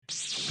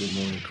Good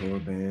morning,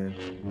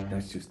 Korriban.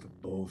 That's just a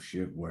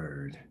bullshit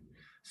word.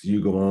 So you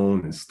go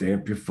on and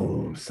stamp your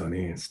phone,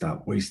 Sonny, and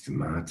stop wasting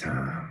my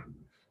time.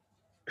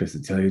 Because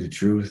to tell you the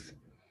truth,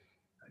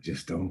 I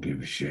just don't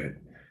give a shit.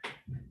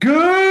 Good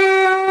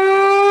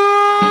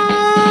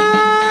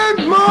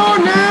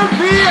morning,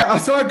 Vietnam.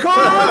 So I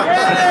call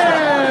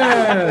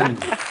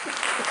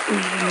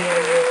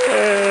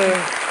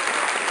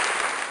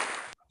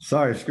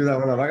Sorry, screw that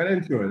one up. I got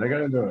into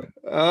it.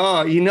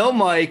 Oh,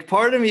 Mike,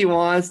 part of me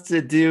wants to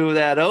do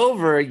that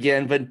over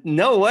again, but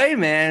no way,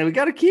 man. We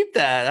got to keep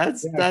that.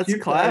 That's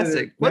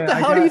classic. What the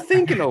hell are you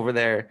thinking over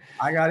there?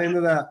 I got into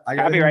that. I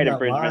got Copyright into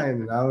that infringement.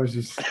 line, and I was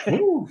just.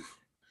 Woo.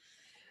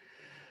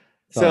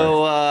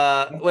 So,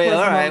 wait,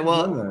 all right.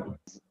 Well,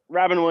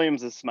 Robin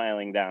Williams is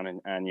smiling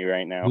down on you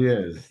right now. He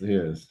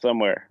is.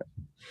 Somewhere.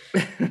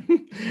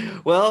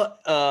 Well,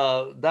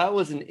 that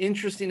was an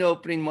interesting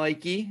opening,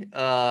 Mikey.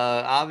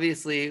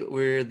 Obviously,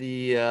 we're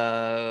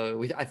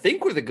I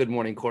think we're the Good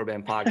Morning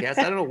Korriban podcast.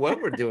 I don't know what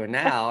we're doing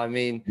now. I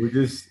mean, we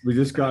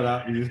just got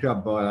out. We just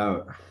got bought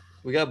out.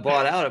 We got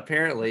bought out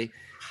apparently,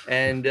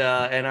 and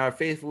our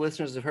faithful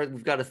listeners have heard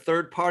we've got a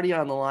third party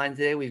on the line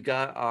today. We've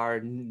got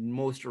our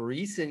most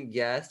recent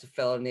guest, a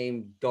fellow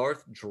named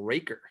Darth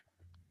Draker.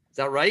 Is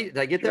that right? Did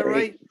I get that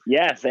right?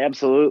 Yes,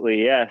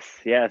 absolutely.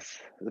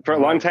 Yes. For a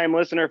long-time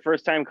listener,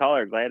 first-time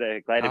caller. Glad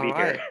to be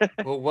here.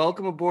 Well,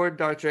 welcome aboard,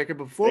 Darth Draker.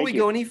 Before we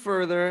go any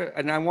further,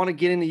 and I want to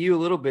get into you a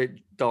little bit,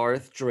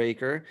 Darth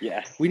Draker.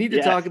 Yes. We need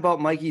to talk about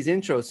Mikey's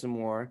intro some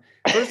more.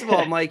 First of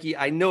all, Mikey,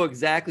 I know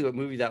exactly what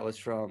movie that was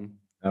from.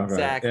 Okay.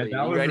 Exactly.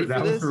 Yeah, you ready for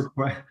this?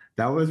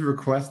 That was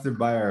requested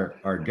by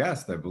our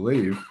guest, I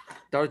believe.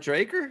 Darth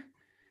Draker?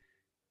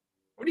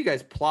 What are you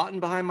guys plotting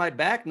behind my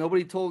back?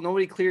 Nobody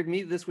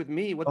cleared this with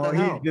me. What the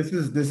hell? This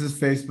is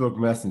Facebook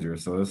Messenger.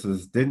 So this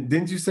is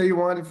didn't you say you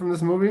wanted from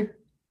this movie?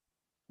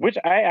 Which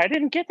I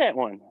didn't get that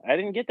one. I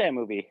didn't get that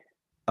movie.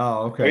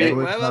 Oh, okay. I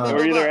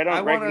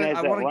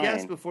want to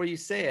guess before you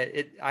say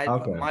it.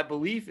 My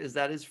belief is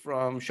that is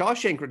from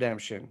Shawshank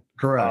Redemption.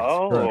 Correct.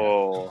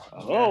 Oh.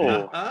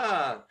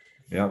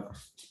 Yep.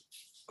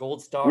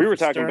 Gold star. We were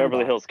talking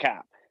Beverly Hills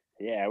Cop.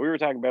 Yeah, we were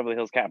talking Beverly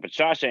Hills Cop, but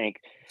Shawshank's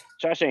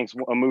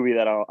a movie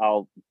that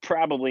I'll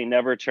probably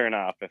never turn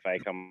off if I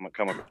come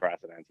across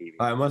it on TV.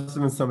 It must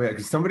have been somebody,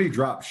 because somebody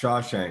dropped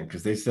Shawshank,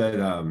 because they said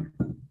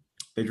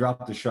they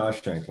dropped the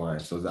Shawshank line.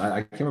 So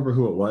I can't remember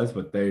who it was,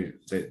 but they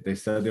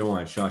said they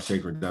wanted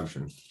Shawshank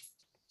Redemption.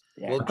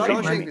 Yeah. Well,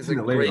 Shawshank is a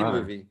great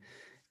movie.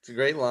 It's a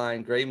great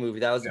line, great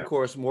movie. That was, of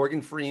course,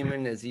 Morgan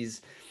Freeman as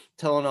he's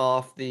telling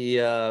off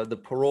the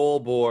parole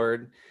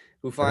board,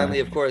 who finally,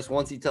 of course,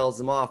 once he tells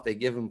them off, they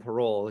give him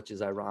parole, which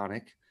is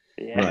ironic.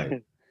 Yeah.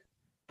 Right.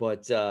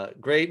 But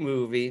great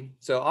movie.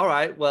 So, all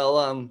right. Well,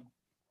 and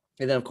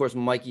then, of course,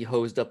 Mikey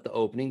hosed up the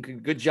opening.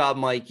 Good job,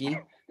 Mikey.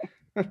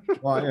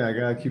 Well, yeah, I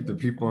got to keep the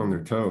people on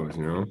their toes,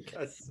 you know?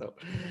 So,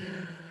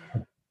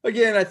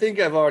 again, I think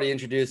I've already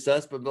introduced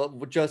us, but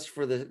just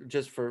for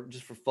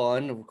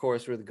fun, of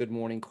course, we're the Good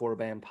Morning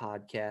Korriban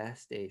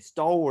podcast, a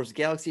Star Wars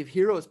Galaxy of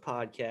Heroes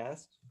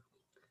podcast.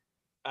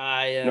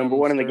 I am number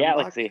one in the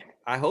galaxy.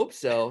 I hope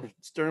so.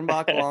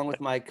 Sternbach, along with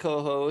my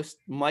co-host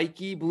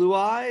Mikey Blue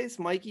Eyes.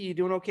 Mikey, you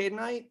doing okay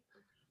tonight?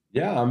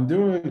 Yeah, I'm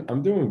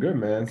doing good,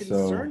 man. I'm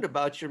concerned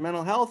about your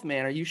mental health,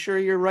 man. Are you sure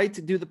you're right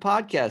to do the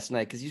podcast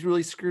tonight? Because you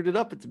really screwed it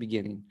up at the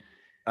beginning.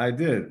 I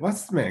did.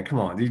 Come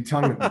on. You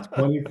telling me the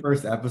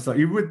 21st episode?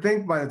 You would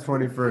think by the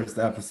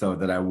 21st episode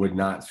that I would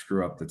not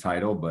screw up the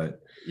title, but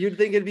you'd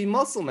think it'd be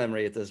muscle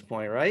memory at this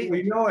point, right? Well,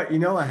 you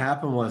know what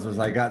happened was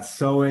I got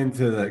so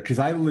into because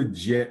I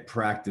legit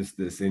practiced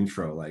this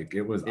intro. Like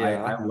it was,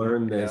 I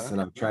learned this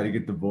and I'm trying to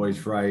get the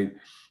voice right.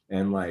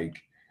 And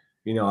like,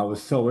 I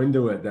was so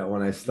into it that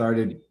when I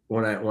started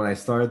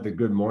the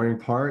good morning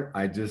part,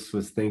 I just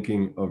was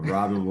thinking of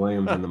Robin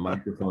Williams and the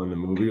microphone in the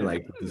movie,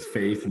 like with his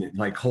face and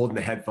like holding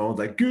the headphones,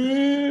 like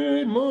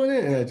good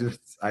morning. And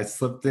I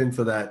slipped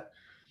into that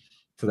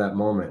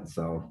moment.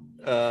 So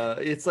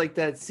it's like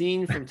that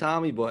scene from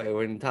Tommy Boy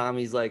when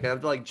Tommy's like,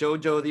 I'm like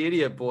JoJo the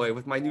idiot boy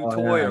with my new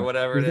toy or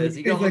whatever it is.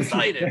 He gets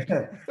excited.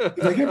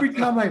 Like every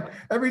time I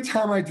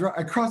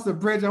cross the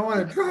bridge, I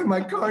want to drive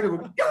my car to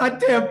a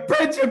goddamn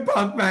bridge and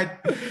pump, man.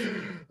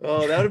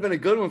 Oh, that would have been a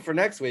good one for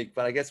next week,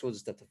 but I guess we'll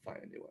just have to find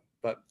a new one.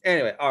 But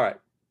anyway, all right.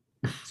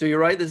 So you're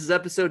right. This is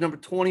episode number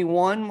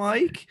 21,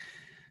 Mike.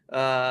 We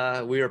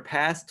are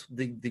past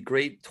the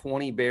great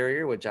 20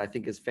 barrier, which I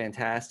think is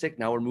fantastic.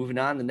 Now we're moving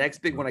on. The next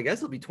big one, I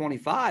guess, will be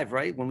 25,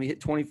 right? When we hit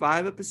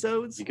 25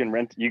 episodes, you can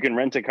rent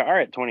a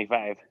car at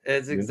 25.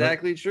 It's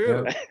exactly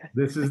true. Yeah.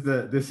 This is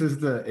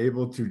the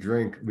able to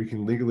drink. We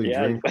can legally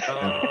drink.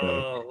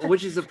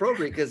 Which is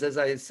appropriate because, as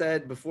I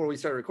said before we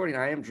started recording,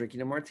 I am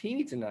drinking a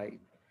martini tonight.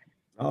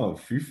 Oh,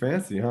 you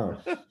fancy, huh?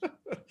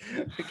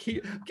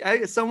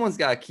 Someone's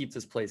got to keep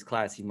this place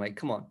classy, Mike.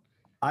 Come on.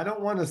 I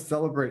don't want to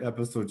celebrate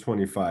episode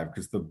 25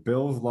 because the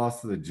Bills lost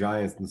to the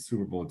Giants in the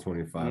Super Bowl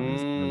 25.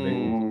 It's gonna make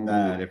me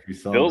sad if you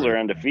celebrate. Bills are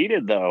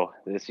undefeated though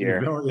this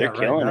year. They're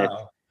killing it.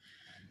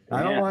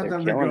 I don't want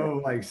them to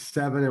go like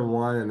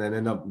 7-1 and then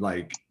end up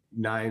like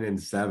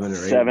 9-7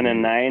 or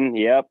 7-9.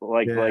 Yep,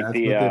 like that's the what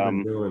they've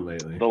been doing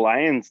lately. The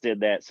Lions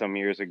did that some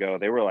years ago.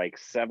 They were like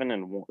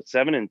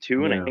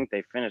 7-2, and I think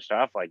they finished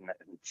off like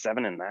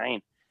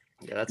 7-9.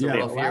 Yeah, that's a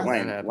rough year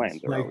when that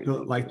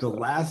happens. The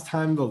last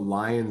time the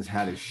Lions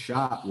had a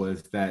shot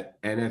was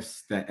that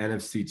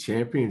NFC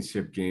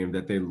Championship game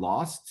that they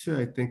lost to.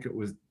 I think it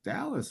was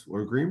Dallas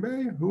or Green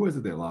Bay. Who was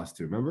it they lost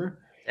to? Remember?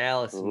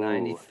 Dallas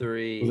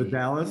 93. Was it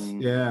Dallas?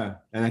 Yeah,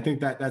 and I think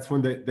that's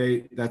when they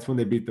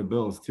beat the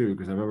Bills too,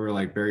 because I remember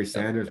like Barry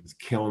Sanders was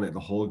killing it the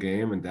whole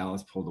game, and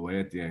Dallas pulled away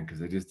at the end because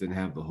they just didn't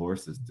have the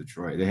horses.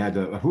 Detroit, they had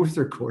who was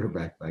their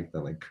quarterback back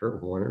then? Like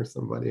Kurt Warner or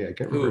somebody? I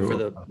can't remember. For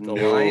the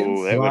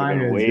Lions? That would have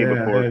been way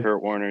before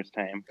Kurt Warner's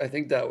time. I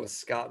think that was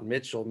Scott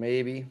Mitchell,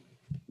 maybe.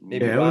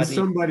 Yeah, it was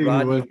somebody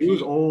who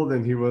was old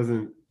and he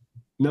wasn't.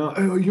 No,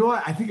 you know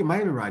what? I think it might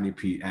have been Rodney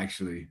Pete.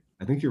 Actually,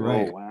 I think you're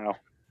right. Oh wow.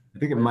 I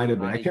think it might have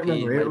been. I can't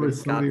remember. It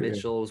was Scott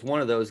Mitchell. It was one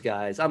of those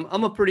guys. I'm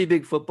a pretty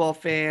big football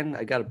fan.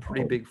 I got a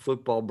pretty big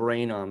football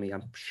brain on me.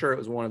 I'm sure it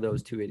was one of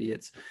those two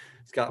idiots,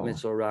 Scott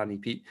Mitchell or Rodney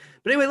Pete.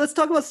 But anyway, let's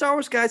talk about Star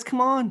Wars, guys. Come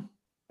on.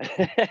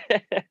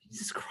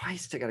 Jesus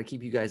Christ, I got to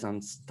keep you guys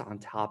on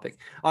topic.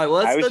 All right,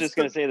 well, I was just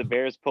going to say the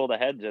Bears pulled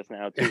ahead just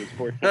now, too. It's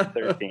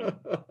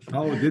 14-13.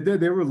 Oh, did they?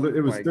 It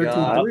was 13-3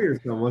 or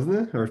something,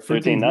 wasn't it? Or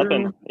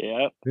 13-0.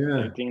 Yeah.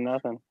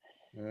 13-0.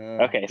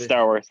 Okay,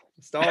 Star Wars.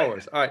 All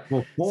right.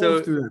 Well,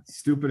 so through that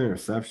stupid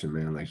interception,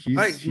 man. Like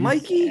he's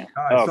Mikey.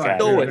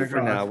 Stow it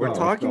for now. We're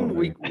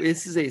talking.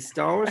 This is a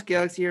Star Wars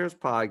Galaxy Heroes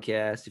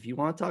podcast. If you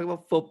want to talk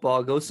about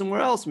football, go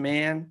somewhere else,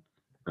 man.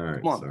 All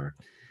right. Come on. Sorry.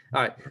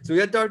 All right. So we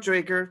got Dart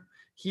Draker.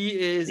 He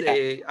is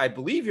I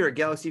believe you're a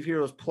Galaxy of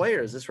Heroes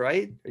player. Is this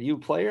right? Are you a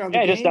player on the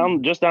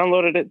game? Just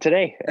downloaded it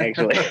today,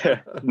 actually.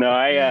 No,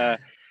 I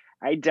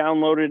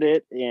downloaded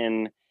it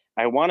in.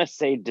 I want to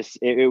say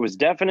it was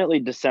definitely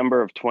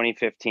December of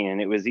 2015,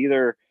 and it was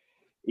either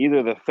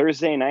the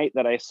Thursday night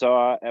that I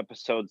saw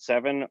episode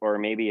 7, or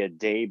maybe a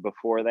day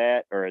before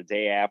that, or a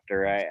day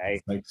after.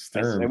 I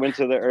went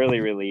to the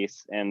early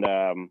release, and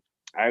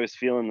I was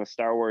feeling the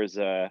Star Wars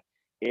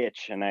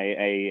itch, and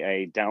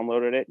I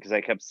downloaded it because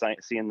I kept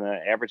seeing the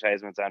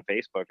advertisements on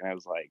Facebook, and I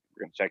was like,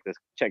 "We're gonna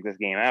check this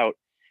game out."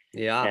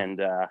 Yeah,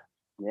 and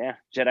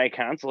Jedi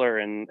Consular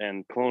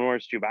and Clone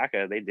Wars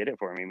Chewbacca, they did it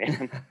for me,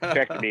 man.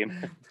 Tractor beam.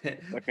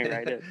 Sucked me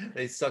right in.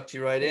 They sucked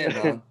you right in,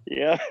 huh?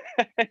 Yeah.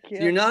 So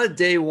you're not a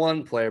day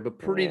one player, but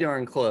pretty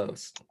darn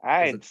close.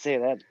 I'd say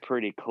that's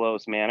pretty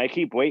close, man. I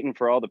keep waiting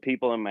for all the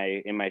people in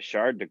my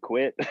shard to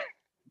quit,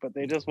 but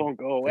they just won't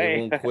go away.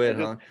 They won't quit,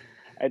 huh?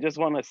 I just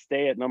want to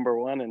stay at number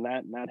 1 and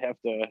not have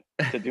to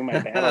do my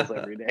battles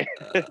every day.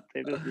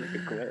 They just need to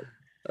quit.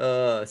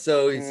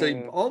 So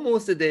you're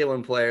almost a day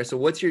one player. So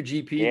what's your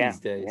GP these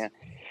days? Yeah.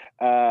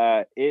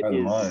 It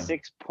is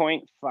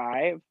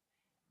 6.5.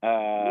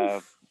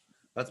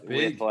 That's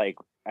big. With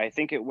I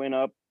think it went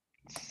up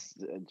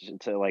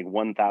to like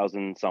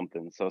 1,000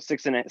 something. So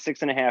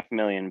 6.5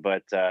 million.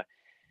 But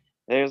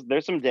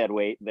there's some dead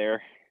weight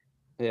there.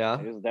 Yeah.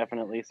 There's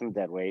definitely some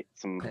dead weight.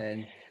 Some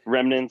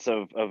remnants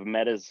of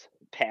metas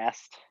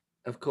past.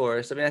 Of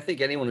course. I mean, I think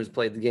anyone who's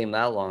played the game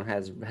that long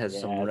has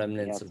some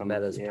remnants of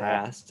metas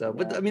past.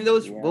 But I mean,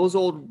 those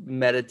old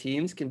meta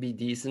teams can be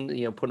decent.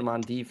 You know, put them on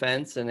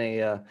defense in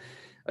a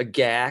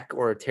GAC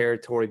or a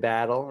territory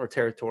battle or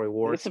territory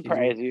war. They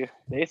surprise you.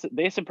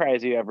 They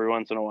surprise you every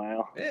once in a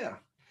while. Yeah,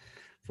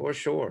 for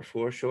sure.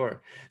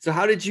 So,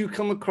 how did you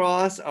come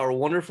across our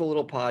wonderful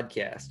little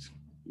podcast?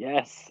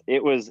 Yes,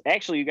 it was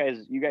actually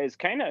you guys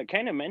kind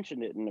of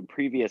mentioned it in the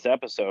previous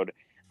episode.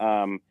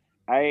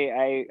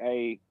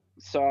 I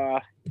saw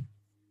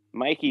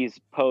Mikey's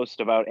post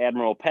about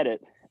Admiral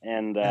Pettit,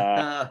 and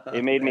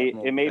it made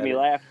me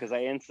laugh because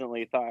I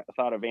instantly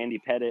thought of Andy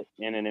Pettit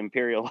in an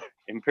Imperial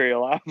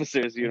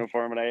officer's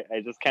uniform, and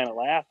I just kind of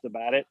laughed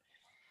about it.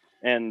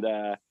 And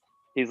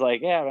he's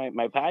like, "Yeah,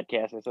 my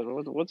podcast." I said,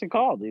 "What's it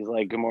called?" He's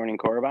like, "Good Morning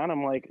Korriban."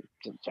 I'm like,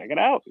 "Check it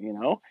out," you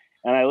know.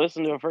 And I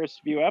listened to the first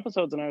few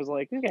episodes, and I was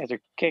like, "These guys are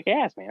kick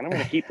ass, man! I'm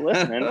gonna keep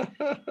listening."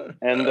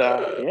 And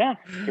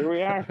here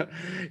we are.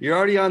 You're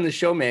already on the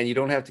show, man. You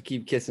don't have to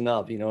keep kissing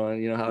up. You know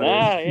how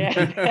it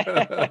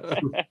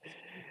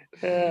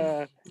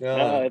is.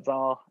 No, it's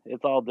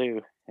all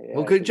due. Yeah,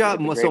 well, good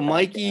job. So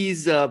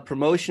Mikey's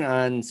promotion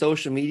on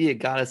social media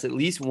got us at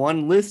least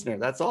one listener.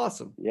 That's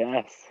awesome.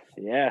 Yes.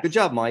 Good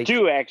job, Mike.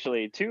 Two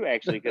actually,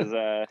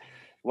 because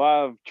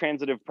law of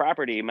transitive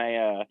property.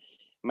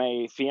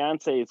 My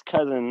fiance's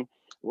cousin,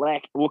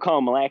 we'll call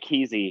him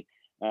Lackheezy.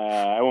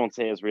 I won't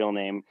say his real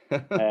name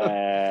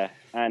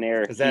on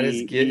air. Is that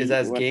his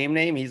game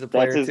name? He's a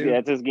player too?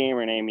 That's his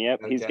gamer name.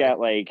 Yep. Okay. He's got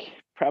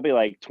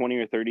probably 20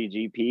 or 30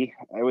 GP,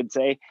 I would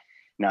say.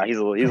 No, he's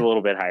a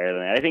little bit higher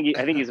than that.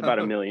 I think he's about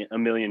a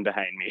million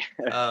behind me.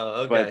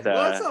 Oh, okay. But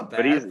that's not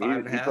bad.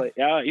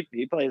 But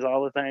he plays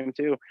all the time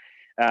too.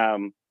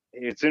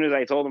 As soon as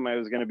I told him I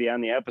was going to be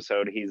on the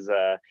episode, he's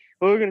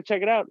we're going to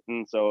check it out,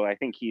 and so I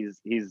think he's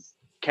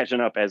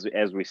catching up as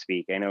we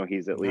speak. I know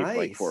he's at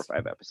least 4 or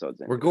 5 episodes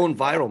in. We're going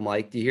viral,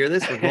 Mike. Do you hear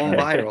this? We're going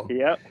viral.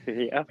 Yep.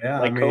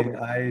 Yeah, I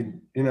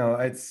mean,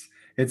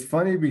 it's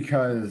funny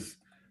because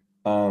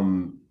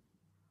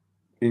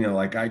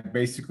Like I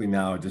basically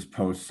now just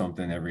post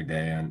something every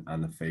day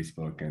on the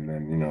Facebook, and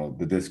then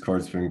the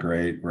Discord's been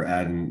great. We're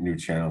adding new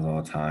channels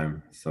all the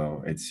time,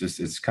 so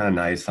it's kind of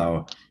nice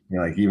how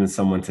like even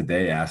someone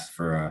today asked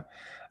for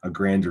a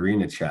Grand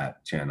Arena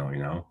chat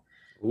channel.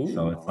 Ooh.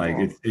 So it's like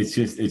it's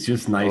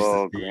just nice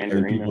to see, Grand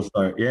and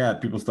Arena.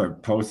 people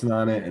start posting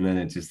on it, and then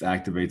it just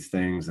activates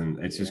things, and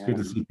it's just good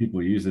to see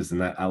people use this.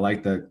 And I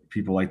like that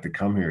people like to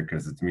come here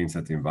because it means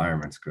that the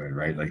environment's good,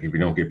 right? Like if you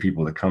don't get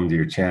people to come to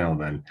your channel,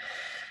 then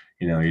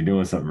you're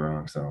doing something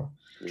wrong. So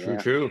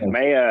true.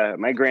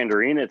 My Grand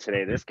Arena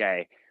today, this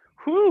guy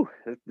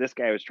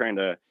was trying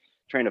to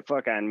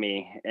fuck on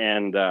me,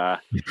 and I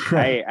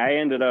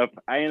ended up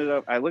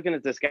looking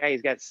at this guy.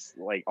 He's got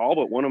like all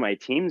but one of my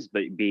teams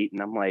beat, and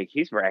I'm like,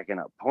 he's racking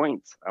up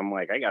points. I'm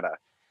like, I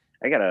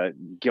gotta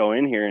go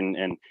in here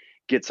and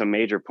get some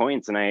major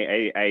points. And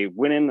I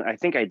went in. I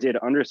think I did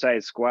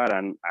undersized squad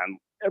on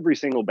every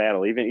single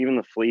battle, even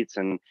the fleets,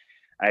 and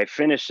I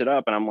finished it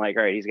up. And I'm like,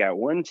 all right, he's got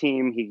one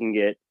team. He can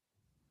get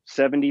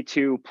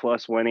 72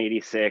 plus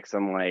 186.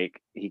 I'm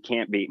like, he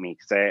can't beat me,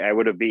 because I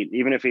would have beat,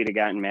 even if he'd have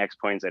gotten max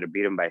points, I'd have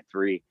beat him by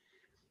 3.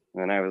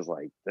 And I was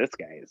like, this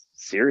guy is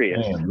serious.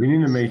 Man, we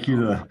need to make you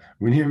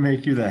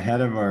the head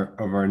of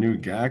our new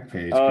GAC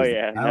page. Oh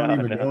yeah, I don't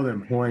even know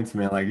them points,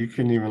 man. Like you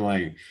couldn't even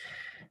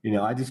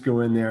I just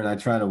go in there and I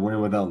try to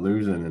win without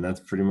losing, and that's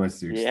pretty much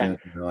the extent.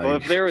 Like, well,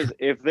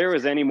 if there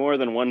was any more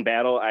than one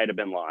battle, I'd have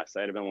been lost.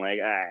 I'd have been like,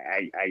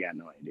 I got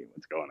no idea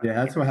what's going on. Yeah,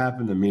 that's what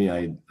happened to me.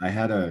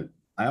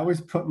 I always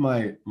put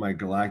my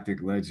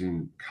Galactic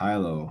Legend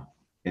Kylo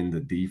in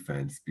the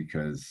defense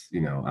because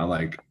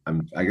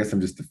I guess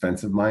I'm just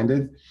defensive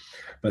minded.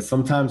 But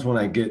sometimes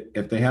when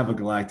if they have a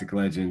Galactic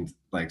Legend,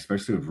 like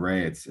especially with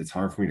Rey, it's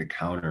hard for me to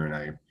counter, and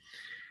I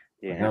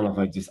don't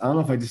know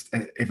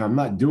if I'm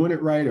not doing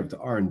it right, if the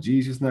RNG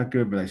is just not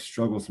good, but I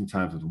struggle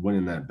sometimes with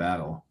winning that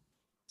battle.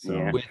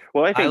 So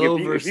well, I think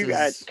if you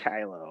got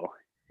Kylo.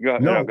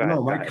 No,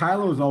 my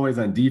Kylo is always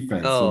on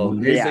defense. Oh,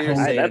 so you're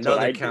saying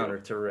another counter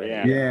to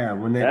Rey. Yeah,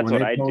 when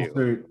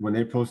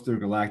they post their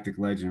Galactic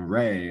Legend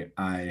Rey,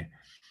 and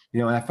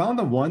I found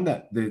the one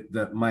that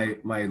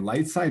my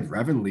light side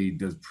Revan lead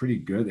does pretty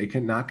good. They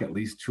can knock at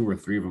least 2 or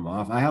 3 of them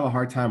off. I have a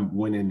hard time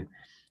winning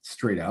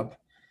straight up.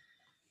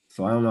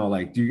 So I don't know.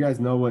 Like, do you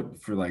guys know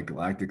what for like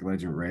Galactic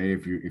Legend Rey?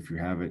 If you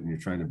have it and you're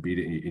trying to beat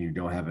it and you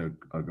don't have a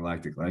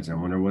Galactic Legend, I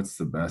wonder what's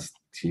the best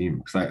team.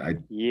 Because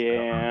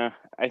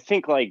I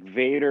think like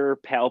Vader,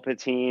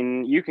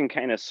 Palpatine. You can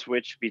kind of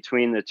switch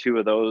between the two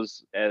of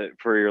those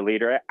for your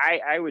leader.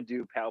 I would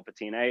do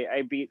Palpatine.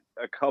 I beat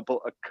a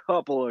couple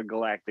of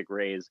Galactic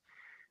Reys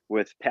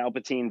with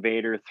Palpatine,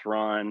 Vader,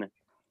 Thrawn,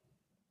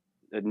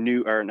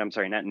 Newt, or I'm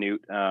sorry, not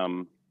Newt.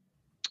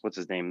 What's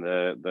his name?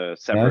 The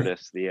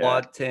Separatist, the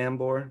Wat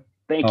Tambor.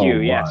 Thank you.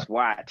 Yes,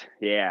 Wat.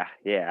 Yeah.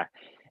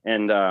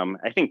 And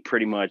I think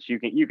pretty much you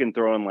can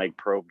throw in like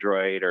Probe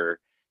Droid or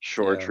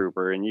Shore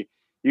Trooper, and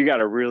you got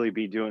to really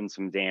be doing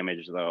some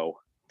damage though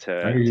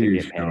to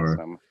get past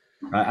them.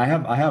 I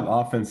have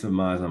offensive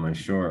mods on my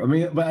Shore. I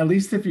mean, but at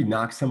least if you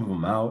knock some of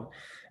them out.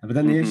 But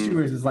then the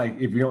issue is like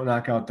if you don't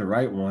knock out the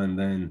right one,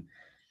 then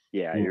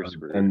you're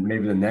screwed. And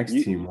maybe the next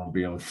team won't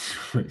be able to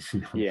switch.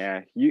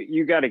 Yeah,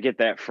 you got to get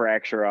that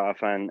fracture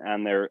off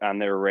on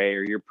their Rey,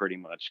 or you're pretty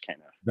much kind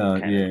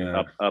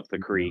of up the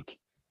creek.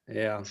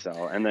 Yeah.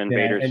 So and then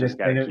Vader's just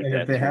got to keep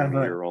that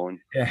meter rolling.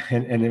 Yeah,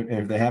 and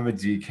if they have a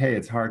GK,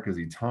 it's hard because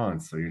he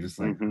taunts. So you're just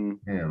like,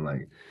 man,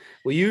 like.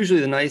 Well,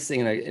 usually the nice thing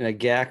in a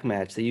GAC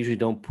match, they usually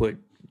don't put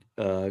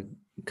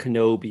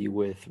Kenobi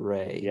with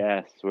Rey.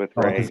 Yes, with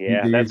Rey.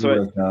 Yeah, that's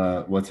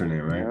what. What's her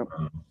name, right? Yep.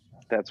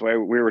 That's why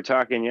we were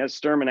talking. Yes,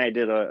 Sturm and I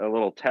did a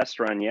little test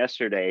run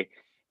yesterday,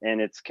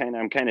 and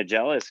I'm kind of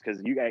jealous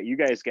because you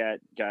guys got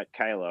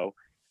Kylo,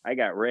 I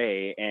got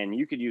Rey, and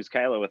you could use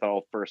Kylo with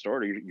all first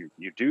order.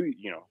 You do,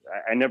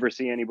 I never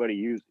see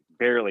anybody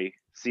barely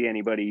see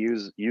anybody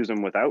use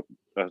them without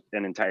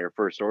an entire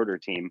first order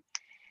team,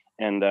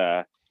 and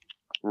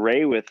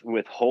Rey with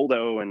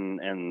Holdo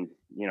and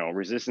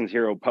Resistance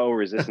Hero Poe,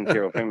 Resistance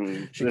Hero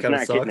Finn, it's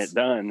not getting it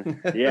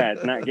done. Yeah,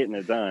 it's not getting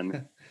it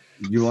done.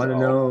 You want to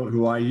know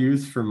who I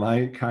use for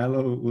my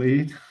Kylo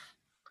lead?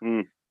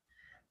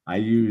 I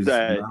use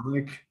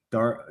Malik,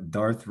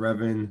 Darth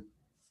Revan,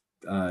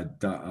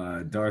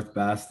 Darth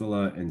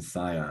Bastila, and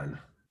Scion.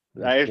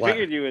 I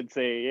figured you would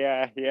say,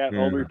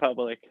 Old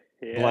Republic.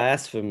 Yeah.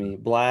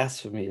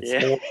 Blasphemy.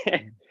 It's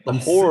the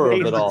horror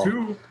of it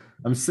all.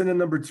 I'm sitting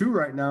number 2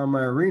 right now in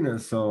my arena,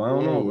 so I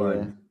don't know.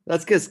 But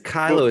that's because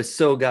Kylo is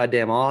so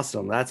goddamn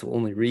awesome. That's the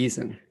only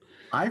reason.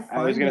 I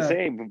was going to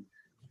say,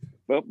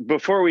 well,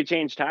 before we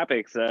change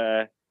topics,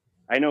 I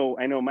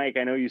know, Mike,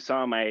 I know you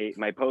saw my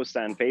post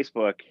on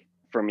Facebook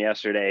from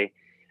yesterday.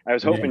 I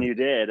was hoping you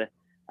did.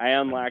 I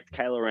unlocked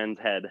Kylo Ren's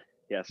head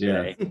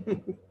yesterday.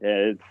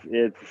 Yeah.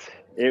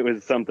 It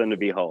was something to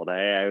behold.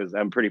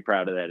 I'm pretty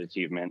proud of that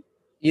achievement.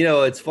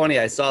 It's funny.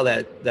 I saw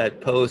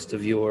that post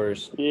of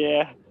yours.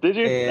 Yeah. Did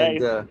you?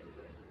 And,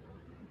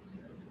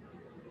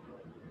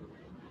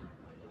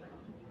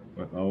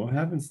 what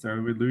happened, Star?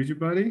 Did we lose you,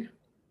 buddy?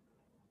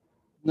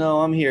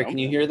 No, I'm here. Can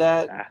you hear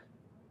that?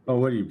 Oh,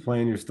 what are you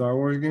playing your Star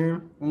Wars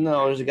game?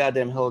 No, there's a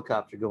goddamn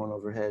helicopter going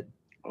overhead.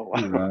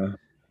 Oh,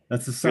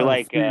 that's a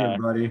sign of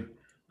freedom, buddy.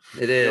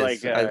 It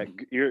is. You're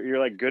like you're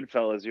like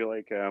Goodfellas. You're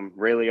like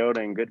Ray Liotta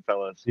and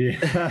Goodfellas.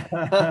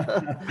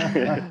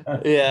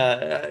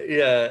 Yeah.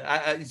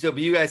 Yeah. So,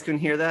 but you guys couldn't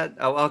hear that?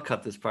 I'll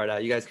cut this part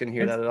out. You guys couldn't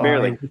hear that at all?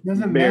 Barely. It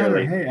doesn't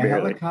matter. Hey, a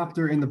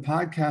helicopter in the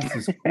podcast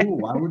is cool.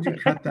 Why would you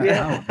cut that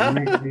out? It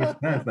doesn't make any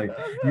sense. Like,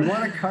 you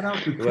want to cut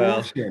out the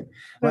cool shit.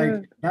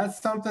 Like,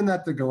 that's something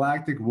that the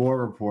Galactic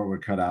War Report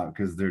would cut out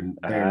because they're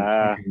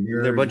nerds.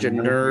 They're a bunch of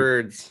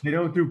nerds. They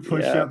don't do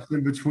push-ups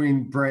in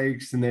between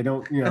breaks, and they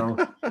don't,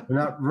 they're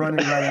not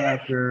running right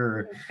after.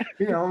 Or,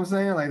 you know what I'm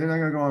saying? Like, they're not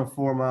gonna go on a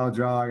 4-mile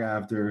jog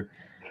after.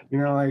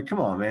 Like, come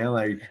on, man.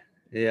 Like,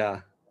 yeah.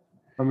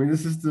 I mean,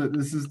 this is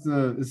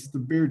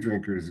the Beer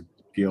Drinkers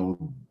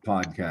Guild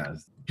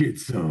podcast. Get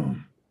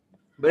some.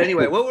 But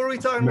anyway, what were we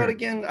talking about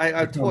again?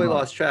 I totally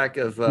lost track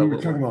of. We were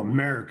talking about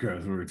America.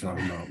 Is what we were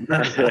talking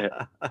about.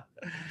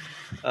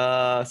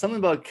 Something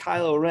about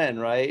Kylo Ren,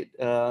 right?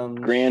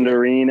 Grand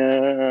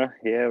Arena.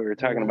 Yeah, we were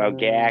talking about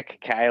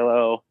Gak,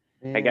 Kylo.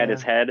 Yeah. I got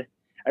his head.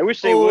 I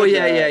wish they would.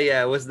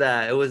 Yeah. It was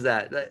that.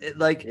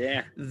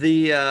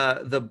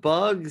 The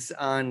bugs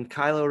on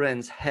Kylo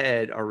Ren's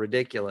head are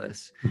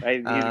ridiculous.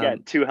 He's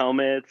got 2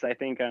 helmets, I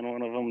think, on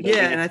one of them.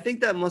 And I think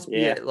that must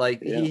be it.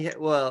 Like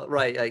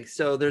Like,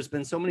 so there's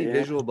been so many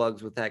visual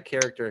bugs with that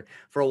character.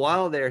 For a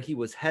while there, he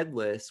was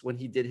headless when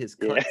he did his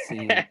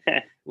cutscene,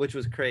 which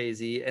was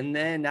crazy. And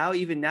then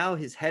even now,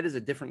 his head is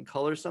a different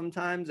color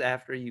sometimes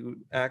after you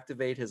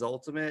activate his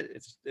ultimate.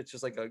 It's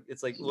just like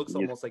looks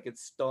almost like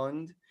it's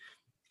stunned.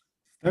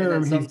 And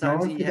then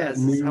sometimes he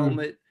has his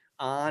helmet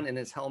on and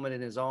his helmet in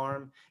his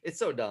arm. It's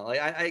so dumb.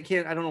 Like, I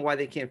don't know why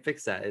they can't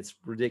fix that. It's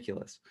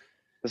ridiculous.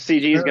 The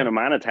CG is going to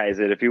monetize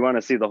it if you want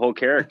to see the whole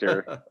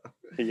character.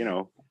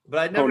 But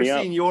I'd never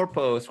seen your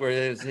post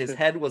where his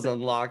head was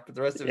unlocked, but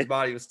the rest of his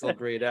body was still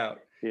grayed out.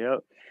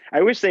 Yep.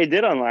 I wish they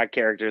did unlock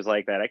characters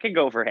like that. I could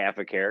go for half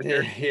a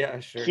character. Yeah,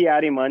 sure.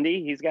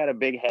 Ki-Adi-Mundi, he's got a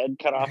big head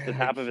cut off the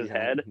top of his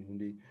head.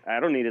 I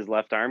don't need his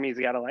left arm. He's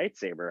got a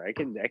lightsaber. I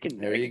can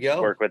there you go.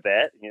 Work with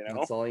that.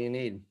 That's all you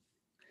need.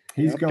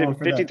 He's going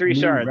for 53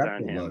 shards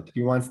on him. Look.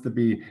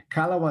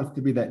 Kylo wants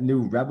to be that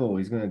new rebel.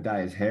 He's going to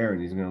dye his hair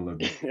and he's going to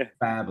look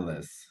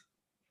fabulous.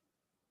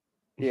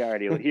 He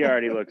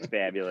already looks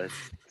fabulous.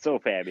 So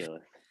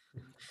fabulous.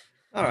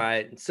 All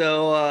right.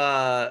 So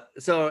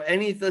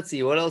let's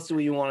see. What else do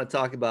we want to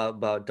talk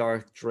about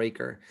Darth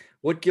Draker?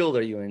 What guild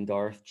are you in,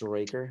 Darth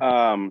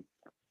Draker?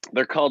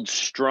 They're called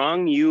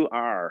Strong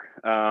UR.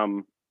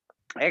 I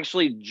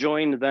actually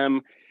joined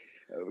them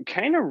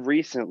kind of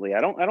recently. I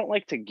don't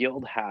like to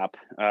guild hop.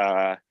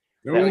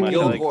 You're a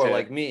guild whore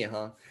like me,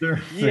 huh?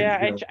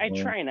 Yeah, I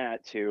try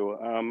not to.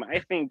 I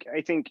think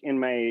in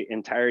my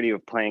entirety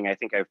of playing, I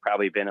think I've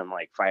probably been in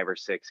like 5 or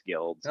 6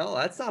 guilds. Oh,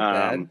 that's not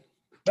bad.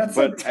 That's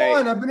a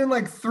ton. I've been in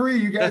like 3.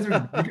 You guys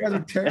are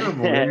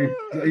terrible.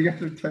 You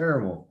guys are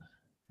terrible.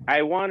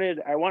 I wanted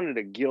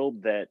a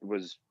guild that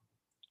was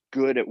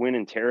good at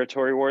winning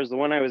territory wars. The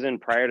one I was in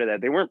prior to that,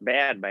 they weren't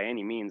bad by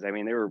any means. I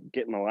mean, they were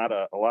getting a lot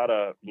of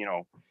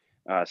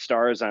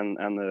stars on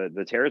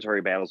the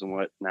territory battles and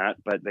whatnot.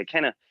 But they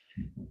kind of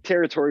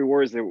territory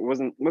wars. There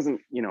wasn't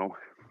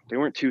they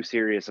weren't too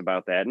serious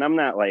about that. And I'm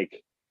not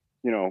like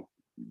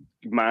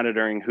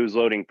monitoring who's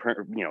loading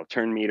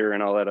turn meter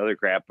and all that other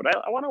crap, but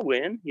I want to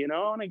win, I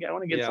want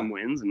to get some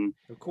wins and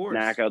of course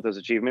knock out those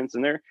achievements,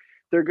 and they're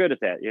good at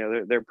that.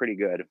 They're pretty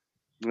good.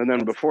 And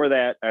then before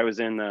that I was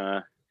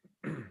in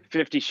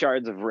 50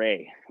 Shards of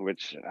Rey,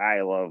 which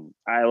I love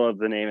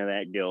the name of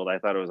that guild. I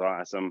thought it was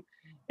awesome,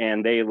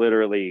 and they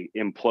literally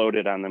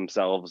imploded on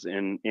themselves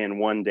in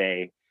one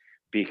day,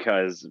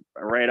 because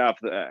right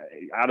out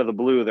of the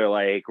blue they're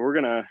like, we're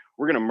gonna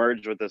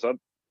merge with this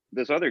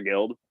other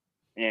guild,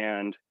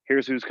 and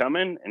here's who's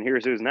coming and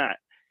here's who's not.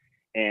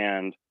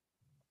 And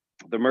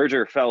the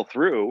merger fell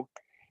through,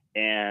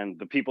 and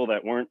the people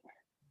that weren't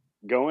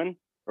going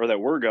or that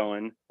were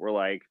going were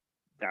like,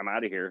 I'm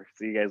out of here,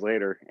 see you guys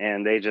later.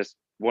 And they just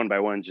one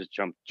by one just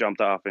jumped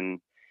off in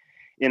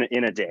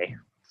a day.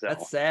 So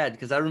that's sad,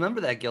 because I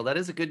remember that guild. That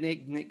is a good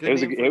name. It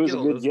was a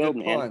good guild,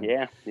 man.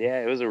 Yeah,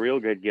 it was a real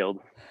good guild.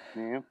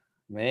 Yeah,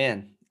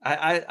 man.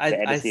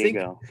 I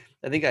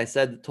think I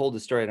told the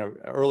story in an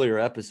earlier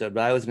episode,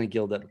 but I was in a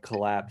guild that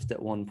collapsed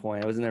at one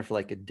point. I was in there for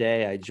like a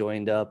day. I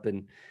joined up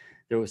and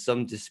there was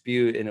some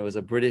dispute, and it was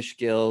a British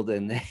guild,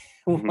 and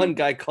one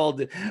guy called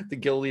the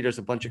guild leaders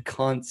a bunch of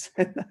cunts,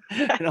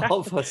 and all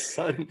of a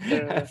sudden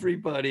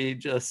everybody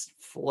just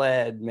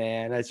fled,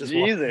 man.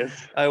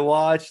 I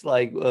watched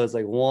it was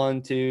like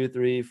 1, 2,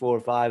 3, 4,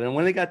 5, and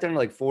when they got down to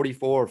like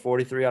 44 or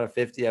 43 out of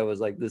 50, I was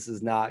like, this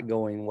is not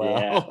going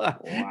well. Wow.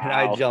 And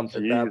I jumped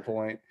at that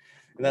point.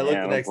 And I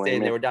looked the next day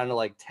and they were down to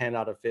like 10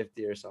 out of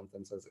 50 or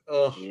something. So I was like,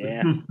 oh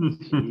yeah.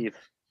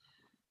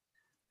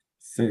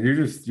 So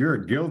you're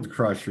a guild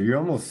crusher. You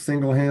almost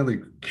single-handedly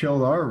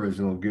killed our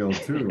original guild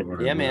too.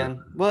 Yeah,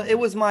 man. Well, it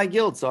was my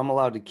guild, so I'm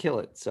allowed to kill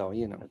it. So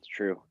that's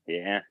true.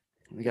 Yeah,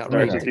 we got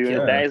starts with you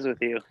and dies with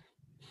you.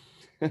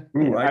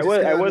 Ooh, I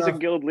was a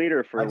guild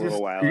leader for a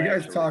little while. You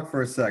guys talk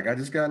for a sec. I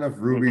just got enough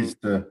rubies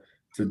to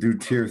do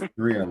tier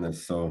 3 on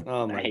this. So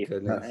oh my Nice.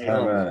 goodness. Nice.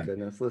 Oh my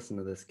goodness. Listen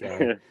to this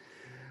guy.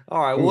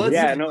 All right. Well, ooh,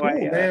 yeah, this is no,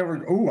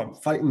 cool, man. I'm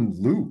fighting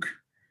Luke.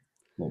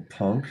 Little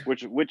punk.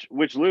 Which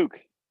Luke?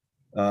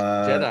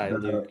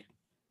 Jedi Luke.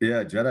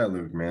 Yeah, Jedi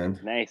Luke, man.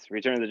 Nice.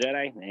 Return of the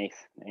Jedi. Nice.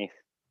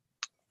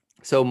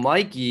 So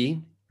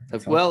Mikey,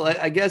 well,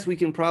 I guess we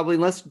can probably,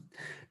 unless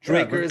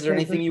Draker, is there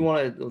anything you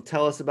want to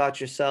tell us about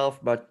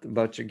yourself,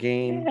 about your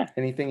game? Yeah.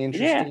 Anything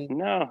interesting?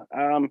 Yeah,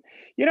 no.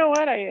 You know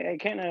what? I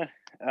kind of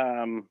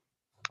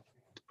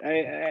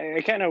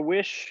I kind of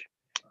wish,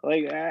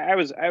 like, I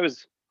was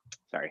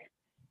sorry.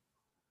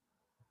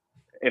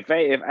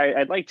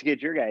 I'd like to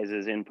get your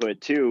guys'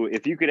 input too.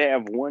 If you could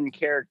have one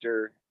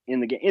character in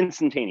the game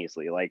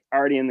instantaneously, like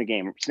already in the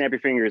game, snap your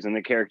fingers and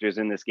the characters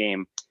in this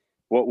game,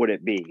 what would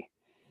it be?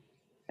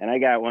 And I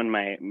got one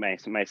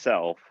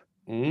myself.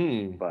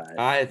 But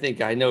I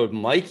think I know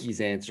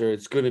Mikey's answer.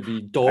 It's going to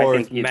be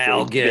Darth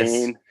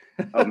Malgus.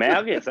 Oh,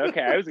 Malgus.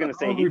 Okay, I was going to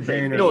say he'd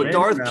say Bane. No,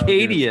 Darth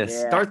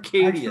Caedius. Yeah. Darth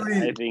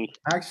Caedius.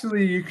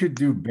 Actually, you could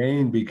do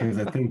Bane because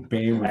I think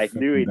Bane would. I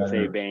knew he'd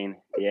say Bane.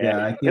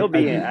 Yeah, he'll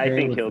be in. I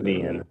think he'll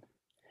be in.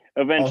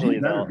 Eventually,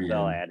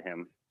 they'll add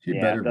him.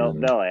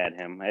 They'll add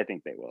him. I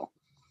think they will.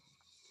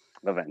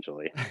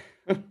 Eventually.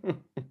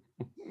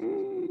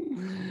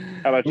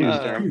 How about you,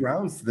 Storm? 2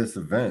 rounds to this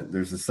event.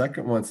 There's a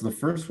second one. So the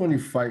first one you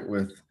fight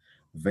with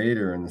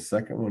Vader, and the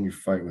second one you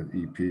fight with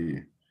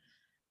EP.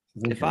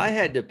 If I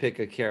had to pick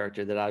a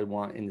character that I'd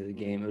want into the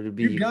game, it would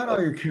be. You got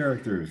all your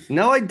characters.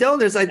 No, I don't.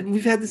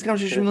 We've had this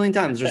conversation a million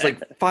times. There's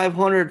like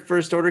 500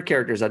 first order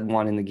characters I'd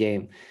want in the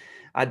game.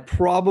 I'd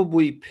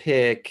probably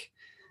pick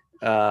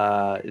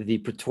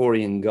the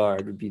Praetorian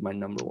Guard would be my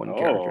number one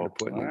character to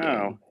put in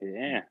the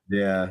game.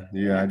 Yeah.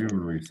 I do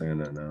remember you saying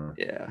that now.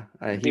 Yeah,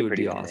 he would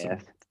be awesome.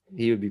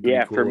 He would be pretty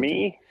cool.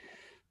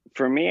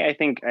 For me, I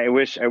think I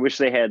wish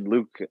they had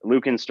Luke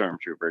in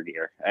Stormtrooper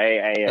gear.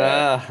 Really?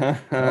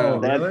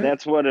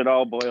 That's what it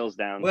all boils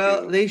down to.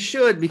 Well, they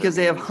should, because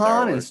they have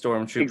Han in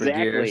Stormtrooper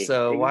gear.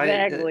 So why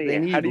they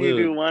need How do Luke.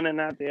 you do one and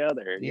not the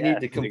other? You need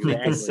to complete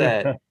the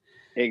set.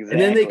 Exactly.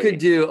 And then they could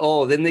do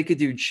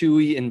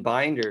Chewie and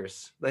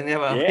binders. Then they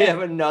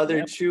have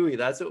another Chewie.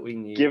 That's what we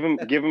need. Give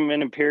him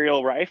an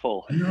Imperial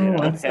rifle.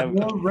 Rebels.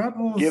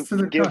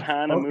 Give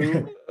Han a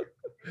move.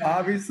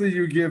 Obviously,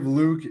 you give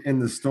Luke in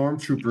the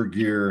Stormtrooper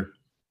gear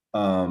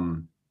a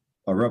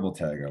rebel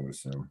tag, I would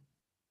assume.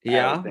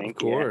 Yeah, of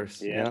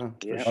course. Yeah.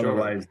 For sure.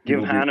 Otherwise,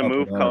 give Han a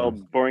move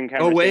called Boring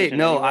Conversation. Oh wait,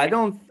 no,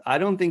 anyway. I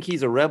don't think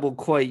he's a rebel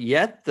quite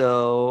yet,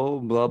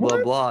 though. Blah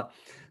blah blah.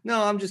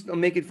 No, I'm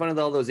making fun of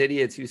all those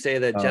idiots who say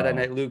that Jedi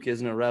Knight Luke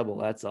isn't a rebel.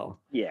 That's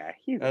all. Yeah,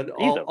 he's a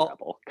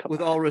rebel.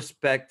 With all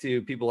respect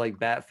to people like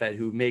Batfed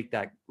who make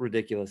that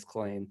ridiculous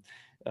claim.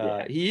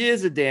 He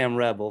is a damn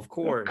rebel, of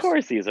course. Of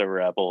course he's a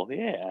rebel,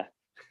 yeah.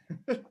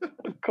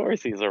 Of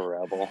course he's a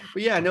rebel.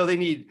 But yeah, no,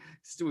 we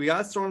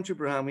got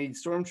Stormtrooper Han, we need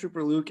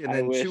Stormtrooper Luke, and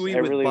then Chewie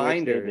with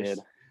binders.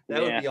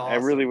 That would be awesome. I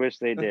really wish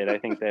they did. I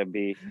think that'd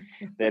be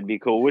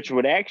cool, which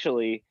would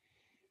actually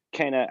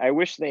I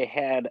wish they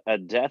had a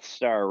Death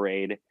Star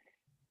raid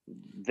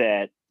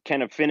that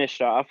kind of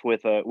finished off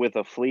with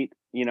a fleet.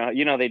 You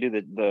know they do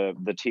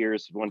the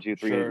tiers 1, 2,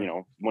 3.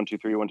 Sure. 1, 2,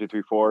 3, 1, 2,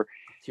 3, 4.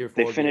 Tier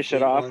 4. They finish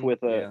it off with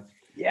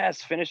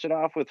finish it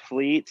off with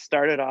fleet.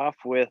 Started off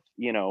with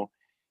Luke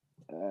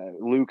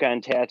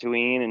on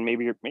Tatooine, and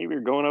maybe you're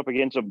going up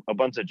against a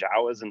bunch of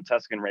Jawas and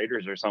Tusken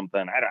Raiders or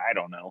something. I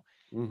don't know.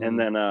 Mm-hmm. And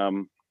then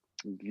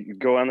you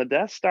go on the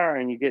Death Star,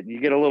 and you get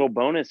a little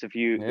bonus if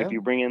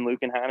you bring in Luke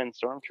and Han and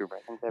Stormtrooper. I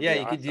think that'd be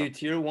awesome. Could do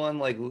tier 1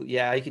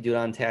 you could do it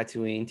on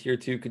Tatooine. Tier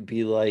 2 could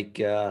be like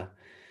Mos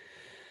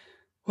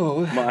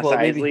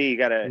Eisley. You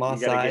gotta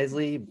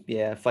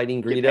Eisley,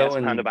 fighting Greedo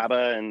and Ponda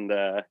Baba and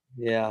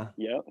Yep.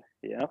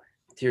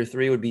 Tier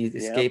 3 would be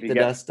escape the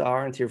Death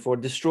Star, and tier 4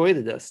 destroy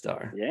the Death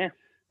Star. Yeah,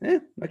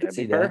 I could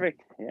see that.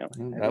 Perfect. Yeah,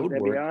 that would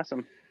work. Be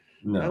awesome.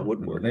 No, that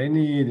would work. They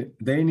need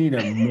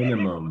a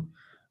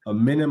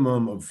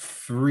minimum of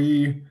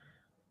 3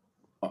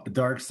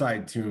 dark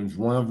side tunes,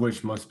 one of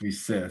which must be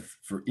Sith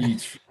for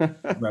each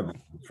rebel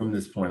from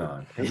this point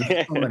on. So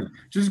many.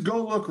 Just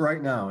go look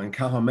right now and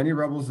count how many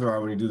rebels there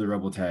are when you do the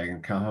rebel tag,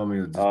 and count how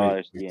many.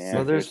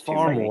 There's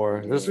far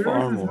more. There's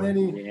far more.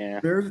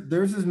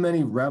 There's as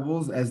many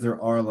rebels as there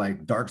are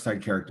like dark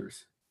side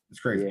characters. It's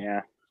crazy.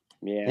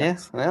 Yeah.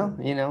 Well,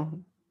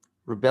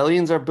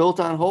 rebellions are built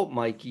on hope,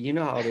 Mike. You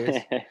know how it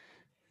is.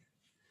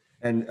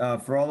 And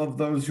for all of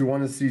those who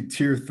want to see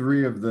tier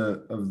 3 of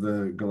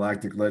the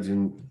Galactic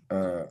Legend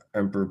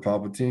Emperor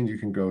Palpatine, you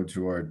can go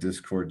to our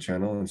Discord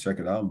channel and check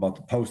it out. I'm about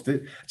to post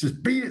it.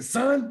 Just beat it,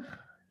 son.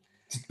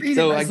 Just beat it.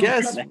 So I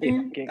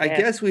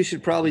guess we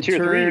should probably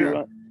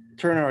turn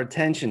our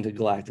attention to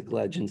Galactic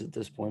Legends at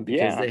this point,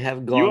 because they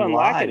have gone live. You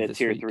unlock it at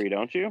tier 3,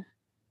 don't you?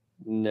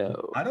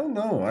 No, I don't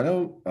know.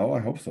 I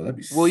hope so. That'd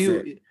be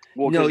sick.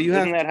 Well, No,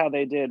 isn't that how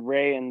they did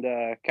Rey and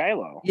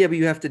Kylo? Yeah, but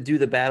you have to do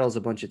the battles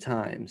a bunch of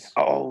times.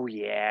 Oh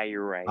yeah,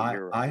 you're right.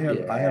 I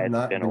have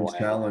not been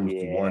challenged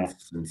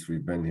once since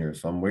we've been here,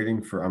 so I'm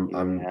waiting for.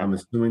 I'm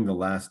assuming the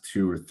last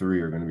 2 or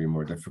 3 are going to be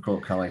more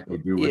difficult, kind of like they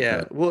do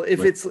with well, if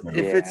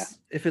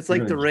it's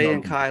like the Rey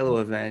and Kylo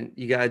event,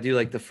 you got to do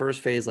like the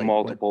first phase like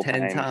multiple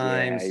 10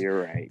 times. Yeah,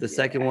 you're right. The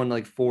second one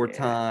like 4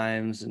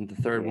 times, and the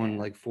third one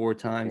like 4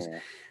 times. Yeah.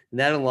 And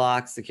that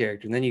unlocks the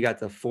character. And then you got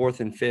the 4th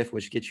and 5th,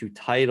 which gets you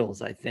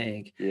titles, I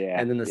think. Yeah.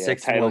 And then the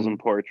 6th titles and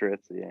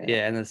portraits. Yeah.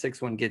 Yeah, and the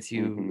 6th one gets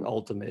you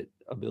ultimate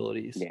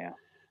abilities. Yeah.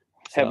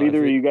 So have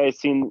either of you guys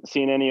seen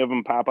any of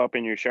them pop up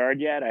in your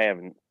shard yet? I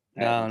haven't.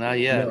 No, not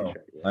yet. No,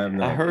 I have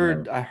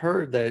not. I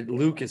heard that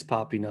Luke is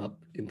popping up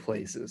in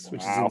places,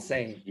 which is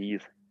insane.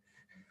 Jeez.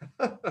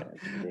 Of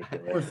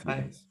course he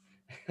is.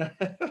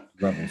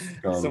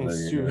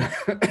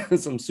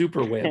 Some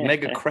super whale,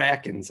 mega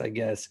krakens, I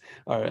guess.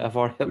 I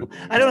don't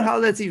know how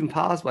that's even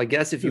possible. I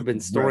guess if you've been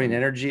storing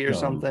energy or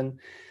something,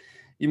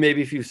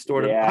 if you've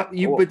stored but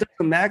there's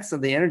a max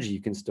of the energy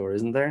you can store,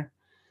 isn't there?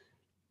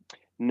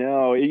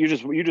 No, you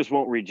just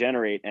won't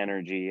regenerate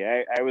energy.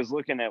 I was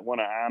looking at one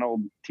of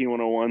Arnold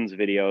T101's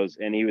videos,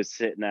 and he was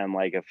sitting on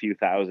like a few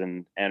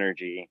thousand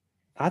energy.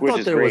 I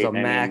thought there was a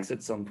max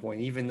at some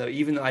point, even though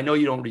I know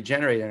you don't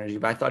regenerate energy,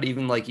 but I thought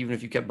even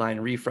if you kept buying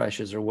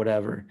refreshes or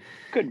whatever,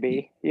 could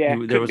be,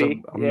 there was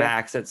a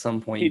max at some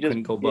point. You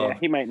couldn't go above. Yeah,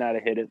 he might not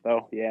have hit it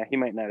though. Yeah, he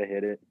might not have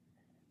hit it.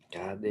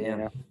 God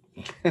damn.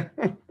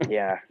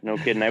 Yeah, no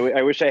kidding.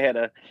 I wish I had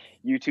a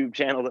YouTube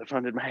channel that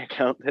funded my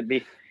account. That'd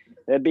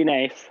be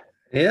nice.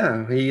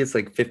 Yeah, he gets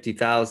like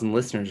 50,000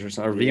 listeners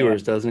or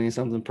viewers, doesn't he?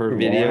 Something per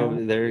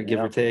video there, give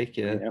or take.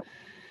 Yeah.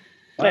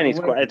 And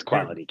it's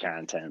quality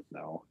content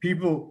though.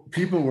 People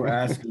were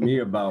asking me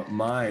about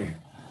my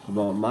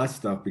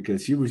stuff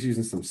because he was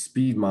using some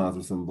speed mods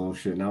or some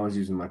bullshit, and I was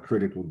using my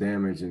critical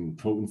damage and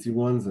potency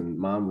ones, and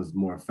mine was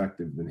more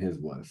effective than his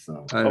was.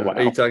 So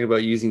are you talking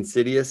about using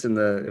Sidious in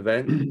the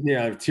event?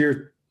 Yeah,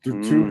 tier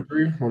 2,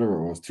 3, whatever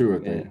it was, 2, I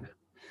think. Yeah.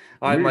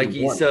 All right,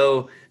 Mikey.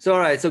 So all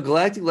right. So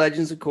Galactic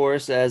Legends, of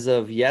course, as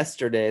of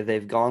yesterday,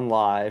 they've gone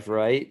live,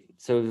 right?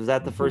 So was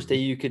that the first day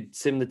you could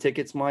sim the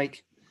tickets,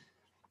 Mike?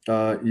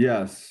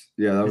 Yes.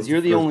 Yeah, that was.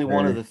 You're the only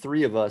one of the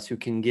 3 of us who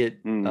can get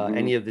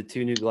any of the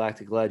 2 new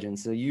Galactic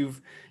Legends. So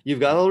you've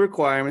got all the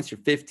requirements. You're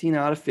 15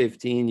 out of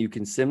 15. You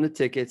can sim the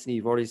tickets, and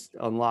you've already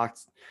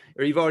unlocked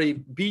or you've already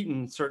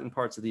beaten certain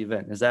parts of the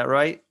event. Is that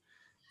right?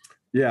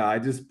 Yeah, I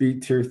just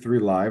beat tier 3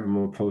 live. I'm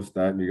gonna post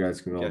that, and you guys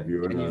can all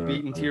view it. And you've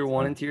beaten tier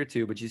 1 and tier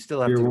 2, but you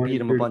still have to beat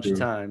them a bunch of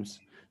times.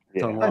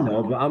 Yeah, I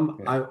know,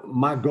 but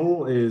my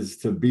goal is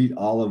to beat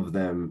all of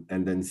them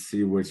and then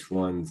see which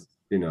ones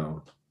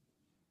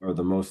are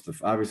the most.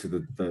 Obviously,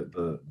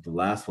 the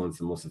last one's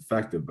the most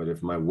effective. But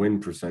if my win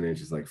percentage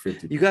is like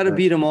 50, you got to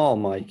beat them all,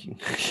 Mike.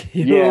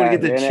 You don't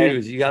get to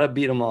choose. You got to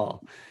beat them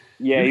all.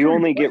 Yeah, you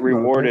only get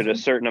rewarded a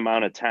certain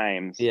amount of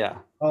times. Yeah.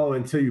 Oh,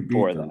 until you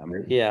beat them.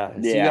 Right? Yeah.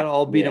 So you got to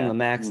all beat them the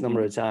max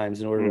number of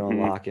times in order to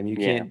unlock them. You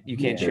can't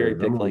cherry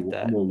pick like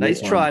that.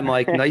 Nice try,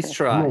 Mike. Nice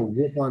try. I'm gonna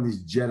whip on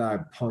these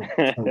Jedi punk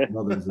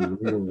brothers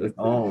and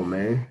oh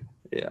man.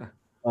 Yeah.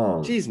 Oh.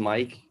 Jeez,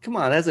 Mike. Come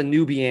on, that's a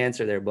newbie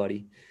answer there,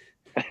 buddy.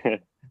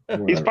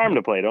 He's farm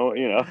to play, don't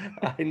you know?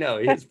 I know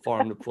he's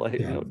farm to play,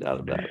 no doubt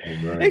about it.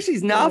 Right. Actually,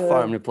 he's not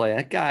farm to play.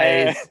 That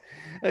guy is.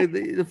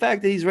 The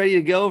fact that he's ready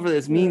to go for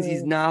this means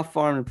he's not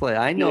farm to play.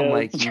 I know,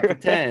 Mike. He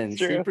pretends.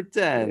 He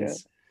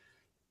pretends.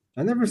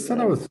 I never said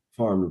I was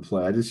farm to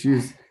play. I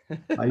use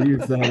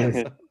that as.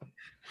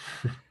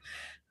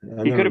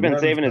 He could have been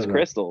saving his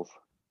crystals.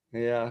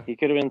 Yeah, he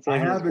could have been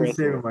saving. I have been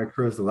saving my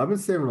crystals. I've been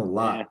saving a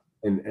lot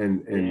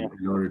in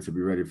order to be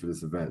ready for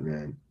this event,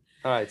 man.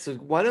 All right, so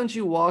why don't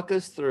you walk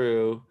us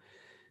through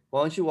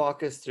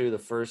the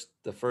first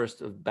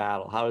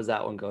battle? How does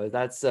that one go?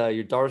 That's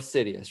you're Darth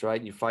Sidious,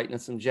 right? You're fighting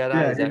some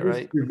Jedi, is that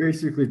right? You're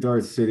basically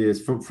Darth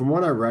Sidious. From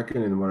what I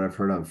reckon and what I've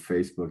heard on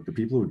Facebook, the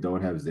people who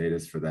don't have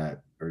Zetas for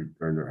that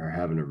are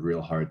having a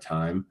real hard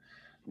time.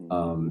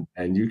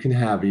 And you can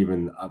have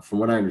even, from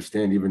what I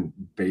understand, even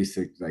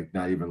basic, like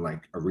not even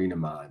like arena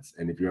mods.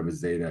 And if you have a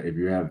Zeta, if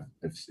you have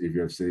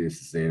Sidious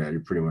Zeta, you're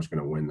pretty much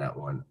going to win that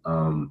one.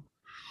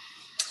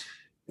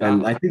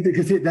 And I think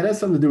because that has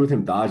something to do with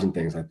him dodging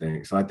things, I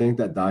think. So I think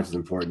that dodge is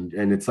important.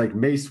 And it's like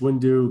Mace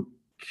Windu,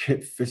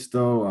 Kit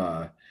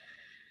Fisto.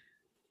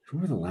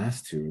 Who are the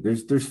last 2?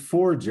 There's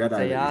 4 Jedi.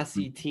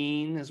 Sayasi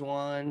Teen is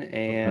one.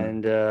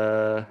 And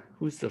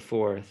who's the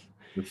 4th?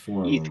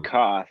 Eith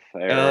Koth.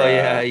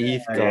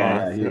 Eith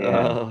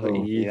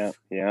Koth.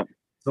 Yeah.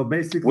 So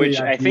basically, which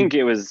I think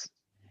it was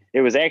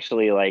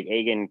actually like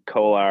Aegon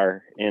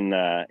Kolar in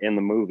the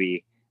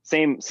movie.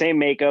 Same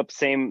makeup,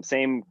 same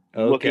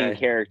looking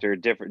character,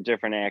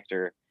 different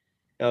actor.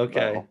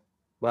 Okay.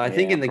 Well, I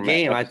think in the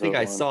game, I think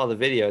I saw the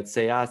video. It's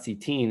Sayasi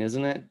Teen,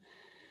 isn't it?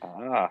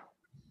 Well,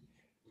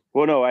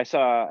 no, I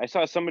saw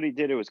somebody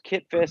did it. Was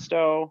Kit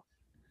Fisto.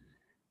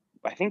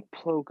 I think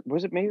Plo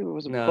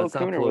Plo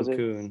Koon or was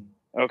it?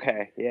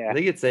 Okay, yeah. I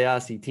think it's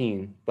Sayasi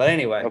Teen. But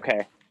anyway.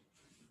 Okay.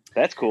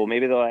 That's cool.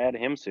 Maybe they'll add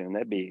him soon.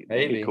 That'd be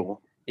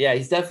cool. Yeah,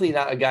 he's definitely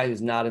not a guy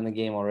who's not in the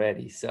game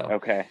already. So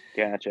okay,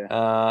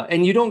 gotcha.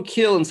 And you don't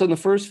kill, and so in the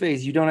first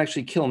phase, you don't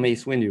actually kill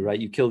Mace Windu, right?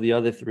 You kill the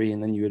other 3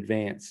 and then you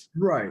advance.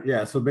 Right.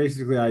 Yeah. So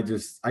basically,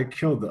 I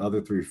killed the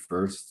other 3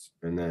 first,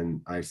 and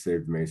then I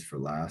saved Mace for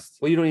last.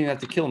 Well, you don't even have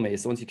to kill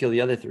Mace. Once you kill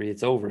the other 3,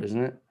 it's over,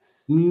 isn't it?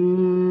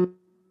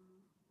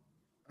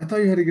 I thought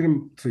you had to get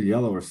him to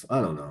yellow, or I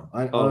don't know.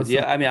 Honestly,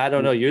 yeah. I mean, I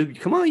don't know.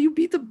 Come on, you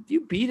beat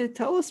it.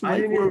 Tell us, Mike. I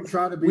didn't even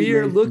try to beat We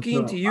are Mace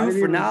looking to you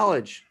for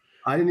knowledge.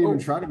 I didn't even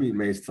try to beat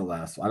Mace to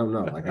last. So I don't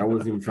know. Like I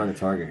wasn't even trying to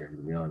target him,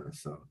 to be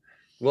honest. So.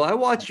 Well, I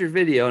watched your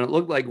video, and it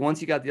looked like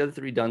once you got the other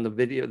 3 done,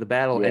 the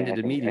battle ended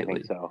immediately. I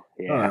think so.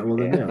 Yeah. All right. Well,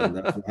 then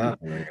that's what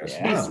happened. I guess.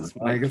 Yeah. Jesus,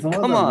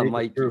 come on,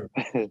 Mike.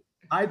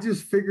 I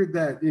just figured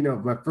that, you know,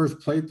 my first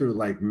playthrough,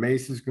 like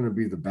Mace is going to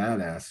be the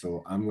badass.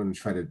 So I'm going to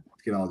try to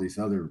get all these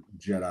other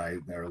Jedi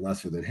that are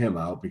lesser than him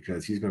out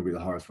because he's going to be the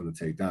hardest one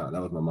to take down.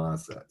 That was my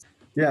mindset.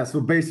 Yeah. So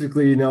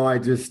basically, you know, I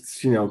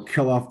just, you know,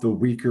 kill off the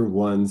weaker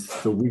ones,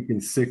 the weak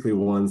and sickly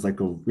ones, like,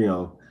 you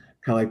know,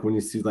 kind of like when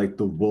you see like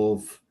the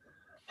wolf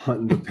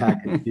hunting the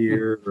pack of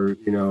deer, or,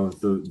 you know,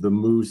 the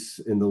moose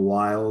in the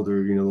wild,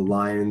 or, you know, the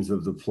lions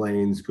of the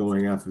plains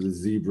going after the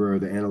zebra or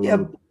the antelope.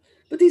 Yeah.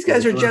 But these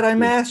guys are Jedi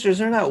Masters.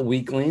 They're not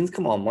weaklings.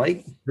 Come on,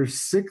 Mike. They're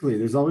sickly.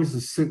 There's always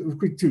a sick.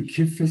 Dude,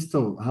 Kid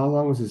Fisto, how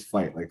long was his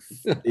fight? Like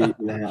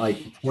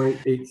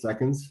 0.8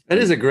 seconds. That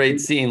is a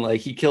great scene. Like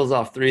he kills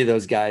off 3 of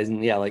those guys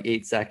in like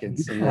 8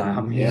 seconds. And then,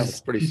 I mean, it's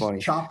pretty funny.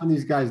 Chopping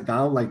these guys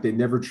down like they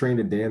never trained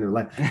a day in their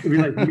life. It'd be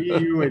like me,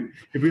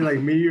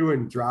 you,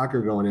 and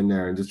Drocker going in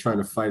there and just trying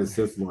to fight a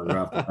Sith Lord right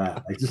off the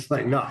bat. Like just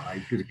like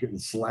I could getting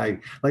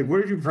slag. Like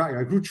where did you practice?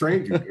 Like who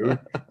trained you, dude?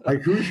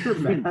 Like who's your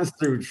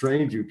master who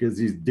trained you? Because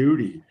he's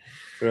duty.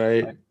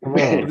 Right.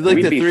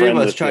 Like the 3 of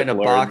us trying to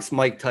box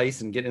Mike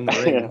Tyson, get in the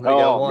ring. I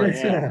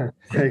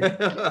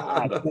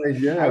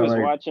was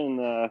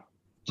watching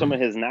some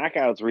of his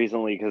knockouts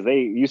recently because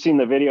you seen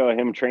the video of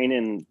him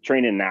training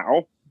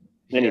now,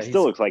 and he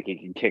still looks like he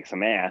can kick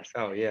some ass.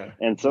 Oh yeah.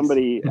 And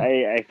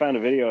I found a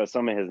video of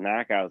some of his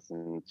knockouts,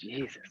 and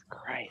Jesus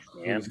Christ,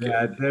 man.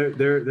 Yeah,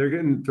 they're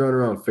getting thrown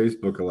around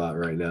Facebook a lot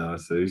right now.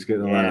 So he's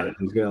getting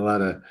a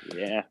lot of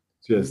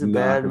He's a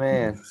bad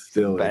man.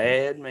 Still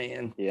bad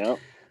man. Yeah.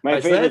 My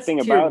favorite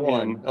thing about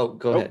him. Oh,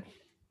 go ahead.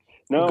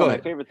 No, my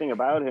favorite thing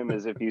about him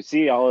is if you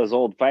see all his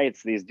old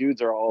fights, these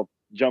dudes are all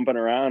jumping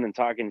around and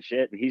talking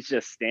shit, and he's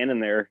just standing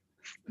there,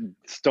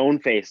 stone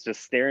faced,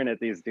 just staring at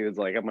these dudes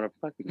like, "I'm gonna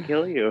fucking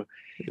kill you,"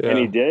 and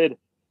he did.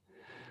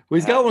 Well,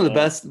 he's got one of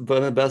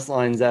the best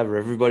lines ever.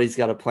 Everybody's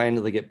got a plan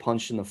till they get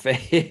punched in the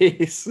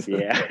face.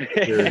 Yeah,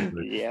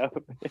 yeah.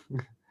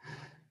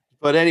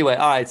 But anyway,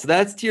 all right. So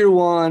that's tier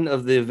 1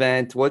 of the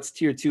event. What's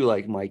tier 2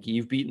 like, Mikey?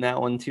 You've beaten that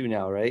one too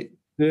now, right?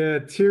 Yeah,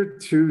 tier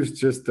 2 is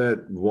just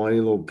that whiny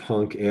little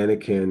punk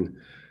Anakin,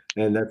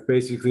 and that's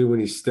basically when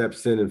he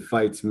steps in and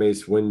fights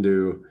Mace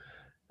Windu.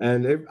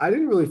 And I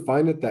didn't really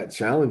find it that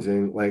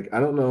challenging. Like I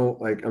don't know.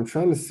 Like I'm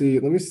trying to see.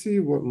 Let me see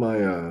what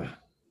my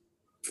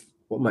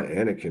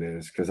Anakin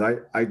is, because I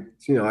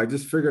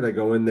just figured I'd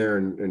go in there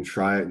and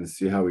try it and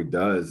see how he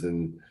does,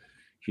 and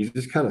he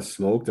just kind of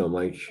smoked him.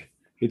 Like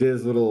he did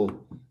his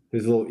little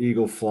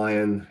eagle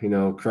flying, you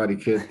know,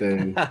 Karate Kid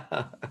thing.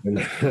 and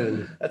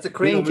that's a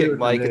crane kick,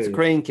 Mike. It's a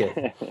crane kick.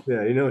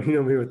 Yeah, you know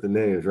me with the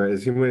names, right?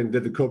 As he went and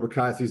did the Cobra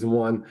Kai season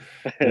 1.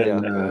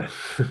 And,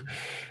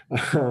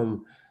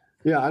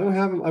 yeah, I don't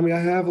have him. I mean, I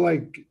have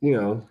like, you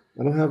know,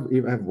 I have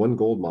 1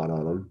 gold mod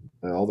on him.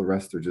 All the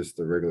rest are just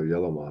the regular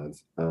yellow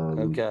mods.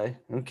 Okay.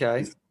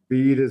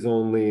 Speed is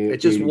only.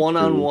 It's just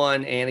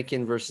 1-on-1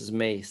 Anakin versus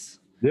Mace.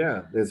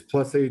 Yeah, it's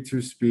plus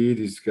 82 speed.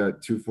 He's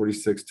got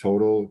 246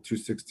 total,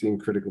 216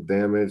 critical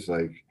damage.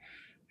 Like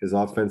his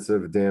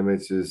offensive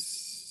damage is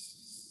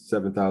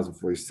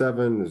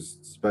 7,047. His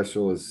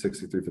special is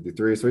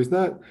 6,353. So he's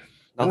not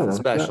nothing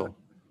special.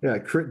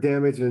 Crit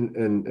damage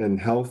and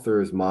health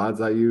are his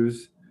mods I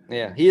use.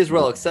 Yeah, he is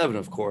Relic 7,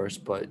 of course,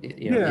 but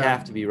you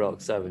have to be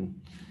Relic 7.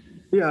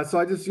 Yeah, so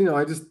I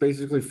just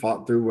basically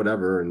fought through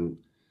whatever, and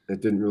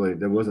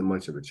there wasn't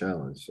much of a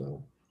challenge.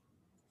 So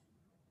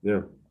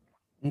yeah.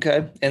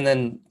 Okay, and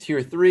then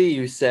tier 3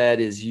 you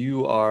said is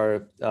you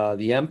are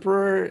the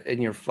Emperor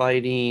and you're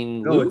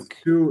fighting Luke.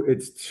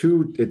 It's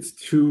two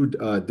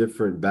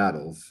different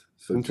battles,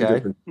 so 2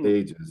 different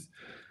stages.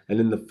 And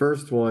in the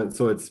first one,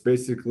 so it's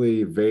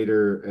basically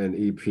Vader and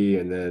EP,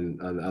 and then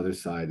on the other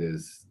side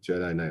is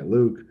Jedi Knight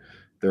Luke.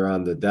 They're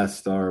on the Death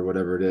Star,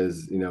 whatever it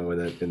is, you know, in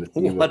the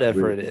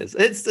whatever it is,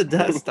 it's the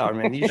Death Star,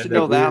 man. You should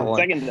know that one.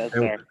 Second Death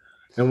Star.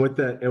 And with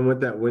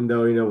that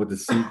window, you know, with the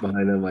seat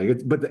behind them,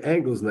 but the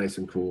angle's nice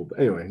and cool. But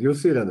anyway, you'll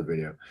see it on the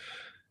video.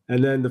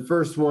 And then the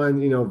first one,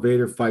 you know,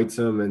 Vader fights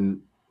him, and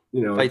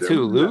you know, fight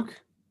who,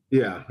 Luke?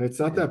 Yeah, it's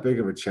not that big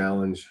of a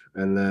challenge.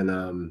 And then,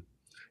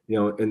 you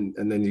know,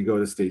 and then you go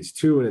to stage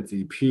 2, and it's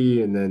EP,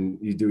 and then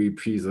you do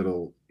EP's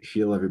little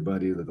heal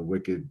everybody with the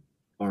wicked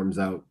arms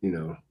out, you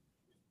know,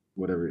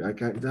 whatever.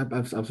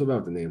 I'm so bad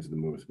with the names of the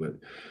moves, but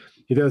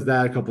he does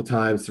that a couple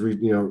times to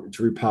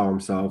repower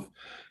himself.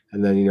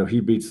 And then, you know,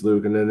 he beats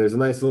Luke, and then there's a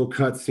nice little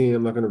cut scene.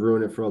 I'm not going to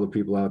ruin it for all the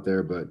people out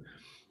there, but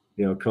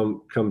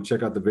come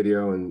check out the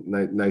video and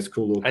nice,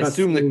 cool little. I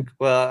assume that.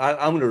 Well,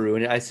 I'm going to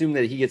ruin it. I assume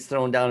that he gets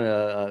thrown down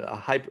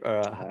a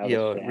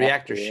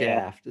reactor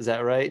shaft. Is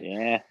that right?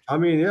 Yeah. I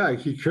mean, yeah,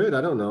 he could.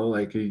 I don't know.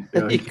 Like he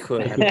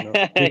could. I don't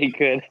know. He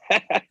could.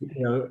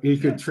 He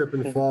could trip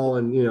and fall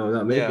and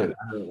not make it.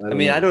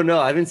 I don't know.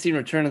 I haven't seen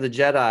Return of the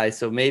Jedi,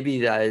 so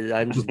maybe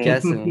I'm just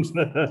guessing,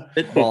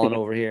 spitballing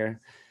over here.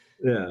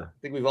 Yeah, I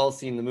think we've all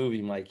seen the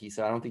movie, Mikey.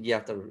 So I don't think you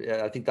have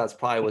to. I think that's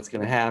probably what's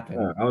going to happen.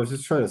 Yeah, I was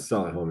just trying to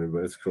sell it, homie, but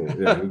it's cool.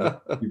 Yeah,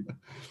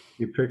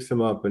 he picks him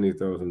up and he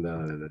throws him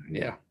down, and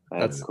then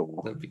that's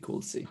cool. That'd be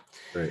cool to see.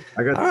 Right.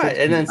 All right,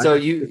 and then so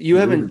you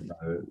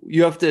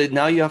have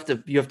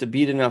to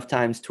beat enough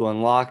times to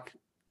unlock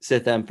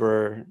Sith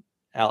Emperor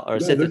or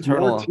Sith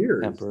Eternal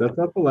Emperor. That's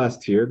not the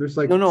last tier. There's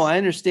like no, I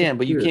understand,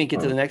 but you can't get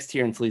to the next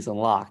tier until he's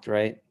unlocked,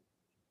 right?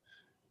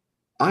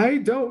 I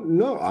don't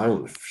know. I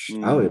don't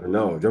even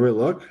know. Do you want me to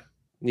look?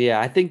 Yeah,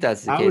 I think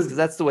that's the case because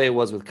that's the way it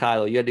was with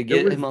Kylo. You had to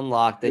get him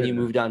unlocked, then you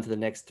moved on to the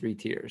next 3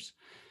 tiers.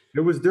 It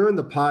was during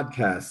the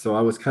podcast, so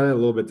I was kind of a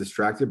little bit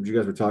distracted, but you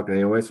guys were talking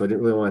anyway, so I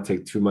didn't really want to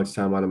take too much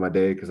time out of my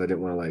day because I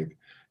didn't want to like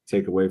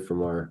take away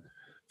from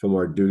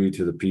our duty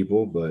to the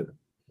people. But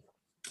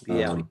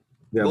well,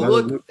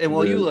 look, and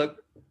while you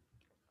look,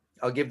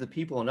 I'll give the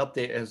people an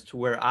update as to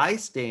where I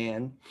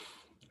stand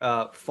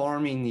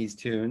farming these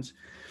tunes.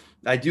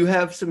 I do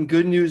have some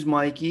good news,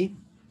 Mikey.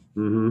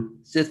 Mm-hmm.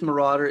 Sith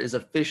Marauder is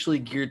officially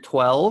gear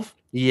 12.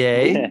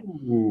 Yay.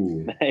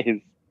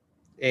 Nice.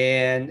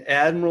 And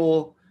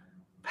Admiral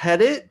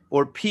Pettit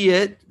or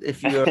Piet,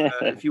 if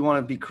you want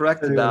to be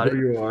correct about it,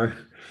 you are.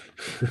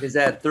 is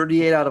at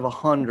 38 out of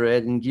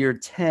 100 in gear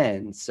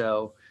 10.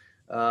 So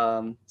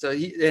and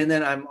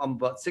then I'm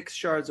about 6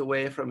 shards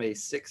away from a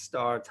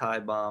 6-star TIE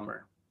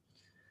bomber.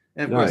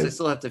 And of course, I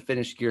still have to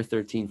finish gear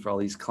 13 for all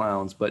these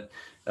clowns, but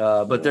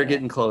they're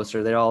getting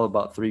closer. They're all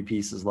about 3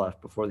 pieces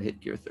left before they hit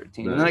gear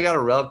 13. Nice. And then I got to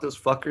relic those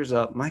fuckers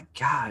up. My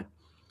God.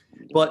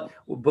 But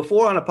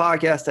before on a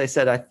podcast, I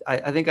said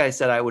I think I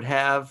said I would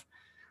have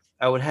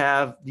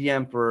the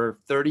Emperor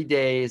 30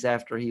 days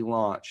after he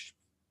launched.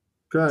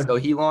 Okay. So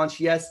he launched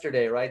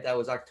yesterday, right? That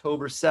was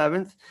October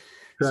 7th.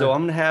 Okay. So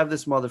I'm going to have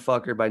this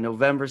motherfucker by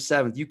November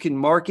 7th. You can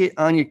mark it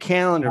on your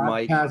calendar,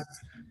 Mike.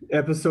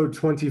 Episode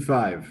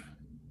 25.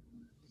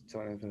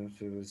 21,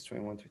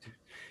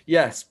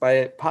 yes,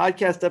 by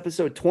podcast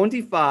episode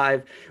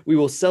 25, we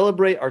will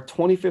celebrate our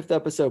 25th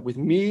episode with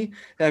me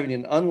having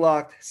an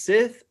unlocked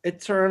Sith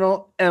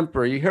Eternal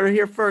Emperor. You heard it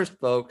here first,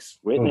 folks.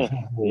 Witness.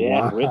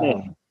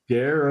 Witness.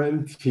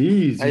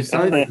 Guarantees. I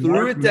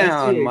threw it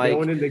down, Mike.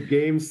 Going into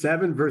Game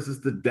 7 versus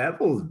the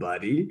Devils,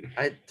 buddy.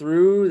 I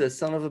threw the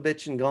son of a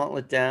bitch and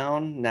gauntlet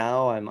down.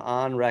 Now I'm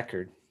on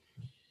record.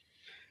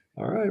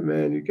 All right,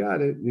 man, you got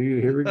it.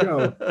 Here we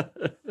go.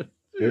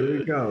 Here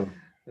we go.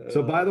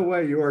 So, by the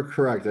way, you are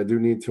correct. I do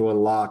need to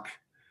unlock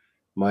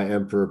my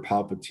Emperor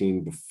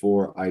Palpatine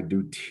before I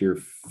do tier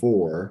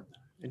 4.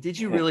 Did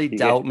you really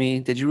doubt me?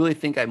 Did you really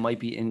think I might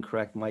be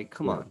incorrect, Mike?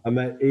 Come on. I'm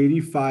at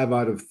 85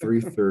 out of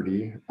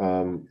 330.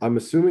 I'm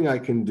assuming I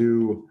can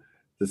do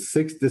the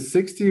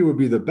 60 would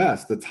be the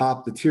best. The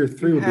tier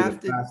 3 would be the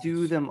fastest. You have to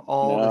do them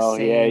all the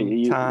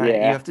same time. Yeah.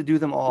 You have to do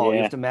them all.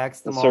 You have to max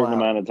them all out. A certain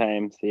amount of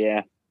times.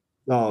 Yeah.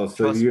 Oh,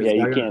 so you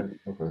can't.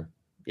 Okay.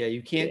 Yeah,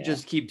 you can't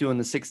just keep doing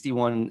the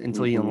 61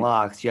 until he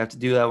unlocks. You have to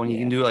do that when you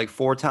can do it like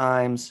 4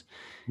 times.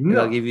 No.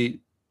 They'll give you,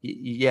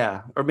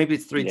 or maybe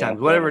it's 3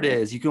 times, whatever it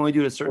is. You can only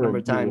do it a certain number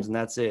of times, and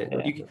that's it.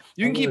 Yeah.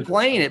 You can keep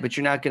playing it, but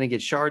you're not going to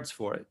get shards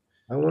for it.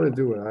 I want to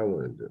do what I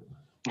want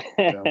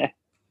to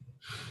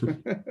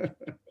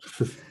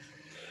do.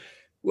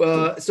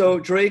 Well, so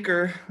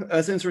Draker,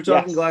 since we're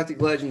talking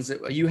Galactic Legends,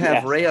 you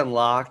have Rey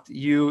unlocked.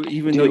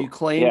 Even though you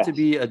claim to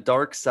be a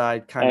dark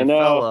side kind of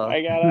fella,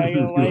 I got a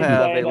you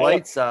have a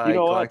light side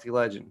Galactic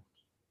Legend.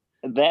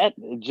 That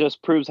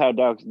just proves how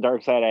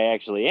dark side I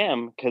actually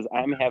am, because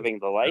I'm having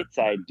the light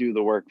side do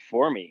the work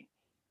for me.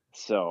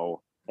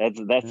 So that's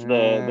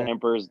the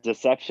Emperor's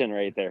deception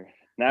right there.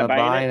 Not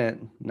buying it.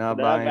 Not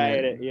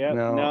buying it. Yep.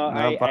 No,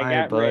 I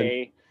got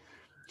Rey.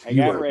 I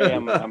got Rey.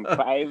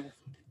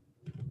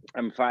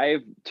 I'm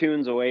 5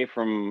 tunes away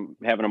from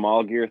having them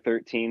all gear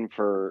 13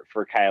 for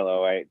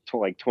Kylo.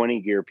 Like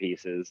 20 gear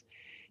pieces.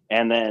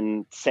 And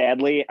then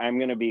sadly, I'm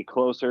going to be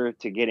closer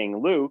to getting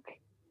Luke.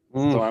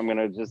 So I'm going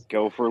to just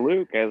go for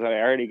Luke, as I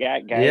already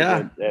got guys.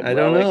 At I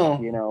don't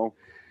Relic, know.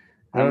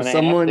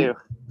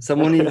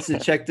 Someone needs to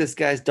check this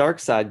guy's dark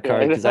side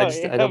card, because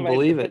I don't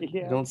believe it.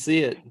 I don't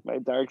see it. My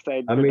dark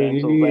side. I mean,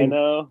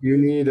 you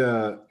need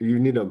a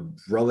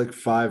Relic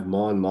 5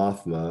 Mon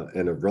Mothma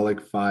and a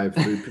Relic 5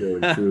 3PO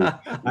and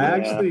Chewie. I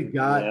actually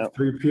got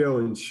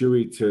 3PO and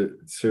Chewie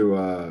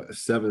to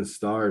 7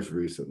 stars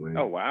recently.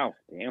 Oh wow,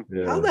 damn!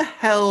 Yeah. How the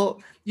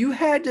hell you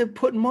had to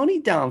put money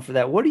down for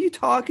that? What are you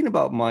talking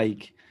about,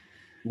 Mike?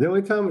 The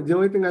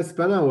only thing I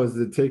spent on was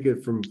to take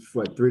it from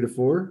 3 to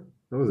 4.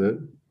 That was it.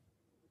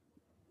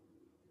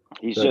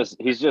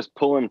 He's just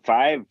pulling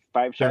five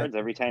shards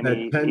every time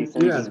he sends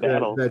his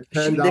battle. That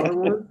 $10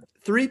 one.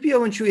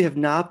 3PO and Chewie have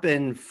not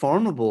been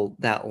farmable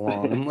that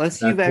long,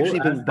 unless you've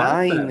actually been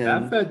buying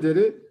them. That Fed did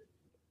it.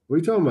 What are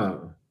you talking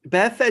about?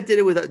 Batfett did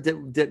it with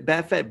did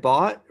Batfett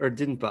bought or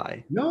didn't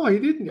buy? No, he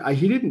didn't.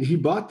 He didn't. He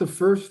bought the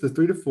 3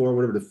 to 4,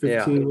 whatever, the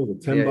 15, or the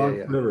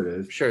 $10, whatever it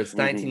is. Sure, it's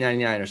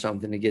 $19.99 or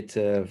something to get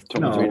to 23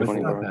 no, to it's 4.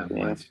 not that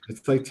much.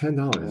 It's like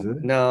 $10, isn't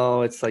it?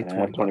 No, it's like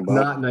 $20.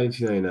 Not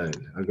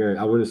 $19.99. Okay,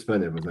 I wouldn't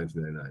spend it if it was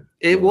 $19.99.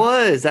 It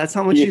was. That's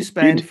how much you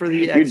spend for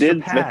the extra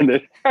pack. Spend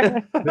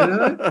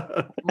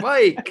it.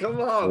 Mike, come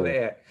on,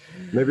 man.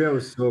 Maybe I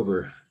was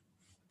sober.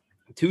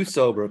 Too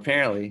sober,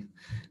 apparently.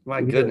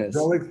 My goodness.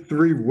 Relic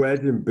 3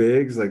 wedge and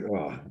bigs. Like,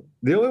 oh.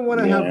 The only one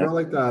I have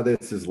relic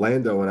this is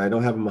Lando, and I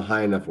don't have him a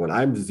high enough one.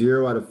 I'm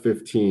 0 out of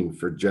 15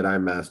 for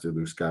Jedi Master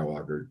Luke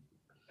Skywalker.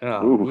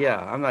 Oh, yeah.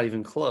 I'm not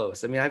even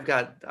close. I mean, I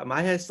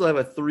still have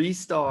a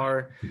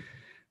 3-star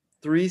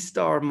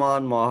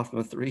Mon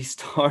Mothma,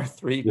 3-star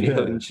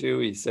 3PO and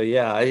Chewie. So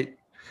yeah, I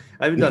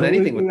haven't done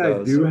anything with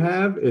those. I do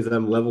have is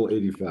I'm level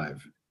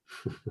 85.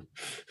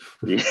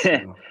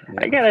 Yeah.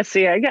 I gotta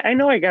see. I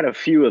know I got a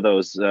few of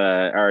those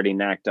already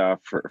knocked off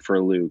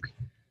for Luke,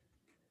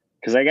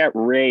 because I got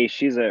Rey.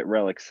 She's at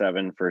relic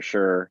 7 for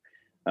sure.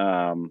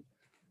 I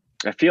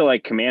feel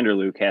like Commander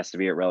Luke has to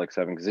be at relic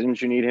 7, because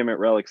didn't you need him at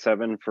relic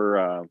 7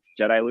 for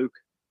Jedi Luke?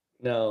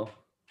 No,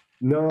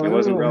 it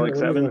wasn't relic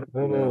 7.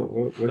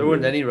 There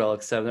weren't any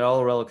relic 7. They're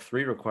all relic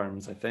 3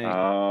 requirements, I think.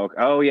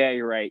 Oh yeah,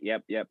 you're right.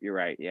 Yep, you're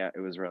right. Yeah, it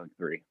was relic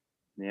 3.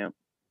 Yep.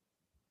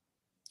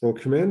 Well,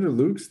 Commander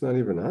Luke's not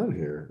even on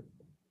here.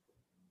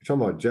 You're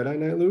talking about Jedi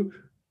Knight Luke?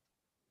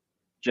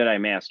 Jedi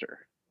Master.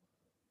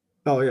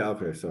 Oh, yeah.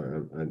 Okay.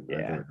 Sorry.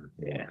 Yeah.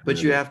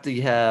 But you have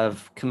to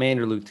have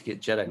Commander Luke to get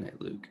Jedi Knight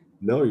Luke.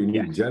 No, you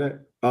need Jedi.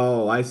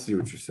 Oh, I see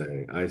what you're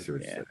saying.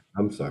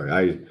 I'm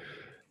sorry.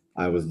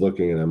 I was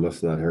looking and I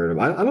must not heard him.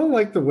 I don't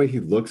like the way he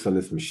looks on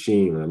this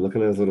machine. When I'm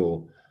looking at his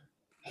little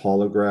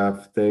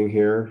holograph thing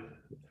here.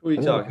 What are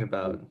you talking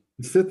about?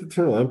 The Sith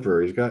Eternal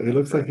Emperor. He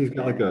looks like he's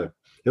got like a.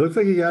 It looks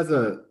like he has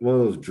one of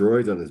those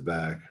droids on his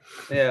back.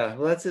 Yeah,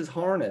 well, that's his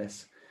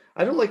harness.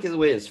 I don't like the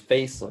way his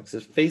face looks.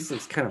 His face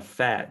looks kind of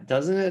fat,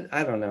 doesn't it?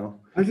 I don't know.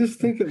 I just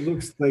think it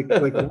looks like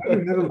why do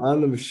you have him on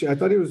the machine? I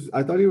thought he was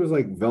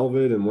like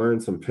velvet and wearing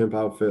some pimp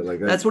outfit. Like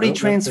that's what he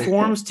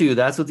transforms to.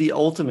 That's what the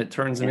ultimate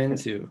turns him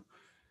into.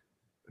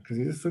 Because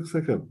he just looks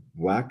like a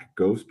whack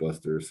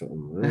Ghostbuster or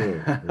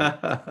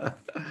something.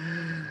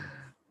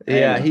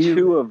 Yeah, he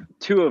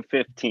two of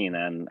 15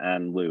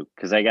 on Luke,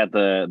 because I got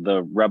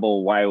the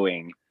Rebel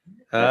Y-wing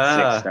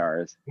at 6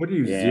 stars. What are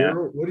you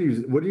 0? What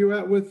are you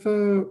at with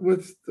the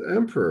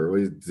Emperor?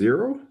 Was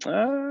 0?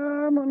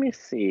 Let me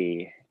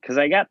see, because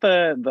I got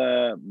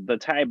the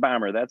TIE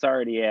bomber. That's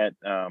already at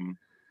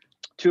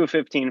 2 of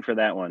 15 for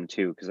that one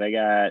too, because I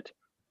got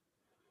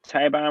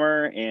TIE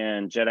bomber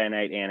and Jedi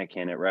Knight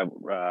Anakin at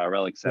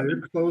relic 7.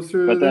 You're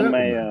closer, but then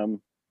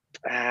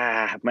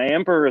my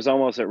Emperor is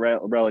almost at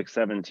relic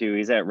 7 too.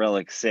 He's at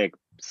relic 6.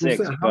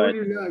 How do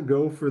you not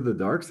go for the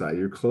dark side?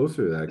 You're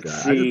closer to that guy.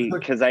 See,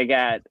 because I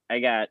got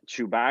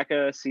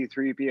Chewbacca,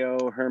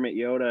 C-3PO, Hermit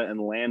Yoda, and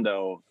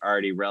Lando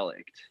already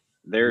relicked.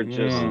 They're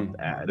just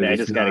I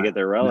just got to get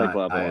their relic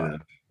level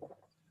up.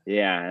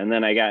 Yeah, and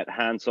then I got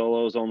Han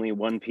Solo's only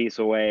one piece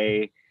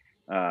away.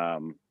 I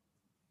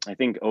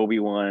think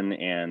Obi-Wan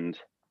and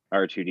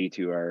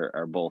R2-D2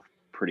 are both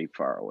pretty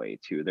far away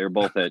too. They're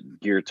both at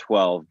gear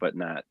 12, but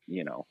not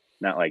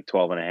like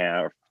 12 and a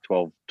half,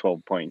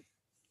 12.6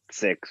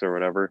 or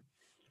whatever.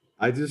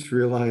 I just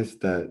realized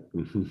that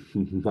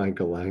my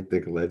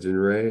Galactic Legend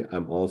Ray,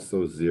 I'm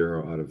also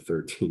 0 out of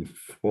 13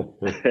 for.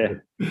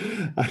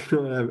 I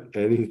don't have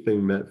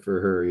anything met for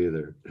her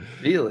either.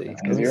 Really?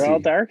 Because you're all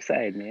dark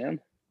side, man.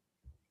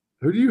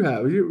 Who do you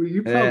have?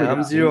 You probably. Yeah,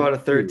 I'm 0 out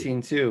of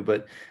 13 too.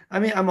 But I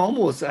mean, I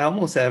almost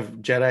have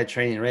Jedi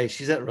Training Ray.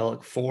 She's at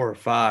relic 4 or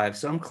 5,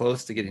 so I'm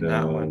close to getting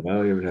that one. I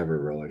don't even have her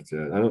relic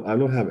yet. I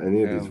don't have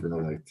any of these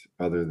relics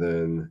other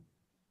than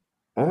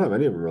I don't have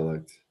any of them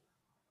relic.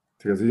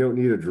 Because you don't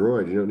need a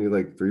droid. You don't need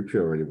like 3PO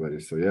or anybody.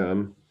 So yeah,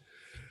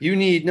 you do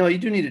need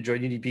a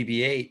droid. You need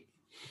BB-8.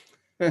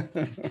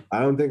 I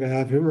don't think I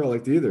have him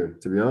relic either,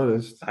 to be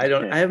honest. I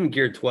have him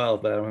geared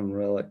 12, but I don't have him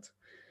relic.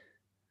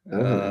 I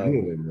don't have any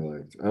of them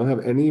relic. I don't have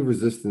any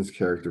resistance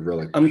character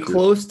relic. I'm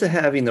close to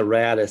having the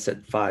Radis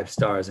at 5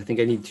 stars. I think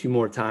I need 2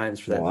 more times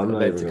for that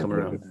event to come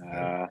around.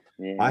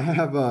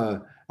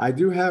 I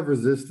do have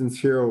resistance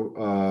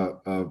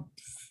hero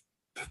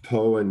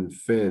Poe and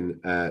Finn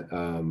at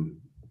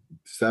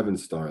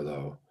 7-star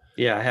though.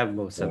 Yeah, I have them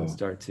both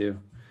 7-star too.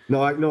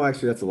 No,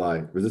 actually that's a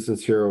lie.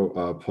 Resistance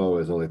hero Poe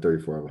is only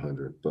 34 of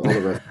 100, but all the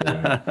rest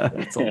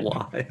that's a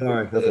lie. All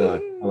right, that's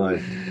a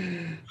lie.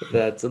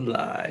 That's a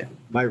lie.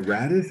 My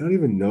Radis, I don't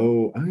even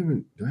know.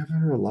 Do I have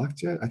her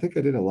unlocked yet? I think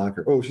I did unlock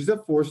her. Oh, she's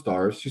at 4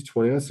 stars. She's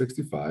 20 out of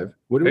 65.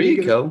 There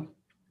you go.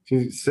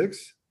 She's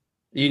 6?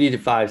 You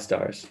needed 5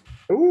 stars.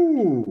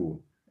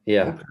 Ooh.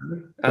 Yeah. Okay.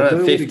 I'm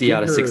at 50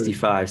 out of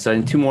 65. So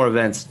in 2 more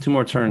events, 2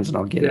 more turns, and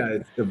I'll get it. Yeah,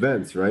 it's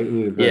events, right? You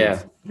need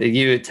events. Yeah. They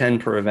give you 10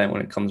 per event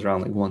when it comes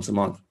around, like once a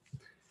month.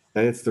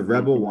 And it's the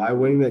Rebel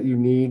Y-Wing that you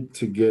need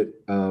to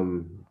get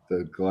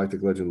the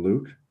Galactic Legend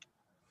Luke?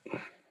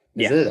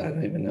 Is it? I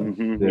don't even know.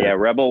 Mm-hmm. Yeah,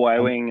 Rebel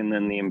Y-wing and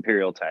then the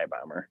Imperial TIE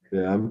Bomber.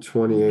 Yeah, I'm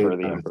 28 for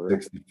the out of Emperor.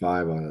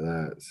 65 out of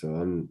that. So I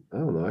don't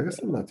know. I guess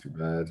I'm not too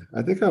bad.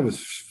 I think I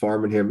was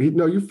farming him.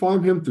 You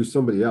farm him through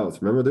somebody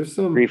else. Remember, there's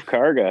some Grief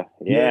Karga.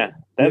 Yeah.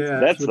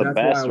 That's the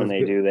best when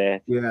they do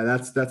that. Yeah,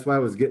 that's why I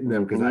was getting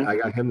them, because I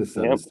got him the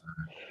 7-star.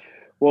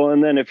 Well,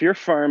 and then if you're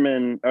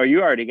farming,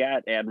 you already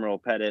got Admiral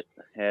Pettit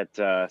at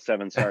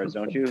 7 stars,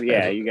 don't you?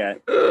 Yeah, you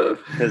got,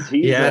 because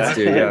he's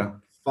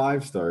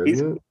 5 stars,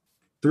 isn't it?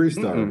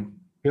 3-star. Mm-mm.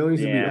 He only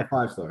needs to be a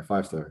 5-star.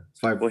 5-star. It's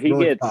 5. Well, he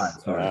gets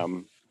 5.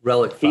 Sorry.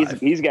 Relic 5.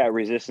 He's got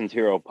Resistance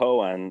Hero Poe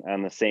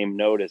on the same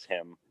note as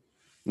him.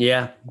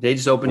 Yeah, they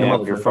just opened him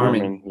up for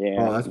farming. Yeah.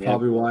 Oh, that's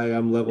probably why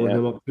I'm leveling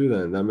him up too.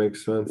 Then that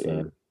makes sense.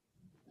 Yeah.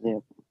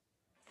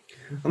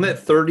 I'm at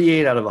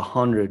 38 out of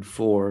 100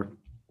 for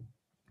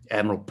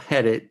Admiral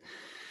Pettit.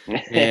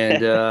 And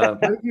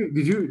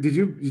did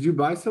you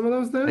buy some of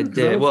those then? I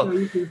did. Well,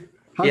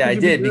 I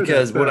did,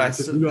 because what I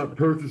said, you're not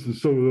purchasing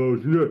some of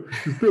those. You're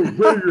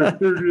not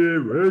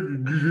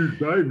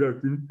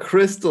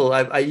Crystal,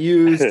 I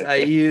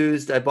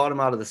bought them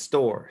out of the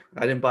store.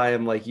 I didn't buy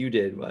them like you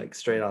did, like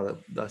straight out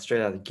of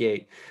the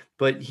gate.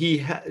 But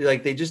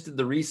they just did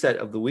the reset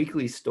of the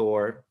weekly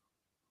store,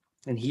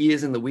 and he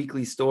is in the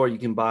weekly store. You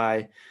can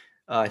buy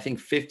I think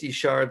 50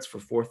 shards for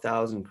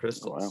 4,000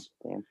 crystals.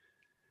 Wow.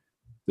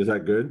 Is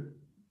that good?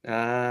 You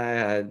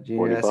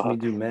asked me to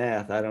do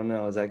math. I don't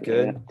know. Is that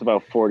good? Yeah, it's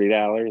about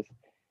 $40.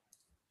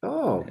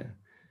 Oh,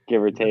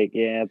 give or take.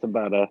 Yeah, it's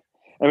about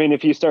I mean,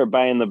 if you start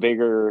buying the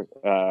bigger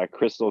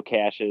crystal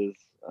caches,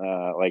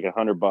 like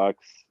 $100,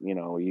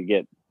 you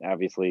get,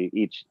 obviously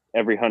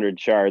every 100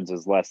 shards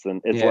is less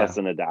than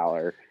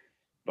 $1.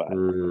 But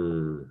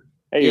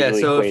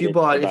so if you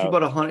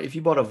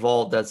bought a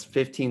vault, that's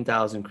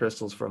 15,000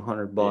 crystals for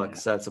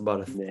 $100. That's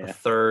about a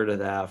third of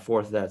that, a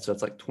fourth of that. So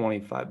it's like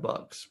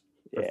 $25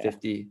 for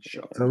 50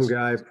 shards. Some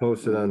guy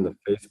posted on the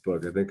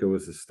Facebook, I think it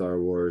was the Star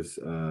Wars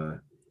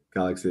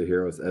Galaxy of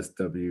Heroes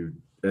SWGOH,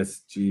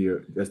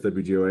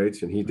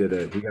 and he got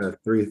a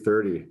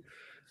 330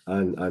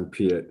 on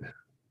Piet.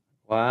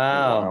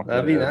 Wow,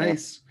 that'd be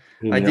nice.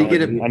 I did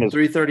get a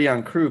 330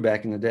 on Crew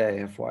back in the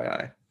day,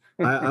 FYI.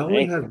 I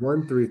only had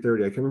one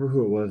 330. I can't remember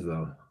who it was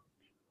though.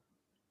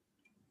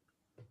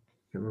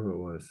 Can't remember who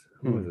it was.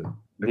 Who was it?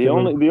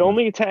 The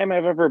only time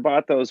I've ever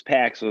bought those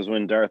packs was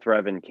when Darth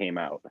Revan came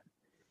out.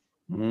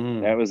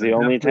 That was the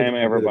only time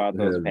I ever bought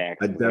those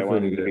packs. I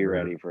wanted to be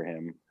ready for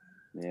him.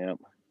 Yeah.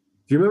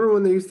 Do you remember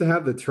when they used to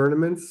have the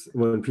tournaments,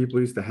 when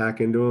people used to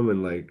hack into them,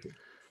 and like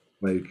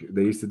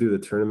they used to do the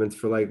tournaments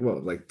for like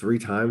 3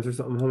 times or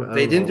something?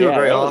 They didn't do it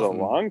very often. That was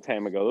a long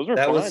time ago. Those were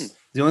fun.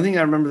 The only thing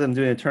I remember them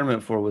doing a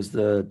tournament for was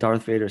the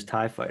Darth Vader's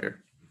TIE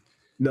Fighter.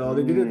 No,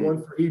 they did it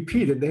one for EP.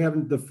 Did they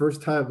have the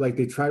first time? Like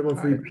they tried one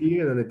for EP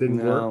and then it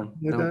didn't work?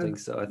 I don't think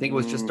so. I think it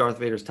was just Darth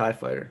Vader's TIE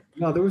Fighter.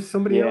 No, there was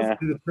somebody else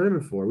who did the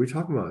tournament for. What are we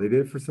talking about? They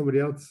did it for somebody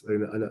else,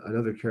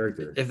 another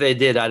character. If they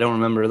did, I don't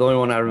remember. The only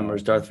one I remember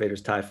is Darth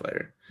Vader's TIE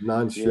Fighter.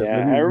 Non-ship.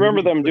 Yeah, I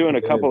remember them doing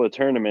a couple of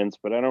tournaments,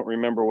 but I don't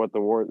remember what the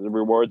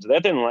rewards.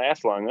 That didn't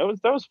last long. That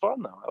was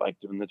fun though. I like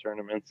doing the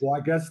tournaments. Well,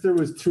 I guess there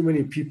was too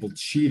many people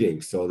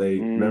cheating, so they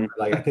remember.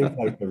 Like I think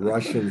like the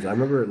Russians. I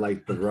remember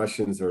like the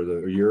Russians or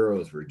the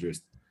Euros were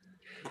just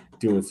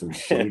doing some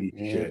shady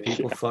shit.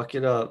 People fuck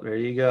it up. There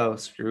you go.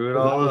 Screw it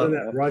all up. In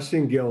that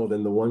Russian guild,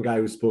 and the one guy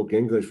who spoke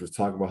English was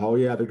talking about, oh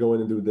yeah, they're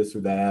going to do this or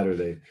that, or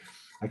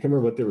I can't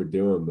remember what they were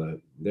doing, but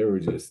they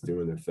were just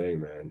doing their thing,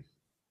 man.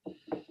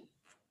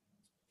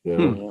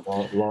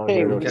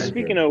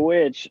 Speaking of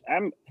which,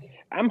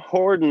 I'm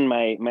hoarding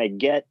my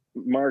Get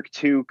Mark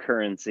II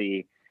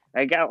currency.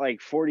 I got like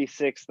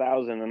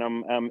 46,000, and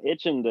I'm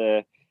itching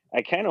to.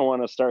 I kind of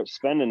want to start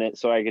spending it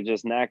so I could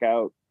just knock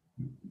out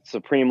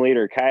Supreme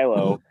Leader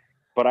Kylo.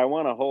 But I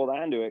want to hold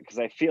on to it because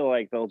I feel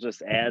like they'll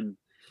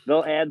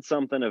add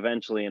something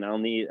eventually, and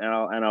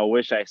I'll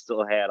wish I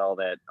still had all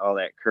that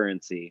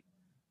currency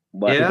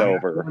left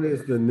over. That one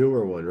is the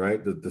newer one,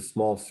 right? The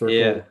small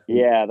circle.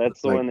 Yeah, that's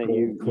the one that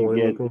you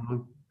get.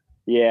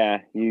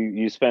 Yeah,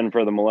 you spend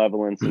for the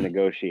Malevolence and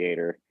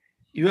Negotiator.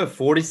 You have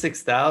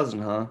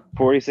 46,000, huh?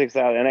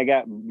 46,000, and I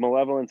got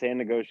Malevolence and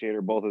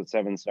Negotiator both at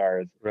 7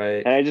 stars.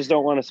 Right. And I just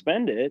don't want to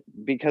spend it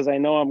because I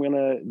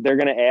know they're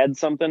gonna add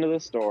something to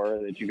the store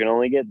that you can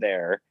only get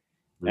there,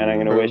 and I'm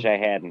gonna wish I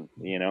hadn't.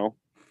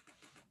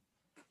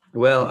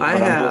 Well, I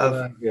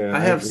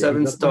have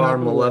 7-star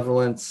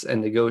Malevolence and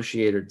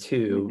Negotiator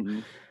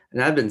too,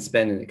 and I've been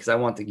spending it because I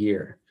want the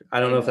gear. I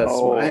don't know if that's.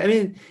 I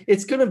mean,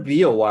 it's gonna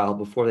be a while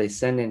before they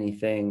send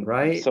anything,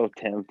 right? I'm so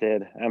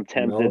tempted. I'm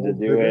tempted to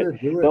do it.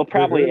 They'll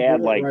probably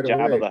add like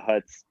Jabba the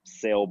Hutt's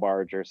sail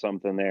barge or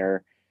something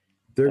there.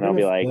 They're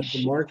gonna flood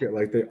the market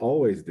like they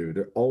always do.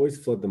 They're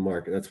always flood the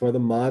market. That's why the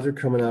mods are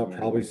coming out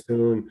probably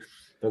soon.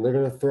 And they're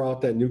gonna throw out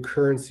that new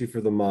currency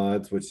for the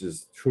mods, which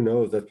is who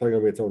knows. That's probably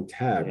gonna be its own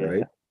tab,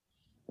 right?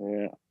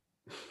 Yeah.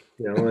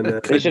 And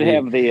they should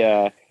have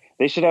the.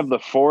 They should have the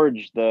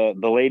Forge, the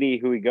lady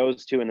who he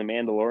goes to in the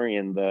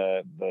Mandalorian,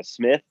 the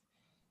Smith.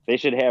 They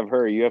should have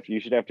her. You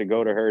should have to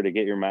go to her to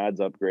get your mods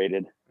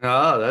upgraded.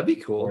 Oh, that'd be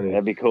cool.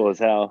 That'd be cool as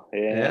hell.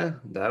 Yeah,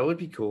 that would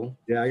be cool.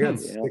 Yeah, I got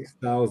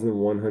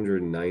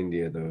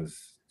 6,190 of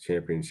those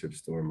championship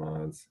store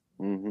mods.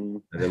 Mm-hmm.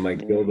 And then my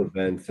guild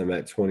events, I'm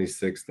at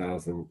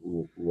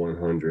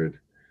 26,100.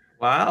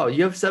 Wow,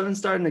 you have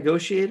 7-star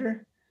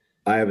negotiator?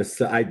 I do have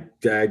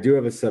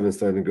a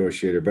 7-star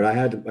negotiator, but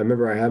I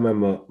remember I had my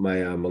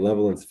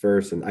malevolence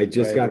first, and I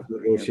just got the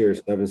negotiator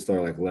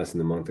 7-star like less than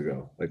a month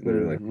ago, like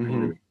literally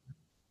like.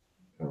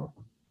 So,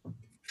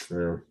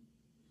 yeah.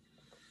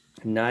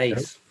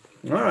 Nice.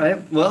 Yep. All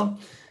right. Well,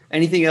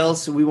 anything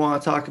else we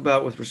want to talk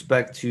about with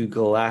respect to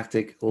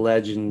Galactic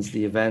Legends,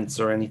 the events,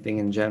 or anything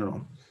in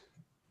general?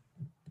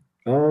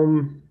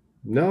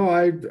 No,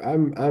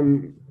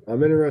 I'm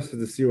interested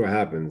to see what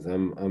happens.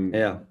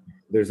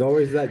 There's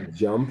always that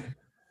jump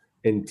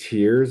in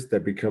tiers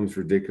that becomes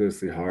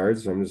ridiculously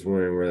hard. So I'm just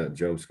wondering where that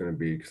jump's going to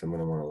be, because I'm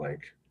going to want to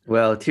like.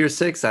 Well, tier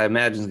 6, I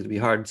imagine, is going to be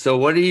hard. So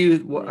what are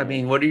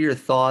your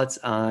thoughts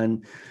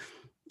on?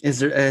 I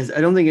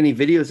don't think any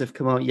videos have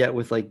come out yet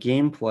with like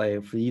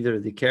gameplay for either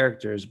of the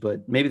characters,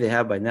 but maybe they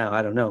have by now.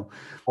 I don't know.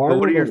 But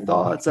what are your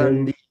thoughts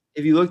on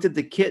if you looked at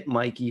the kit,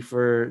 Mikey,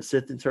 for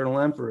Sith Eternal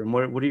Emperor, and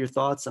what are your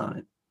thoughts on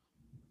it?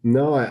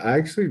 No,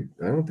 I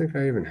don't think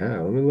I even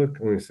have. Let me look.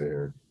 Let me see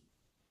here.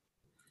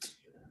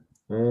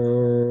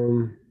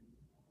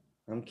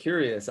 I'm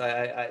curious.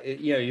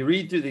 You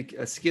read through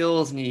the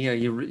skills, and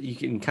you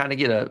can kind of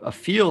get a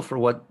feel for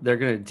what they're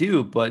going to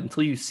do, but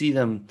until you see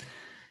them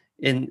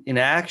in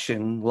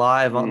action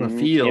live on the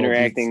field,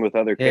 interacting with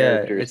other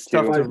characters, it's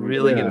tough to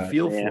really get a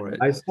feel for it.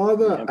 I saw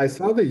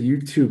the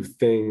YouTube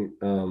thing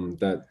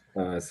that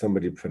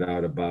somebody put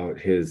out about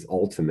his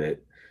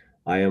ultimate,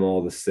 I am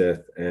all the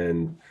Sith,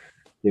 and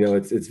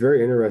it's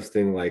very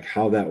interesting, like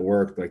how that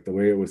worked, like the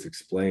way it was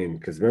explained.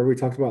 Because remember we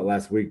talked about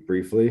last week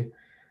briefly.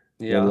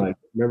 Yeah. And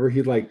remember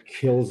he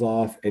kills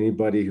off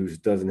anybody who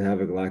doesn't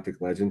have a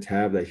Galactic Legend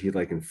tab that he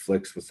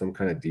inflicts with some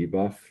kind of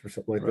debuff or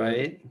something like that.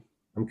 Right.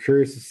 I'm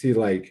curious to see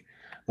like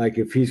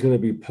if he's going to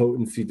be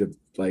potency to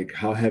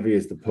how heavy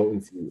is the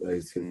potency?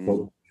 His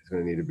potency is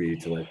going to need to be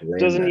to land.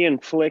 Doesn't he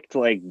inflict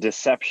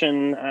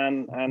deception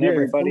on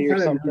everybody or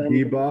something?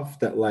 Debuff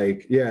that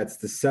it's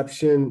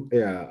deception.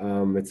 Yeah.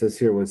 It says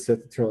here, when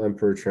Sith Eternal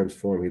Emperor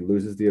transform, he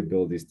loses the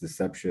abilities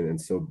Deception and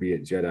So Be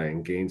It Jedi,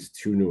 and gains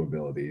 2 new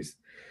abilities,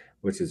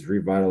 which is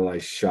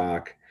Revitalized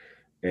Shock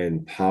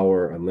and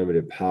Power,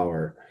 Unlimited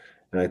Power.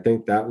 And I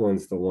think that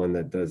one's the one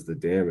that does the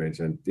damage,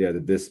 and the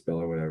dispel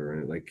or whatever,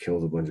 and it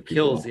kills a bunch of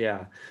people.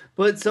 Yeah.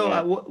 But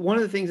so one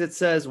of the things it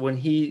says when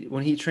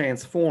he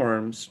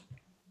transforms,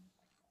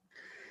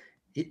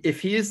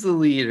 if he is the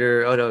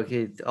leader,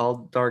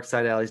 all dark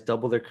side allies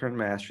double their current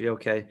mastery.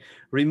 Okay,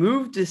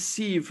 remove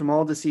Deceive from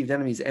all deceived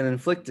enemies and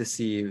inflict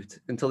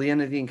Deceived until the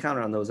end of the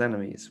encounter on those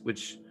enemies.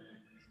 Which,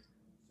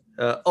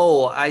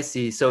 I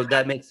see. So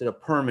that makes it a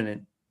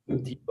permanent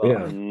debuff.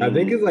 Yeah, I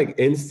think it's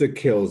insta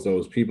kills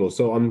those people.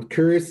 So I'm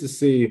curious to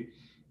see.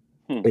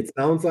 It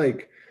sounds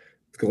like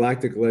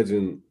Galactic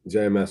Legend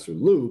Jedi Master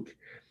Luke.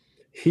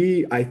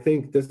 I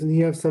think, doesn't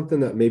he have something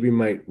that maybe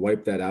might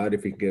wipe that out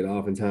if he can get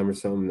off in time or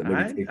something?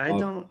 That maybe I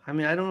don't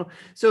know.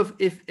 So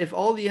if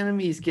all the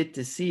enemies get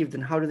deceived,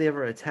 then how do they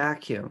ever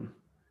attack him?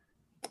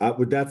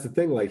 But that's the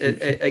thing.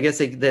 I guess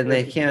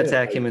they can't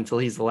attack him until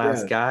he's the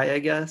last guy, I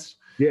guess.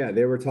 Yeah,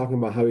 they were talking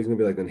about how he's going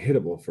to be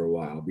unhittable for a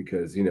while,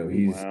 because he's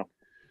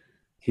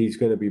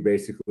going to be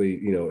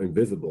basically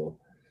invisible,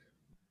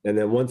 and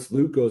then once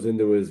Luke goes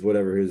into his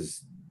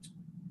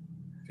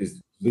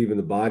leaving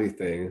the body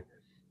thing,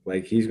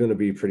 he's going to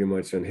be pretty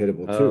much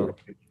unhittable too.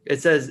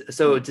 It says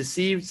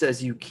Deceived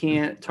says you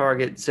can't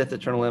target Sith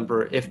Eternal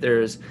Emperor if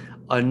there's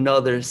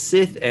another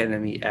Sith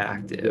enemy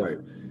active. Right.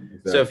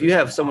 Exactly. So if you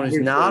have someone who's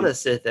not a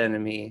Sith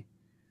enemy,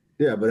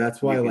 but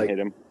that's why hit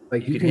him.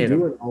 You can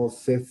do an all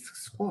Sith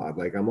squad.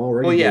 I'm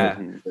already. Oh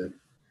yeah.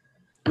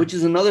 Which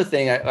is another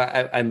thing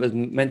I was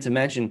meant to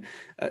mention.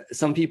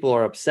 Some people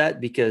are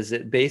upset because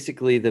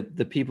basically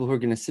the people who are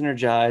going to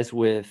synergize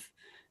with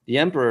the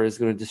Emperor is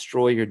going to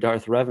destroy your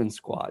Darth Revan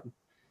squad.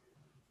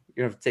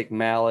 You're going to have to take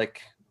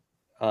Malik,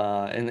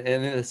 and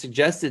the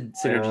suggested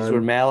synergies were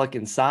Malik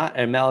and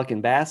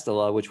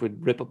Bastila, which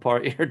would rip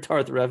apart your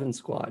Darth Revan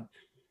squad.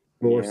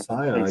 Or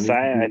Scion.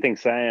 I think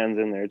Scion's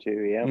in there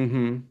too. Yeah.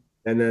 Mm-hmm.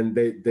 And then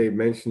they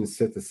mentioned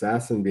Sith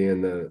Assassin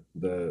being the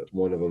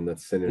one of them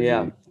that's synergy.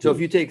 Yeah. So if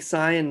you take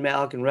Scion,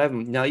 Malik, and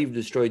Revan, now you've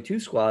destroyed 2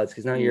 squads,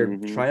 because now your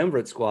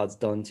triumvirate squad's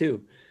done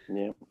too.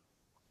 Yeah.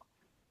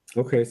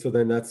 Okay, so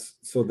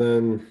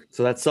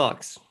that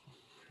sucks.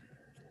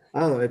 I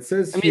don't know. It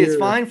says it's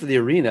fine for the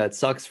arena. It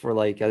sucks for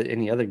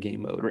any other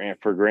game mode.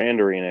 For Grand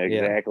Arena,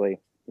 exactly.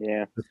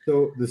 Yeah.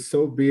 The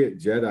So Be It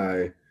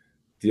Jedi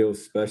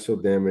deals special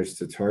damage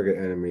to target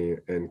enemy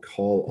and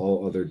call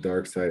all other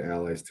dark side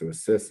allies to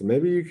assist. So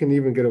maybe you can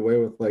even get away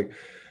with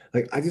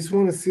I just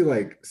want to see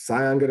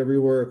Scion get a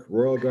rework,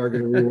 Royal Guard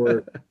get a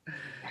rework.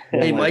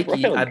 Hey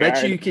Mikey, I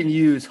bet you can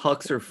use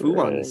Hux or Fu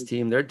on this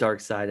team. They're dark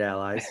side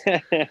allies.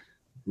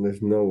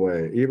 There's no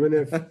way. Even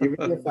if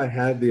I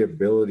had the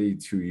ability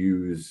to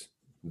use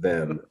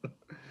them,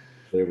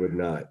 They would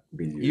not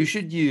be used. You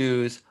should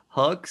use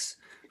Hux,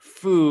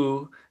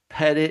 Fu,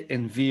 Pettit,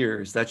 and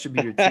Veers. That should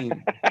be your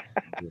team.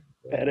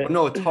 Oh,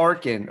 no,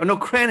 Tarkin. Oh, no,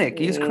 Krennic.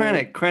 Use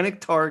Krennic. Krennic,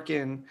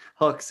 Tarkin,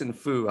 Hux, and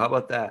Fu. How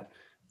about that?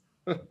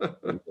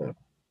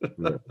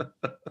 No.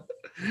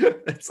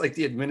 It's like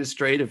the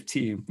administrative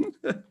team.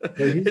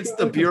 It's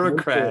the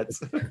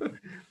bureaucrats.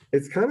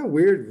 It's kind of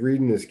weird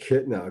reading this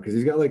kit now because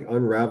he's got like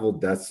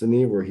Unraveled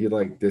Destiny where he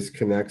like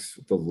disconnects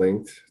the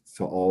linked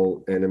to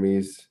all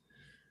enemies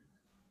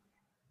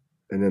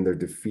and then they're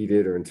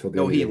defeated or until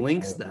No, he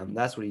links them.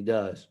 That's what he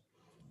does.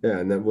 Yeah,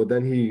 and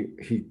then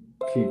he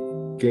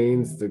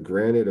gains the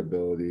granite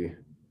ability.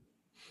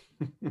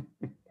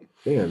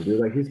 Damn, dude,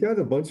 like he's got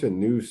a bunch of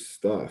new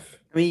stuff.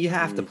 I mean, you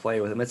have to play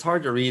with him. It's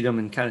hard to read him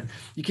and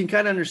you can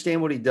kind of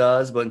understand what he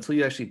does, but until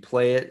you actually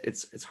play it,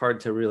 it's hard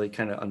to really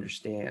kind of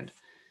understand.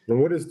 And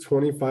what does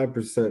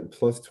 25%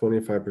 plus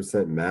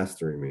 25%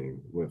 mastery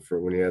mean for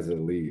when he has a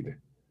lead?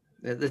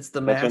 It's the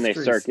That's when they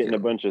start getting a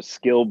bunch of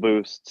skill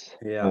boosts.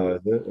 Yeah.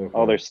 Okay.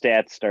 All their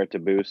stats start to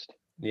boost.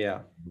 Yeah.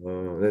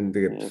 Then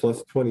they get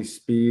plus 20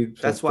 speed.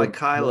 That's why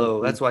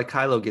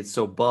Kylo gets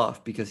so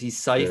buff because he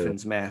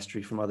siphons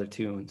mastery from other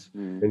tunes.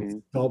 And it's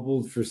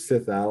doubled for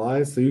Sith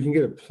allies, so you can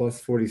get a plus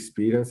 40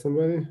 speed on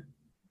somebody.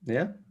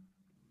 Yeah.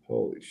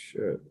 Holy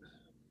shit.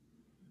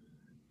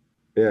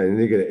 Yeah, and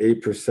they get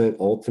an 8%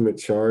 ultimate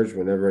charge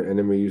whenever an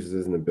enemy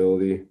uses an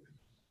ability.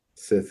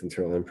 Sith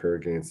Internal Emperor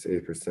gains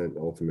 8%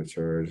 ultimate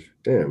charge.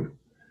 Damn.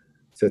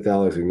 Sith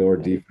allies ignore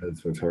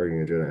defense when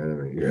targeting a Jedi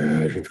enemy.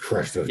 Yeah, I can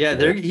crush those. Yeah,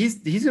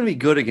 he's gonna be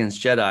good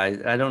against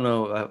Jedi. I don't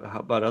know how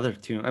about other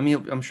tunes. I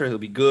mean, I'm sure he'll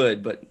be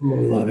good, but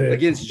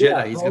against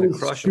Jedi, he's gonna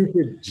crush them.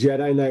 Stupid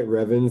Jedi Knight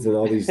Revens and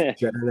all these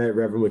Jedi Knight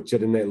Revan with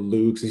Jedi Knight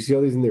Lukes. You see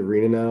all these in the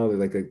arena now? They're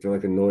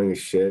like annoying as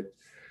shit.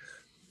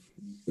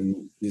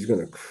 And he's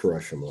gonna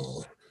crush them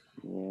all.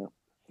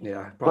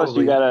 Yeah.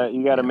 Probably. Plus,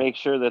 you gotta make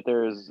sure that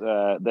there's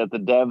that the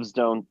devs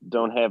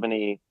don't have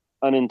any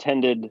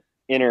unintended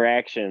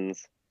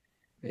interactions,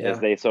 as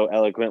they so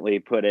eloquently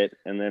put it,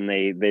 and then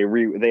they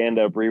end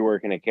up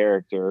reworking a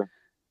character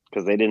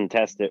because they didn't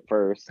test it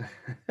first.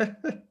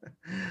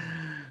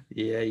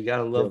 Yeah, you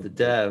gotta love the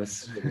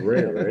devs.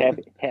 Rare,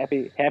 right?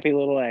 happy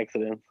little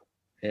accidents.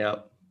 Yeah,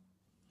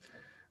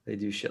 they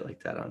do shit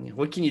like that on you.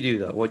 What can you do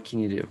though? What can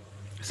you do?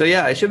 So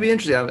yeah, it should be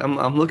interesting.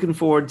 I'm looking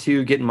forward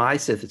to getting my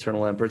Sith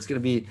Eternal Emperor. It's going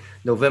to be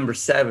November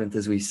 7th,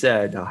 as we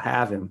said. I'll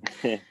have him.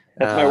 That's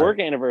my work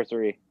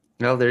anniversary.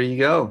 Well, there you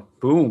go.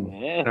 Boom.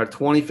 Yeah. Our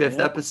 25th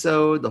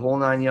episode, the whole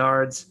 9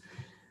 yards.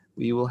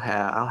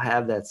 I'll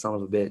have that son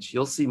of a bitch.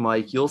 You'll see,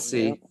 Mike. You'll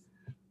see.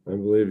 I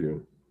believe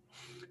you.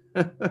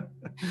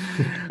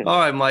 All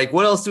right, Mike.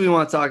 What else do we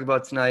want to talk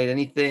about tonight?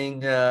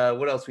 Anything?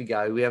 What else we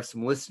got? We have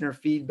some listener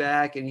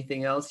feedback.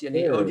 Anything else?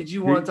 Did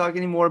you want to talk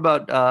any more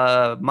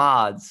about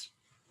mods?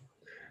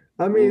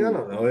 I mean, I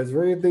don't know. Is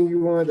there anything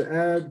you wanted to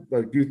add?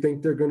 Like, do you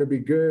think they're going to be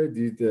good?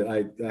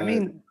 I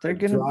mean, they're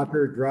going to.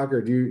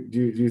 Drucker, do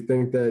you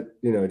think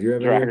that, do you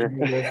have any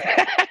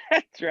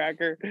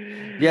Drucker?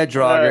 Yeah,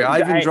 Draugr.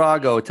 Ivan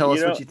Drago. Tell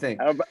us what you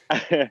think.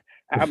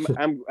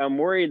 I'm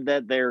worried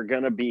that they're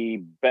going to be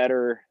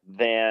better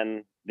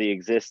than the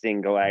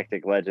existing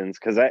Galactic Legends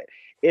because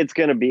it's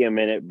going to be a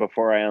minute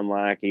before I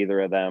unlock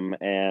either of them,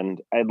 and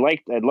I'd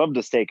love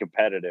to stay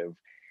competitive.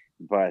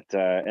 But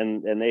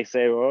and they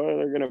say,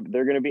 well,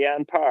 they're gonna be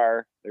on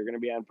par. They're gonna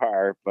be on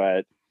par.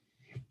 But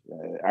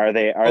are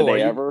they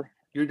ever?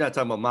 You're not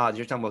talking about mods.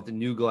 You're talking about the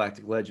new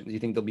Galactic Legends. Do you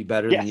think they'll be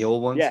better than the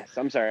old ones? Yes.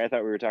 I'm sorry. I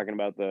thought we were talking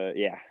about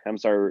I'm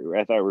sorry.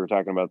 I thought we were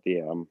talking about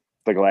the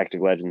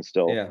Galactic Legends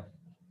still. Yeah.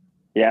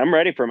 Yeah. I'm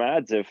ready for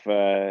mods if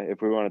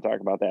we want to talk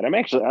about that.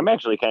 I'm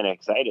actually kind of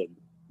excited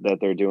that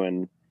they're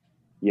doing,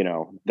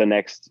 the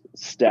next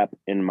step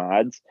in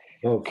mods.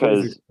 Oh,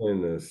 please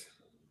explain this.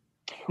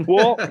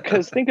 Well,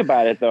 because think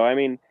about it though. I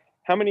mean,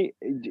 how many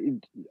do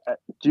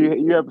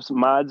you have some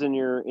mods in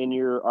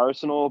your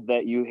arsenal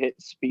that you hit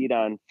speed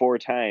on 4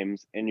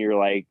 times and you're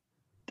like,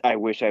 I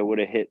wish I would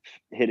have hit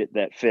it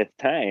that 5th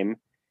time,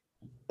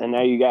 and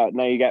now you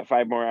got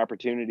 5 more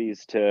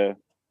opportunities to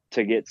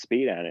get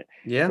speed on it.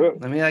 Yeah,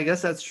 I mean, I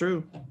guess that's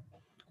true.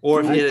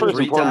 Or if you hit it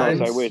 3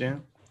 times,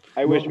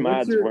 I wish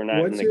mods were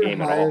not in the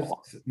game at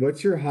all.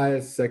 What's your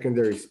highest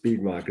secondary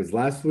speed mod? Because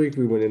last week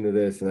we went into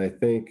this, and I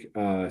think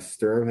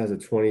Sturm has a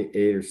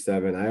 28 or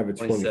 7. I have a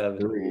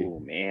 23. Oh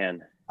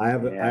man, I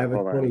have a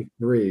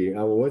 23.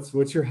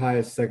 What's your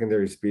highest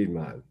secondary speed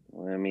mod?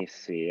 Let me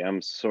see.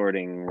 I'm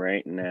sorting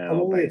right now.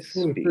 I'm only at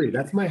 23. Speed.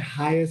 That's my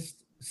highest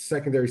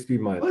secondary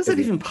speed mod. How is that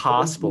even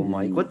possible,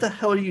 Mike? What the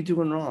hell are you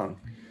doing wrong?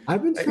 My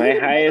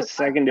highest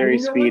secondary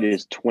speed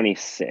is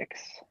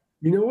 26.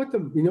 You know what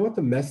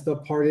the messed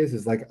up part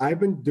is like I've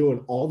been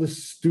doing all the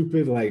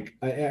stupid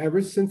ever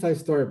since I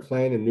started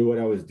playing and knew what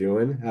I was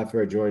doing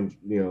after I joined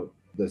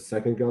the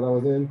second guild I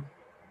was in.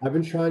 I've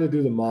been trying to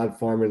do the mod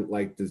farming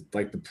like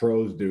the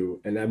pros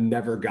do, and I've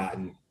never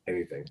gotten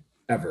anything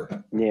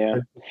ever. Yeah,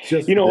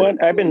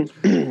 what I've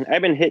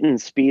been hitting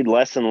speed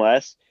less and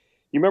less.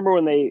 You remember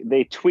when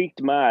they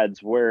tweaked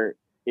mods where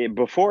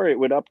before it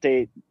would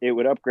update, it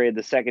would upgrade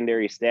the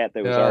secondary stat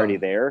that was already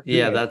there.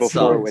 Yeah, that before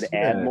sucks. it would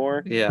add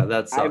more. Yeah,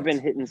 that sucks. I've been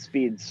hitting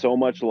speed so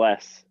much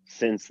less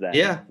since then.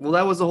 Yeah, well,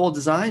 that was the whole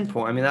design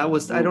point. I mean, that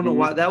was I don't know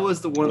why that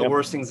was one of the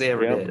worst things they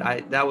ever did.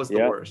 That was the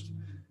worst.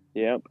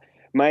 Yep.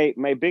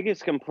 My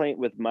biggest complaint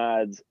with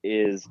mods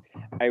is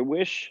I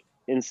wish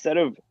instead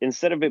of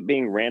it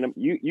being random,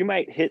 you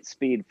might hit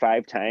speed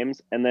 5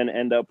 times and then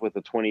end up with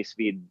a 20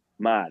 speed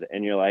mod,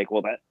 and you're like,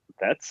 well,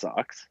 that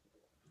sucks.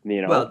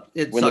 You know, well,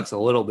 it sucks a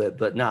little bit,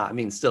 but not. I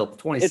mean, still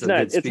 20 is a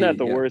good speed. It's not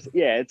the worst.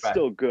 Yeah, it's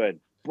still good,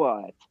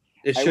 but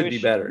it should be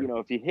better. You know,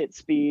 if you hit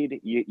speed,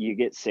 you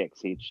get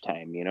 6 each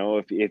time. You know,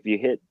 if you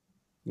hit,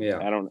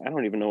 I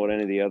don't even know what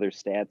any of the other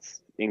stats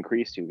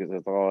increase to, because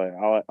that's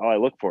all I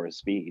look for is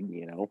speed.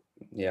 You know.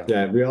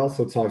 Yeah. We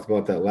also talked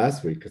about that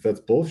last week, because that's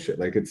bullshit.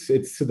 Like it's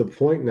to the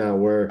point now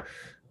where,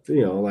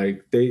 you know,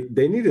 like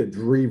they need to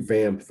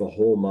revamp the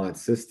whole mod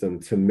system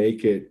to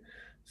make it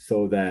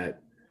so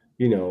that,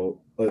 you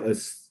know,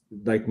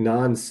 like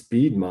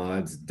non-speed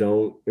mods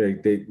don't,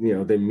 like, they, you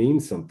know, they mean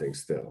something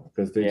still,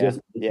 because they just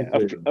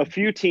a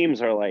few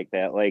teams are like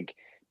that. Like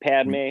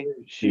Padme,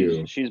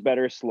 she's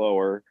better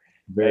slower.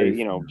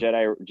 You know,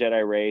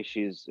 Jedi Ray,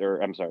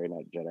 I'm sorry,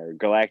 not Jedi,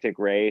 Galactic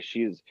Ray,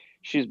 she's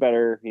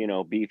better, you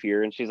know,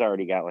 beefier, and she's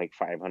already got like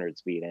 500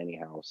 speed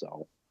anyhow,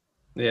 so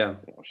yeah,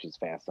 you know, she's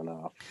fast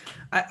enough.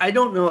 I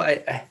don't know.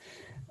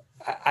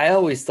 I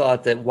always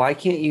thought that why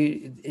can't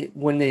you,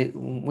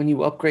 when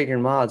you upgrade your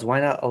mods, why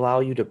not allow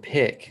you to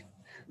pick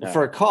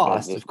for a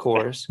cost, of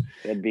course.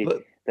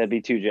 That'd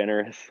be too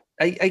generous.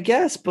 I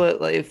guess,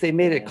 but like, if they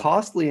made it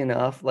costly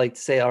enough, like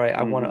to say, all right,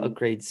 I want to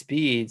upgrade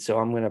speed, so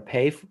I'm going to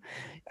pay.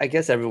 I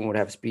guess everyone would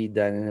have speed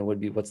then, and it would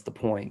be, what's the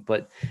point?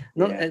 But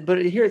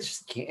but here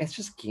it's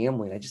just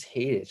gambling. I just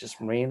hate it. It's just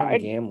random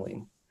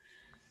gambling.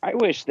 I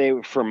wish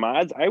for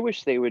mods, I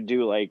wish they would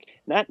do like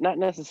not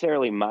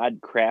necessarily mod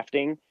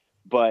crafting,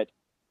 but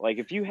like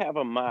if you have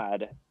a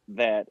mod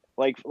that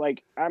like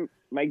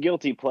my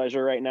guilty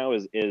pleasure right now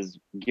is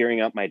gearing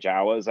up my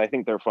Jawas. I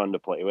think they're fun to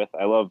play with.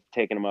 I love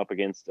taking them up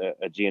against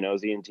a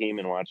Geonosian team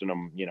and watching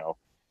them, you know,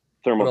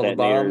 thermal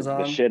detonator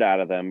the shit out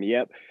of them.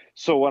 Yep.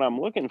 So what I'm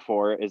looking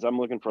for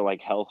like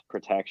health,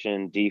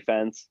 protection,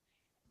 defense,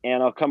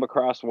 and I'll come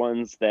across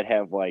ones that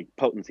have like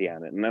potency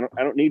on it, and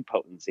I don't need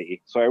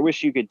potency. So I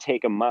wish you could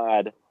take a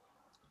mod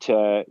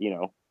to, you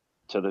know,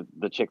 to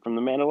the chick from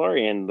the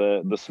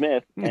Mandalorian, the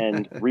Smith,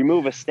 and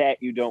remove a stat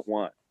you don't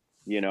want,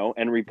 you know,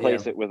 and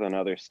replace it with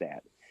another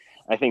stat.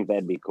 I think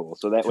that'd be cool.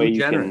 So that way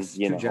you can,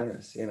 you know,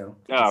 generous, you know.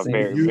 Oh,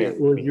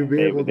 would you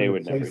be able to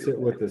replace it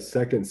with a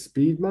second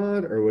speed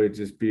mod, or would it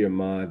just be a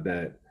mod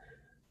that,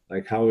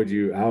 like,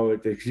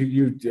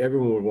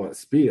 everyone would want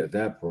speed at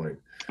that point?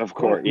 Of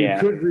course, you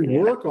could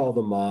rework all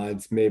the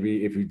mods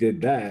maybe if you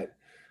did that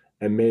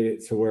and made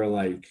it to where,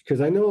 like,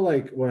 because I know,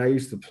 like, when I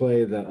used to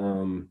play the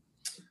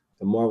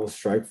Marvel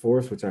Strike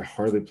Force, which I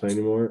hardly play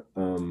anymore,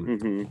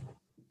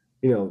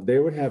 you know, they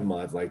would have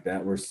mods like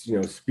that where, you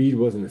know, speed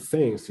wasn't a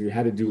thing, so you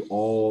had to do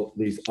all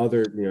these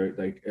other, you know,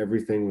 like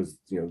everything was,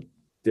 you know,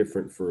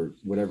 different for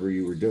whatever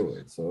you were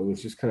doing. So it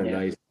was just kind of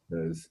nice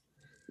because,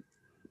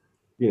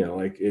 you know,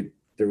 like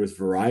there was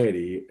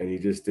variety, and you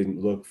just didn't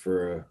look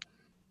for a,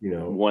 you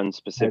know, one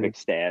specific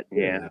stat.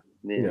 You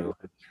know,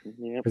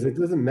 because it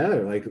doesn't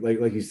matter.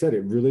 Like you said,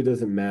 it really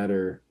doesn't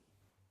matter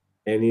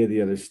any of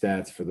the other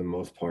stats for the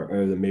most part,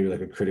 other than maybe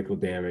like a critical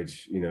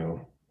damage, you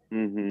know.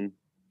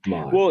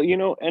 Mod. Well, you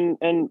know,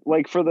 and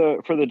like for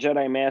the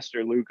Jedi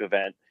Master Luke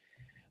event,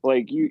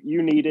 like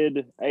you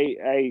needed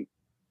I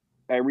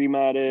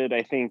remodded,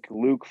 I think,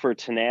 Luke for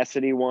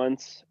tenacity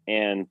once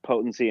and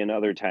potency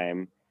another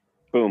time.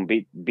 Boom,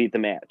 beat the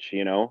match,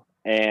 you know.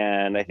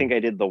 And I think I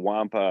did the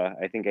Wampa.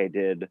 I think I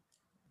did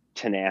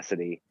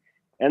tenacity,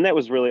 and that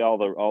was really all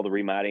the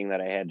remodding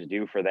that I had to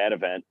do for that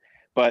event.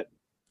 But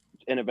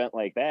an event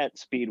like that,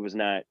 speed was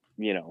not,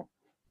 you know,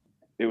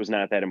 it was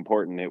not that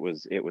important. It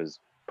was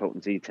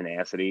potency,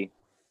 tenacity.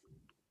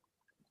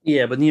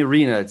 Yeah, but in the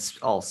arena, it's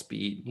all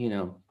speed, you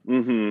know.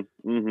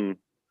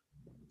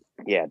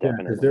 Yeah,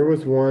 definitely. Because there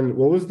was one.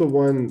 What was the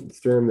one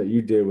Sturm that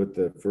you did with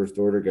the First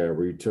Order guy,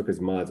 where you took his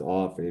mods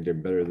off and you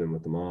did better than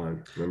with them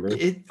on? Remember?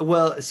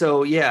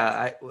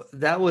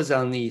 That was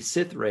on the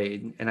Sith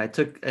raid, and I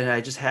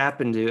just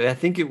happened to. I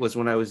think it was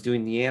when I was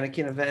doing the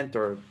Anakin event, it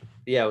was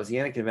the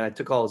Anakin event. I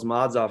took all his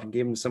mods off and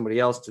gave them to somebody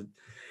else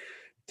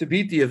to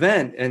beat the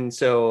event, and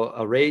so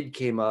a raid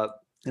came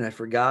up, and I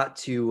forgot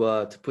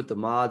to put the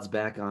mods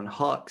back on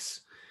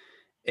Hux.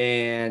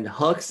 And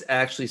Hux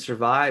actually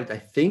survived, I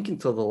think,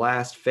 until the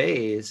last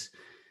phase,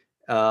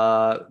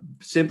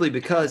 simply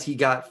because he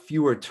got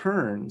fewer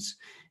turns.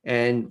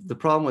 And the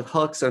problem with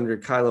Hux under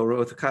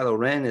Kylo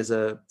Ren as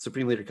a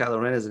Supreme Leader,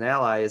 Kylo Ren as an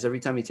ally, is every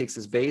time he takes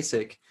his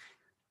basic,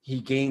 he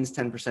gains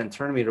 10%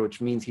 turn meter, which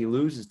means he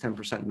loses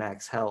 10%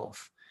 max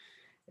health.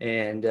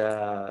 And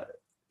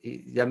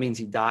that means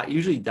he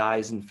usually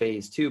dies in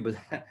phase 2, but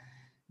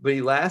but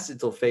he lasted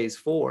till phase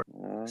 4.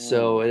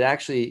 So it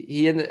actually,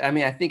 he ended, I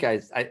mean, I think I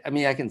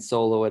can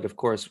solo it, of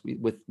course,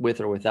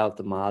 with or without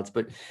the mods,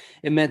 but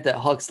it meant that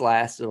Hux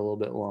lasted a little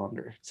bit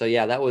longer. So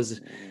yeah, that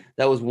was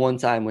one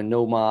time when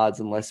no mods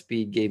and less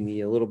speed gave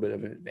me a little bit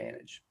of an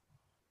advantage.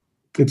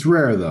 It's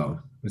rare though.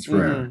 It's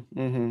rare.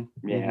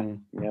 Yeah.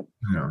 Yep.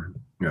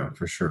 Yeah,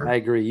 for sure. I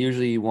agree.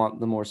 Usually you want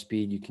the more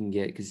speed you can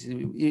get, because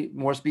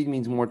more speed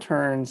means more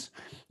turns.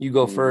 You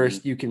go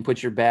first, you can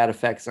put your bad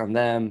effects on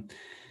them.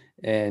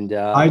 And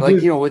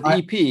with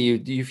EP,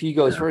 if he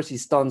goes first, he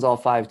stuns all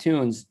 5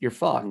 tunes, you're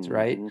fucked,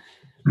 right?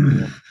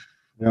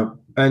 Yep.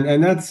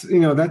 And that's,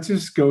 that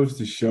just goes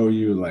to show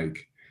you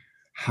like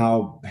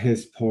how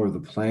piss poor the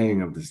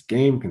playing of this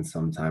game can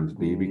sometimes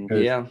be,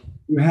 because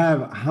you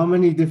have how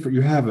many different,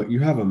 you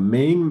have a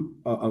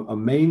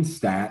main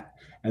stat,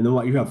 and then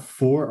you have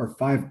 4 or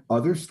 5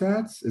 other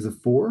stats. Is it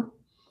 4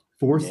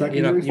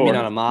 secondaries? You mean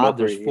on a mod?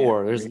 There's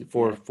 4. There's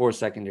four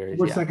secondaries.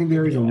 4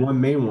 secondaries and 1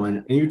 main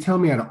one. And you tell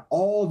me out of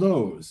all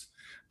those,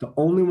 the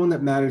only one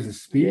that matters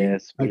is speed. Yeah,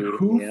 speed. Like,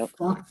 who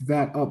fucked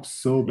that up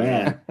so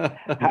bad?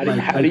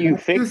 How do you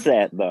fix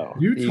that though?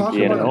 You talk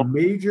about a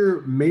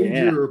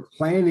major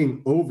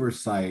planning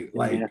oversight.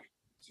 Like,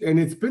 and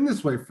it's been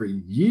this way for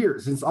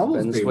years, since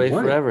almost been this way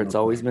forever. It's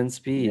always been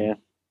speed. Yeah.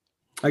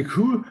 Like,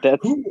 who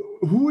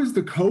is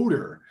the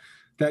coder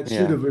that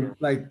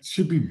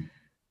should be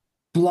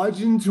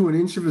bludgeoned to an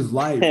inch of his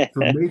life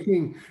for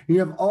making? You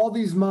have all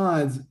these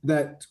mods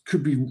that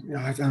could be,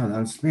 I don't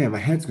know, man, my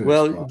head's gonna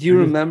explode. Do you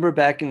remember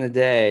back in the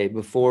day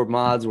before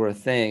mods were a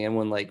thing, and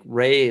when like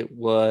Ray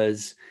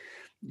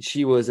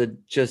she was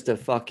just a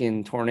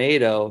fucking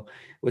tornado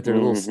with her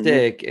little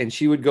stick, and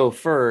she would go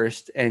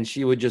first and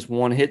she would just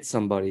one hit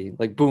somebody,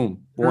 like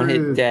boom, one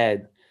hit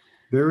dead.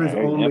 There is I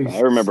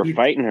remember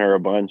fighting her a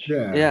bunch.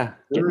 Yeah.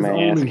 Getting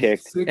my ass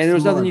kicked. And there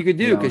was nothing you could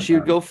do, because she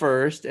would go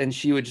first and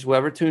she would just,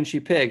 whatever tune she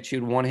picked, she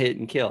would one hit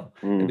and kill.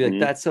 And be like,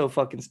 that's so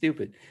fucking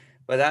stupid.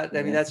 But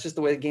that's just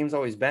the way the game's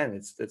always been.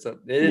 It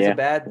is a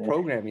bad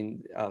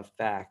programming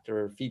fact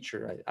or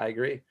feature. I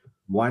agree.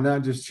 Why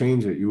not just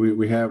change it?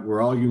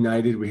 We're all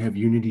united. We have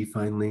unity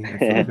finally.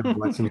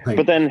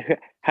 But then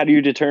how do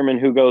you determine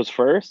who goes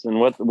first and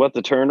what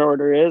the turn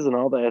order is and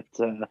all that?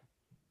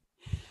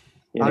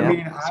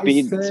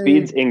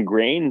 Speed's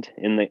ingrained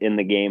in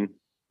the game.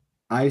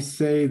 I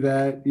say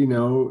that,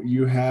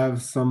 you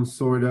have some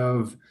sort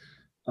of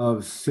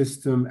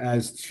system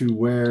as to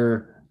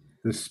where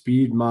the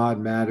speed mod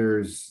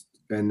matters,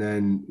 and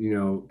then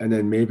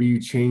maybe you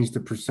change the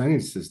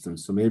percentage system.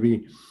 So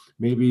maybe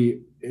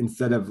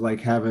instead of like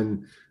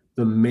having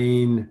the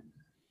main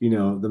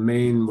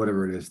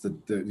whatever it is,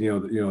 the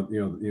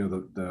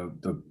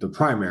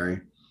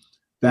primary,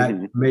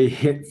 that may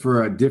hit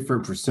for a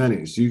different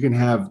percentage. So you can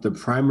have the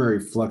primary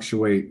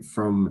fluctuate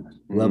from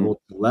level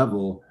to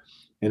level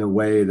in a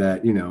way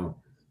that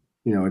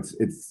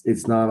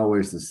it's not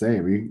always the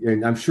same.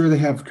 And I'm sure they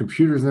have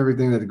computers and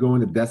everything that go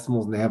into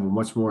decimals, and they have a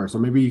much more. So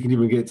maybe you can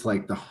even get to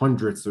like the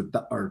hundredths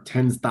or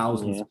tens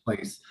thousands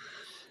place,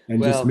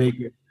 and just make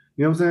it.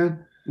 You know what I'm saying?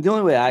 The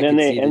only way I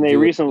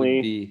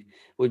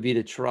would be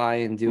to try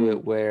and do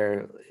it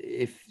where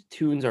if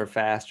tunes are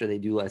faster, they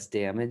do less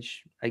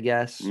damage, I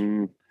guess.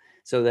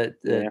 So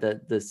that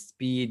the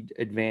speed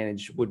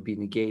advantage would be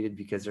negated,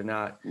 because they're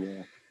not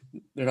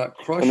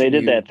crushing. And they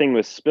did that thing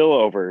with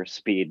spillover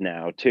speed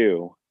now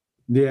too.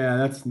 Yeah,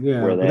 that doesn't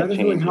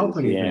really help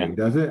anything,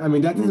 does it? I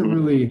mean, that doesn't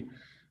really.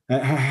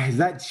 Has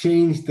that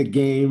changed the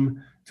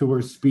game to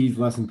where speed's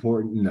less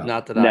important? No,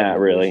 not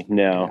really.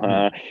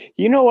 No.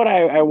 You know what?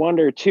 I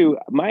wonder too.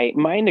 My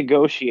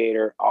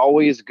negotiator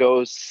always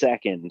goes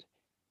second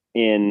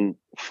in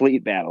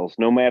fleet battles,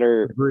 no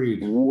matter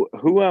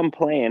who I'm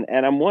playing.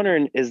 And I'm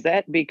wondering, is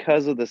that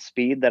because of the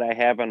speed that I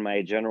have on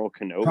my General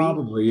Kenobi?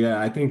 Probably, yeah.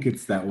 I think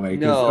it's that way.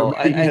 No,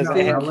 I think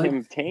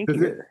him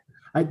tankier.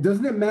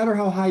 Doesn't it matter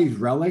how high he's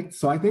relic?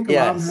 So I think a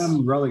lot of them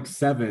have relic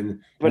 7,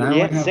 but I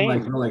have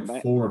like relic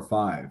 4 or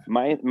 5.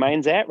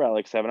 Mine's at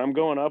relic 7. I'm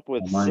going up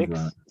with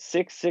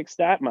six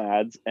dot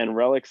mods and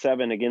relic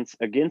 7 against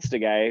a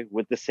guy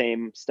with the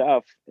same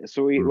stuff.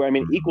 So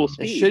equal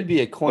speed. It should be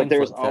a coin. But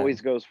there's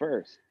always goes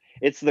first.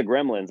 It's the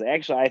Gremlins.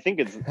 Actually, I think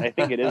it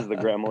is the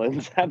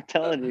Gremlins. I'm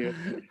telling you,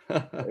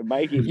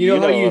 Mikey. You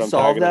know how you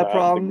solve that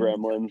problem? The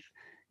Gremlins.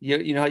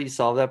 You know how you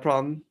solve that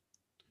problem?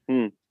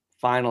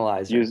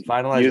 Finalizer.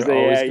 Finalizer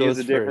always goes use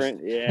a first.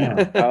 Different.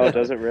 Yeah. Oh,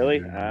 does it really?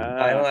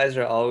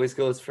 Finalizer always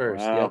goes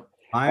first. Wow. Yep.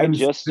 I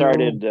just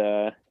started.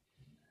 I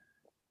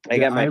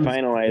got my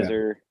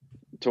finalizer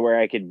to where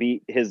I could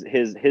beat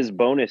his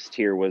bonus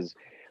tier was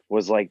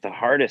like the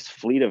hardest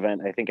fleet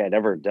event I think I'd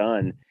ever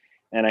done.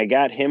 And I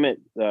got him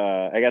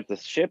I got the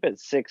ship at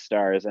 6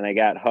 stars, and I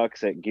got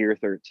Hux at gear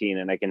 13,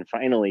 and I can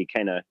finally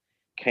kind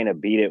of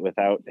beat it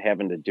without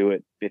having to do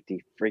it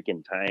 50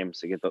 freaking times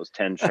to get those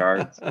 10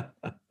 shards.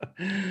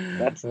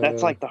 That's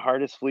like the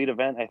hardest fleet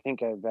event I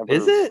think I've ever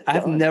Is it? done.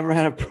 I've never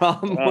had a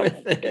problem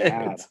with it.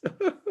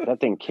 God. That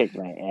thing kicked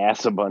my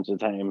ass a bunch of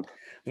times.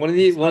 One of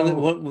the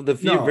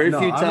very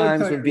few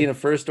times when being a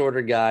first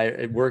order guy,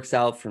 it works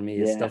out for me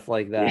is stuff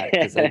like that,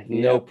 because I have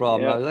no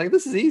problem. I was like,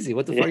 this is easy.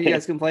 What the fuck are you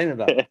guys complaining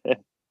about?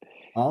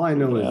 All I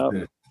know is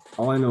this.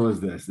 All I know is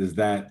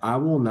that I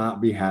will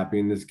not be happy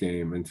in this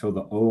game until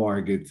the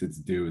OR gets its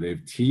due.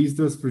 They've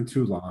teased us for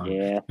too long.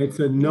 Yeah. It's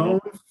a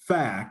known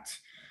fact.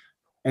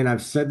 And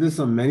I've said this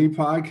on many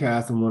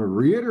podcasts. I'm going to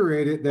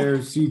reiterate it there,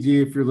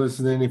 CG, if you're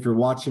listening, if you're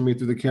watching me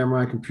through the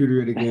camera on computer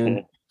yet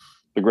again.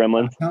 The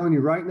Gremlins. I'm telling you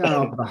right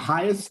now, the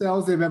highest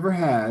sales they've ever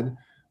had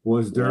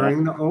was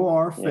during the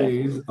OR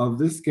phase of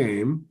this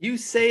game. You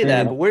say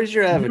that, but where's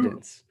your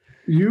evidence?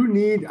 You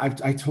need,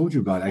 I told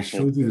you about it. I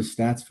showed you the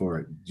stats for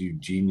it, you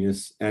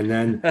genius. And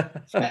then,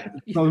 so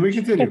let me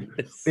continue.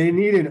 They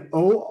need an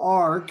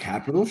OR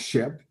capital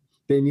ship.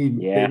 They need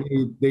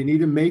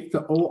to make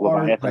the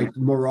OR like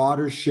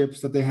Marauder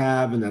ships that they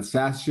have and the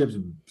SAS ships,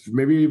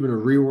 maybe even a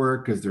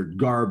rework because they're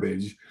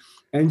garbage.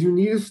 And you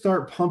need to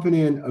start pumping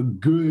in a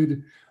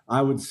good,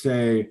 I would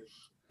say,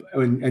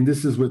 and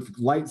this is with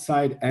light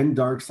side and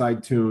dark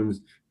side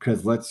tunes,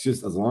 because let's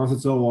just, as long as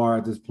it's OR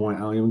at this point,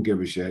 I don't even give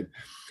a shit.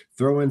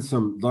 Throw in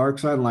some dark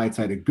side and light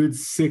side, a good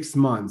 6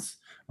 months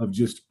of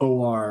just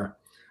OR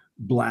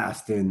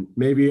blasting,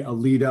 maybe a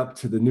lead up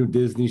to the new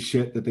Disney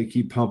shit that they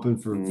keep pumping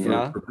for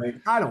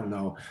I don't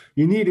know.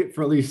 You need it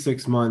for at least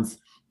 6 months,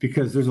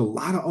 because there's a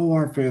lot of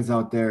OR fans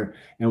out there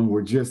and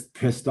we're just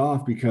pissed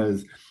off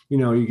because,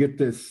 you get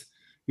this,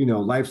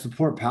 life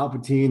support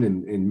Palpatine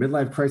and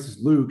midlife crisis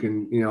Luke.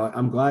 And,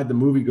 I'm glad the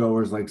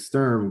moviegoers like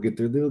Sturm get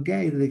their little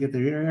gay that they get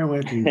their air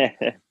with.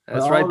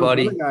 That's right,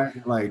 buddy. Guys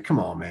are like, come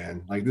on,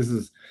 man. Like, this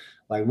is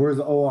like, where's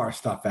the OR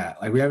stuff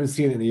at? Like, we haven't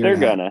seen it in the year.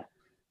 They're gonna.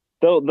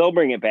 They'll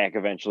bring it back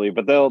eventually,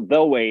 but they'll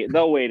wait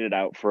it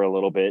out for a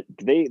little bit.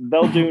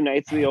 They'll do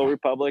Knights of the Old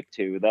Republic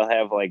too. They'll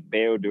have like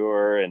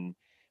Beodur and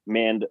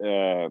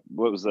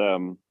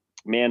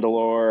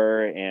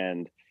Mandalore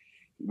and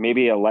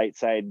maybe a light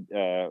side.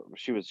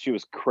 She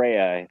was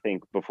Kreia, I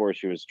think, before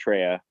she was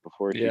Treya,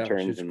 before she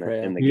turns in the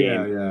game.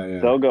 Yeah.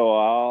 They'll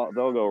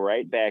go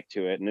right back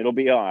to it, and it'll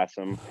be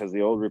awesome because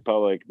the Old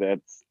Republic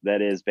that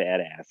is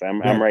badass.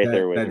 I'm right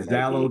there with that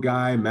Zalo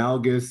guy,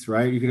 Malgus,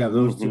 right? You could have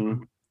those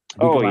two.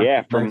 Oh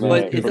yeah, but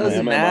it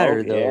doesn't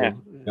matter though. Yeah.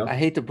 Yep. I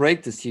hate to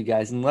break this to you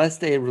guys. Unless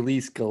they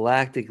release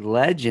Galactic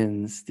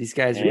Legends, these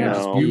guys are going to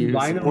just be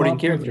supporting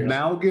characters.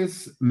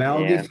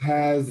 Malgus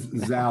has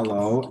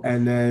Zalo,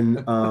 and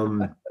then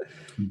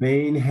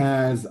Bane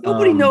has.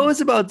 Nobody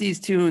knows about these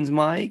tunes,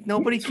 Mike.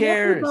 Nobody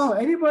cares.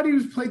 Anybody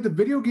who's played the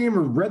video game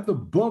or read the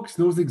books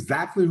knows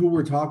exactly who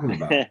we're talking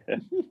about.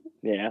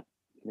 Yeah.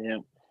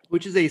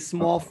 Which is a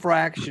small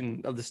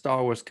fraction of the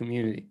Star Wars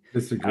community.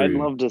 Disagree. I'd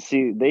love to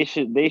see. They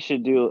should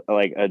do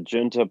like a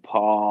Junta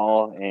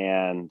Paul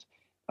and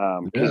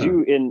because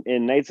you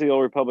in Knights of the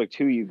Old Republic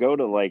 2, you go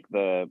to like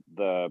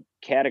the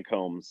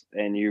catacombs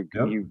and you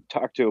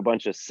talk to a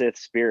bunch of Sith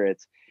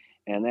spirits,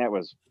 and that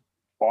was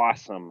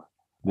awesome.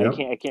 Yep.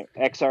 I can't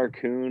XR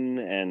Kun,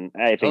 and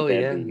I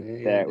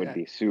think that would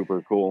be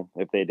super cool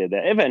if they did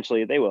that.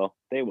 Eventually they will.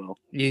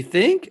 You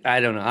think? I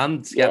don't know.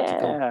 I'm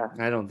skeptical. Yeah.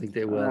 I don't think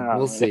they will.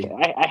 We'll see.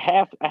 I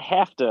have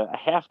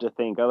to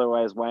think,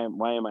 otherwise why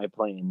am I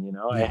playing?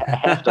 I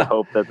have to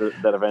hope that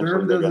eventually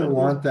Sturm doesn't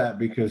want that,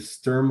 because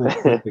Sturm will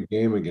quit the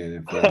game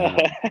again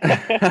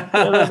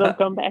if they'll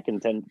come back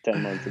in 10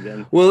 months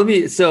again. Well,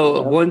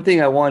 one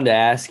thing I wanted to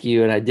ask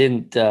you, and I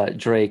didn't,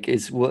 Drake,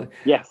 is what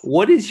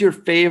is your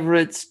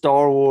favorite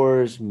Star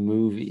Wars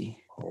movie?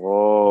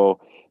 Oh,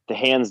 the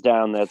hands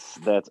down, that's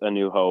A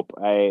New Hope.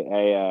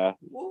 I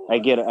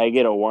get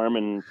a warm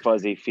and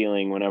fuzzy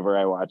feeling whenever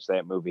I watch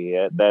that movie.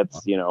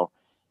 That's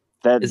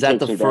that is that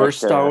the first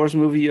Star Wars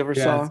movie you ever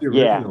saw? That's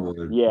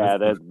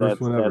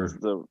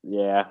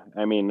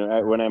I mean,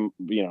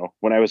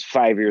 when I was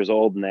 5 years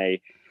old and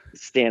I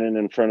standing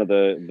in front of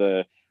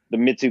the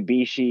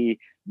Mitsubishi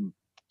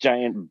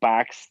giant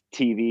box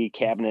TV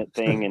cabinet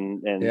thing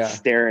and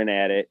staring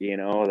at it,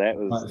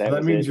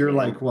 that means you're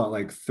like what,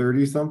 like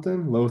 30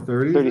 something, low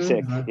 30s?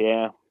 36, 36,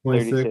 yeah.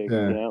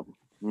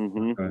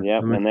 Mm-hmm.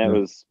 Yep. And that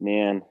was,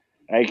 man,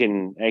 I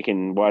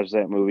can watch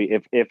that movie.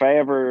 If I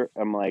ever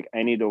I'm like,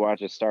 I need to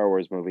watch a Star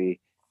Wars movie,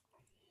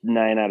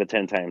 9 out of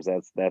 10 times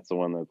that's the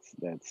one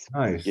that's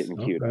nice. Getting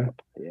queued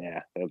up.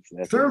 Yeah,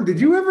 that's Sturm,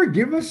 did you ever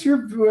give us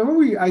your?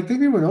 I think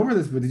we went over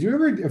this, but did you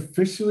ever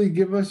officially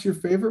give us your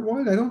favorite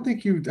one? I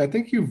think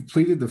you've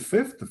pleaded the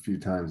fifth a few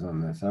times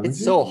on this. Haven't you?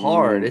 So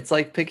hard. It's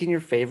like picking your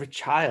favorite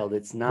child.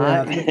 It's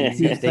not an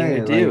easy thing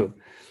to do. Like,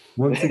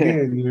 once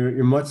again,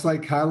 you're much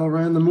like Kylo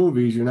Ren in the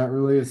movies. You're not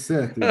really a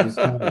Sith. You're just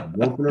kind of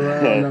walking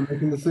around, not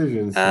making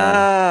decisions. So.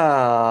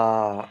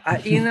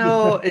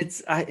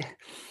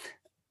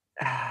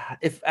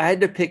 If I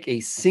had to pick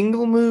a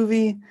single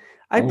movie,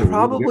 I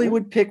probably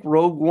would pick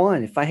Rogue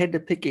One. If I had to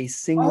pick a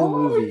single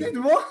movie.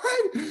 What?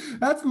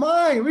 That's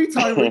mine. We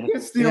talking about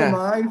you steal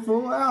mine,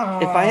 fool.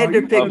 If I had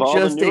to pick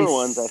just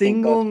a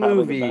single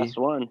movie,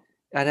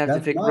 I'd have to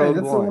pick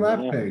Rogue One.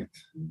 That's the one I picked.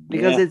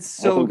 Because it's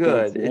so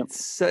good.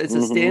 It's a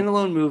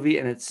standalone movie,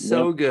 and it's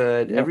so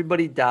good.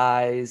 Everybody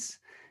dies.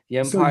 The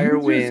Empire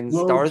wins.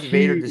 Darth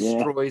Vader key,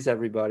 destroys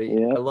everybody.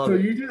 I love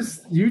it.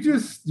 You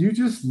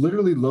just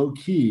literally low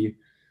key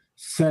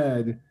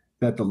said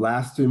that the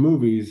last 2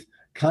 movies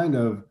kind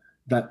of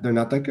that they're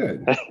not that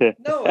good.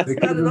 No, that's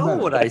not at all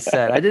what I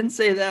said. I didn't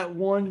say that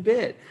one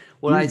bit.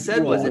 What I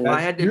said was, if I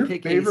had to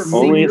pick a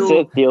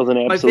single,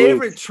 my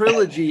favorite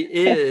trilogy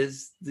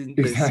is the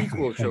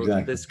sequel trilogy.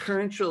 Exactly. This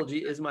current trilogy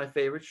is my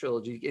favorite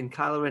trilogy, and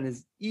Kylo Ren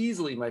is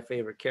easily my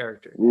favorite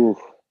character. Oof.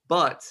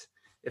 But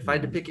if I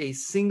had to pick a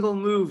single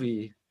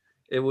movie,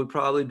 it would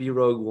probably be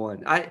Rogue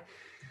One.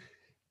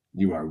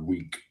 You are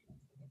weak.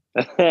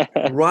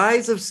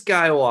 Rise of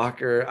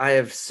Skywalker, I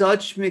have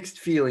such mixed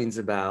feelings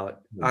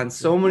about on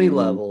so many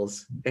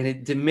levels, and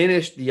it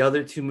diminished the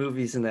other 2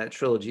 movies in that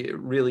trilogy. It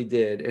really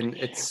did, and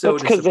it's so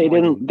because they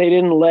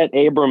didn't let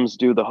Abrams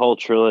do the whole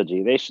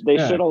trilogy. They should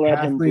have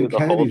let him do the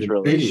whole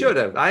trilogy. They should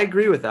have. I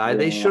agree with that.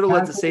 They should have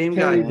let the same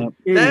guy.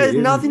 That has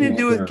nothing to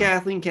do with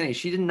Kathleen Kennedy.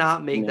 She did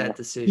not make that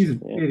decision. She's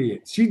an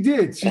idiot. She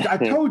did. I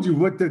told you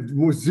what the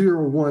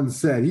 01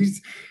 said.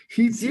 He's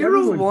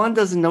 01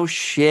 doesn't know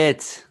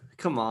shit.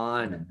 Come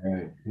on.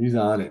 Right. He's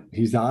on it.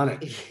 He's on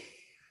it.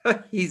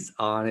 He's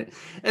on it.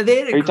 And they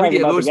had agreed. Are you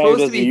talking about the guy who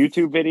does the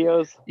YouTube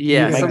videos?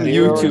 Yeah, some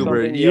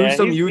YouTuber.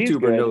 Some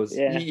YouTuber knows.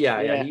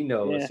 Yeah. He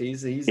knows. Yeah.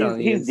 He's on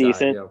the inside,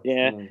 decent.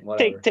 Yeah.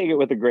 Take it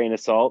with a grain of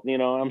salt.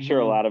 I'm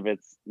sure a lot of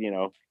it's,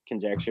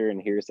 conjecture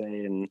and hearsay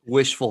and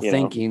wishful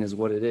thinking is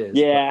what it is.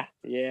 Yeah.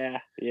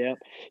 You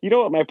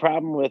know what my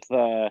problem with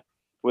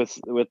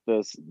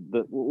this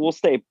we'll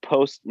stay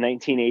post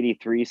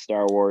 1983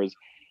 Star Wars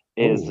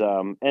is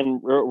and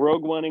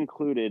Rogue One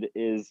included,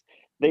 is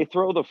they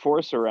throw the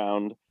Force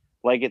around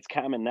like it's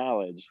common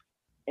knowledge.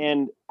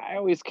 And I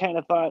always kind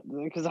of thought,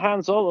 because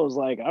Han Solo was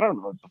like, I don't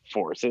know what the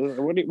Force is.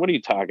 What are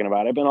you talking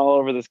about? I've been all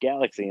over this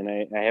galaxy and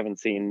I haven't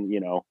seen,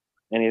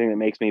 anything that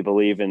makes me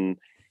believe in,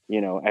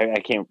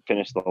 I can't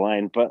finish the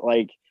line, but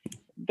like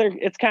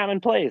it's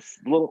commonplace.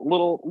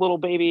 Little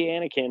baby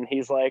Anakin,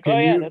 he's like,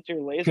 that's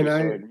your laser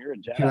sword and you're a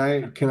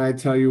Jedi. Can I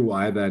tell you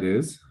why that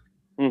is?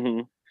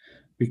 Mm-hmm.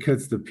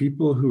 Because the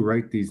people who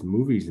write these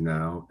movies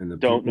now and the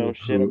don't know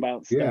shit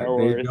about Star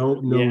Wars. They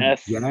don't know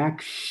jack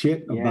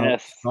shit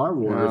about Star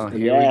Wars. Oh,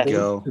 here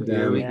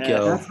we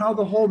go. That's how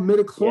the whole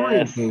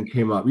midichlorian thing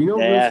came up. Real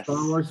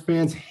Star Wars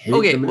fans hate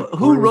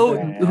who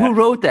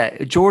wrote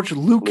that? George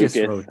Lucas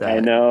wrote that. I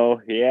know.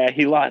 Yeah,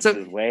 he lost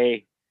his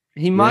way.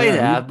 He might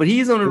have, but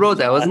he's the one who wrote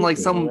that. It wasn't like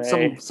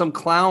some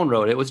clown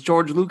wrote it. It was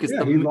George Lucas,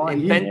 the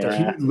inventor,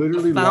 he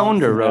literally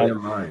founder wrote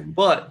it.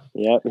 But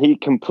he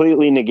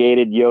completely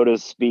negated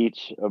Yoda's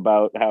speech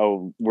about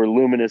how we're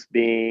luminous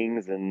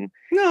beings and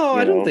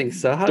I don't think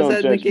so. How does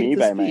that judge negate me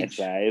the by speech?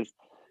 my size?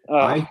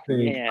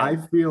 I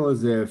feel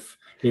as if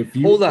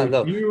you hold on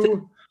though.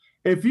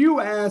 If you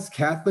ask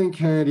Kathleen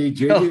Kennedy,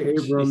 J.J.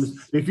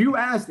 Abrams, if you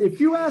ask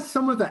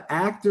some of the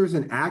actors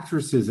and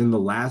actresses in the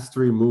last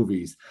 3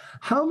 movies,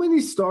 how many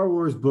Star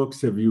Wars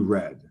books have you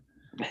read?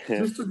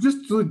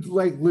 just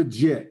like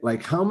legit,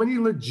 like how many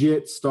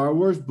legit Star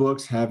Wars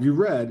books have you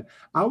read?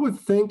 I would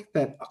think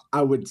that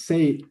I would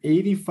say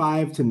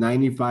 85 to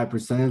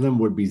 95% of them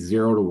would be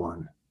 0 to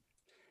 1.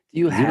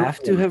 You have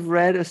to have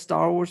read a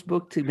Star Wars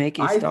book to make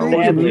a Star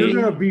Wars movie.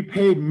 You're going to be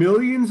paid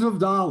millions of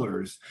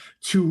dollars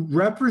to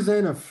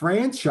represent a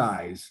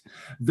franchise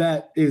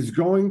that is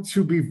going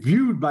to be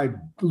viewed by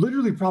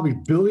literally probably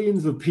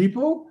billions of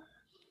people.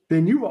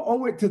 Then you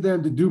owe it to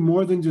them to do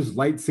more than just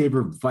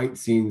lightsaber fight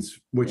scenes,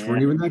 which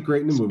weren't even that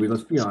great in the movie.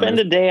 Let's be honest. Spend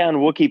a day on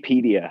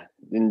Wikipedia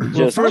and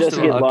just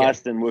get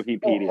lost in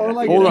Wikipedia.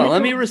 Hold on,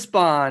 let me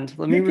respond. Up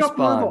one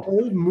of the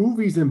old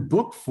movies in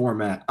book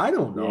format. I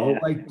don't know.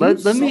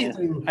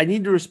 I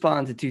need to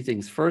respond to 2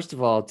 things. First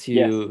of all,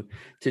 to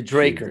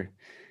Draker.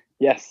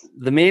 Yes.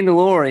 The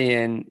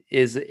Mandalorian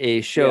is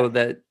a show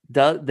that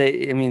the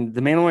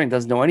Mandalorian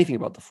doesn't know anything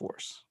about the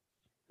Force.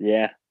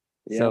 Yeah.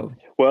 So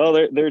they're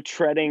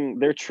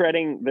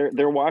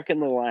walking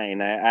the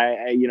line.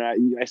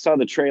 I saw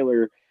the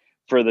trailer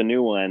for the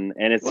new one,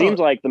 and it seems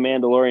like the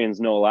Mandalorians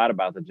know a lot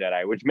about the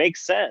Jedi, which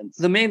makes sense.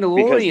 The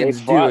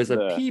Mandalorians do as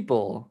a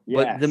people,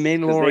 but the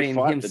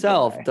Mandalorian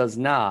himself does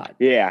not.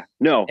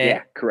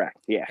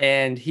 Correct. Yeah.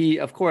 And he,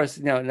 of course,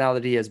 now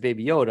that he has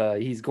Baby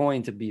Yoda, he's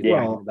going to be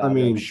learning about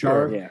him,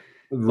 sure. Yeah.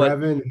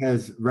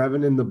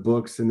 Revan in the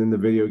books and in the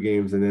video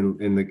games and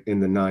in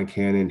the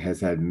non-canon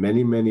has had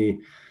many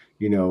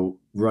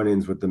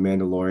run-ins with the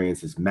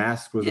Mandalorians. His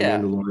mask was a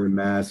Mandalorian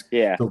mask.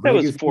 Yeah, that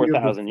was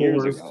 4,000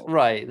 years ago.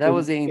 Right, that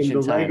was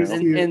ancient times.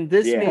 And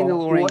this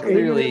Mandalorian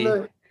clearly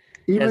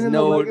has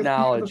no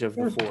knowledge of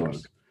the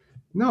Force.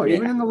 No,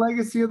 even in the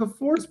Legacy of the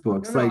Force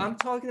books. No, I'm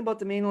talking about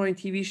the Mandalorian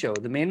TV show.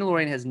 The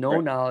Mandalorian has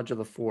no knowledge of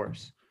the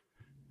Force.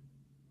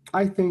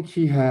 I think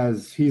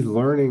he's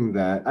learning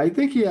that. I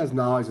think he has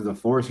knowledge of the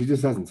Force. He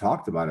just hasn't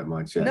talked about it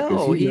much yet.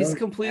 No, he's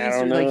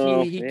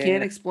completely he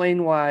can't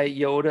explain why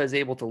Yoda is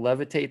able to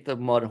levitate the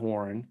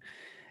Mudhorn.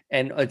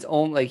 And it's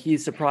only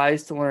he's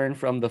surprised to learn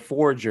from the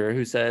Forger,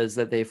 who says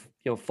that they've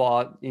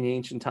fought in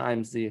ancient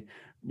times the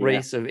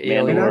race of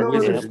alien and I don't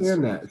wizards.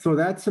 understand that. So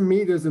that to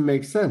me doesn't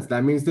make sense.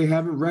 That means they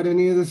haven't read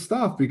any of the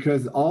stuff,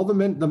 because all the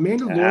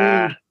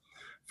Mandalorian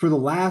for the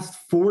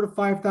last 4,000 to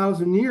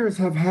 5,000 years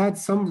have had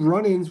some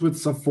run-ins with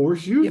some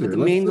Force user. Yeah, but the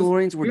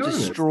Mandalorians were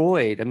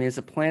destroyed. I mean, it's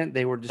a planet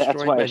they were destroyed.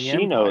 That's why by the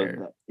she Empire.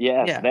 knows.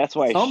 Yes, that's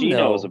why she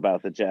knows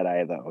about the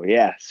Jedi, though.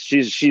 Yes,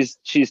 she's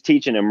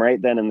teaching him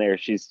right then and there.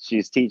 She's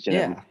teaching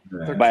him.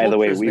 By the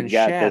way, we've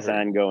got this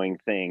ongoing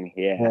thing.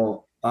 Yeah.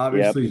 Well,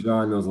 obviously,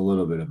 John knows a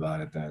little bit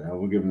about it. Then I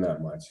will give him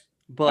that much.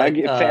 But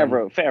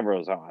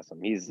Favreau's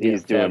awesome. He's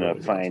doing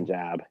a fine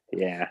job.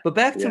 Yeah. But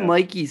back to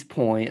Mikey's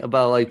point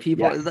about like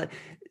people.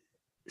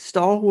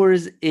 Star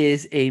Wars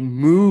is a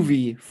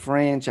movie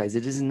franchise.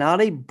 It is not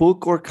a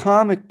book or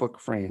comic book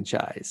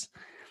franchise.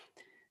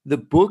 The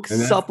books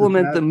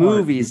supplement the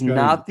movies,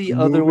 not the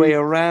other way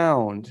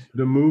around.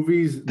 The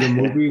movies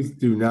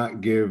do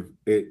not give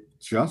it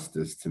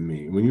justice to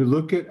me. When you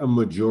look at a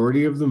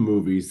majority of the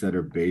movies that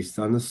are based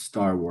on the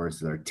Star Wars,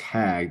 that are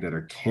tagged, that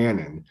are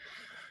canon,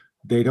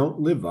 they don't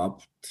live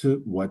up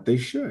to what they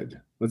should.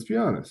 Let's be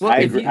honest. Well,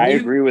 I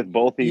agree with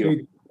both of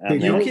you.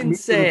 You can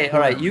say, all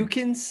right, you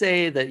can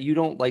say that you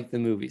don't like the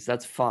movies.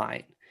 That's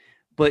fine.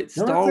 But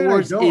Star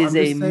Wars is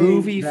a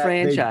movie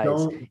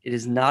franchise. It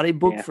is not a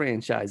book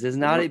franchise. It's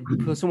not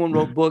someone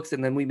wrote books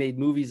and then we made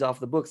movies off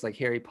the books like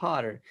Harry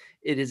Potter.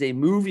 It is a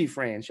movie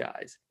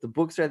franchise. The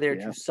books are there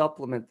to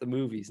supplement the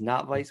movies,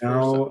 not vice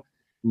versa.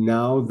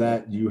 Now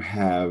that you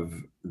have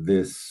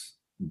this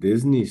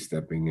Disney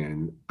stepping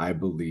in, I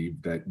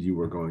believe that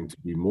you are going to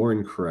be more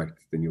incorrect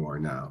than you are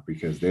now,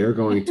 because they're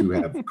going to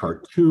have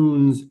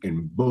cartoons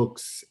and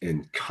books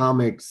and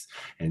comics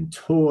and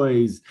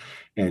toys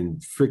and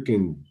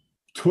freaking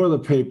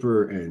toilet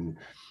paper and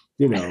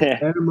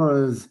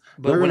enemas.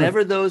 But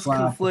whenever those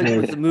conflict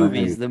with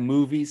the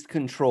movies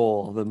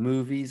control, the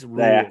movies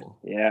rule.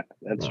 Yeah,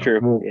 that's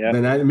true. Well,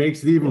 then that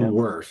makes it even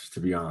worse,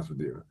 to be honest with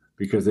you,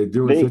 because they're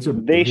doing such a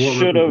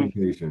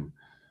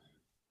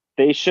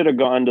They should have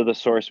gone to the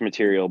source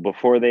material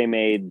before they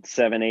made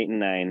 7, 8, and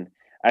 9.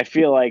 I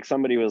feel like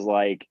somebody was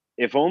like,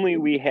 if only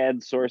we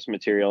had source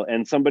material,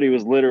 and somebody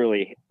was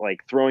literally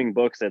like throwing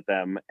books at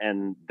them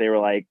and they were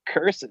like,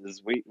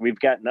 curses, we've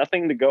got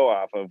nothing to go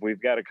off of.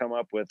 We've got to come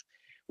up with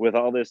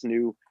all this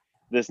new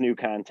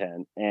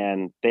content,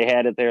 and they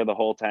had it there the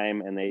whole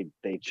time, and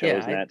they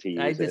chose not to use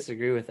it. I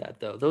disagree with that,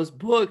 though. Those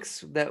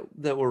books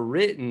that were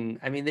written,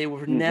 I mean, they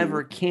were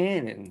never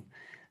canon.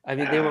 I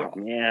mean,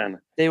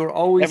 they were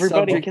always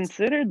everybody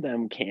considered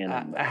them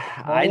canon.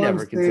 I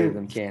never considered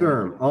them canon.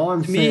 Sure. All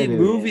I'm saying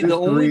is the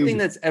only thing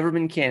that's ever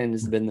been canon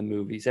has been the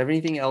movies.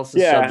 Everything else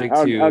is subject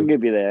to. I'll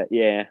give you that.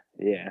 Yeah.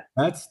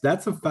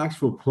 That's a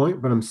factual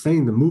point, but I'm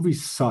saying the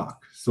movies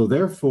suck. So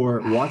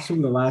therefore,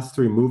 watching the last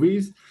 3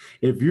 movies,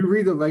 if you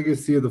read The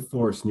Legacy of the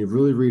Force and you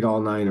really read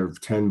all 9 or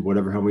 10,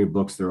 whatever how many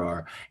books there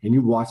are, and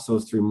you watch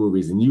those 3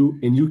 movies, and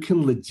you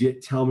can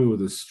legit tell me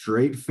with a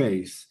straight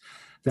face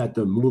that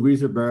the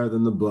movies are better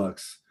than the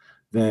books,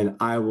 then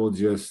I will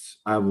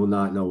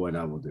not know what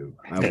I will do.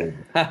 I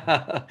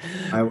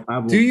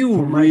will. Do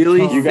you really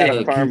think? You got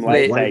to farm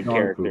light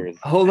characters.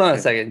 Hold on a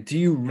second.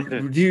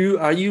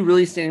 Are you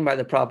really standing by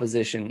the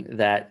proposition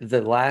that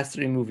the last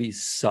 3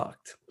 movies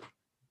sucked?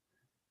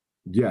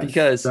 Yes.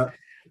 Because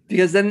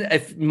then,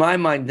 if in my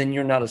mind, then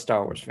you're not a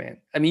Star Wars fan.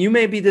 I mean, you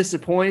may be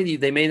disappointed.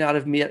 They may not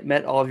have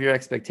met all of your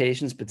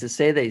expectations, but to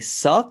say they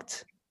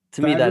sucked,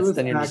 to me,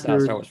 then you're just not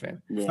a Star Wars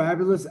fan.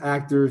 Fabulous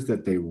actors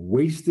that they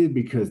wasted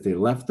because they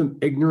left them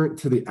ignorant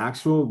to the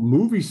actual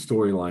movie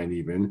storyline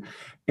even.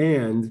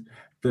 And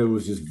that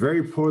was just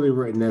very poorly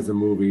written as a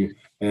movie.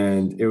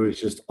 And it was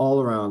just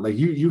all around. Like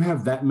you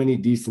have that many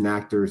decent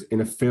actors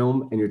in a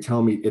film and you're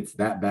telling me it's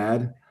that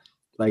bad?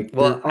 Like,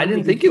 well, I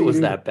didn't think it was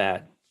that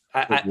bad.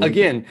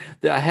 I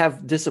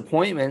have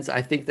disappointments.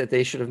 I think that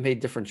they should have made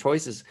different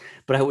choices,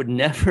 but I would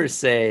never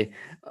say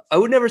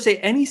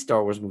any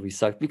Star Wars movie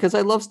sucked, because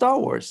I love Star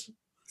Wars.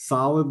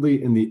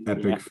 Solidly in the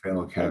epic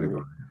fail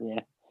category.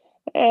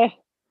 Yeah.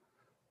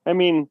 I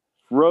mean,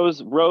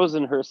 Rose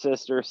and her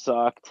sister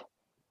sucked.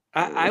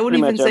 I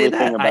wouldn't even say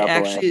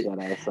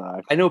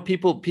that. I know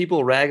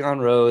people rag on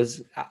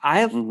Rose.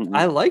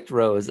 I liked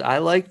Rose. I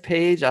liked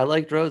Paige. I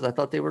liked Rose. I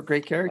thought they were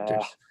great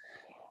characters.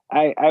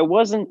 I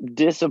wasn't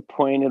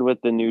disappointed with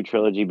the new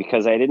trilogy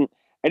because I didn't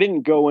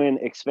go in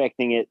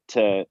expecting it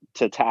to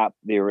top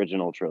the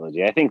original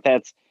trilogy. I think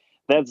that's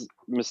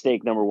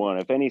mistake number 1.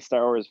 If any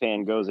Star Wars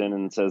fan goes in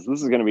and says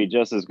this is going to be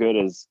just as good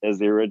as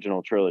the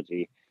original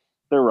trilogy,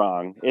 they're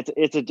wrong.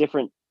 It's a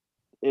different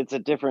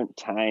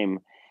time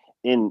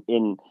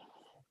in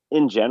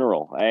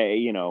general.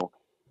 They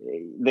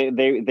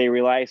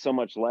rely so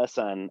much less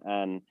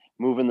on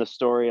moving the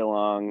story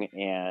along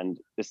and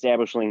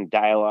establishing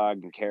dialogue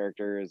and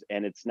characters,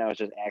 and it's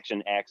just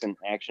action.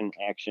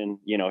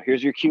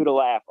 Here's your cue to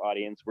laugh,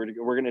 audience.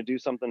 We're gonna do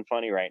something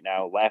funny right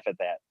now. Laugh at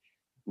that.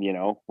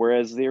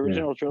 Whereas the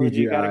original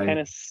trilogy, you got to kind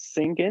of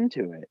sink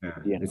into it.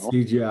 It's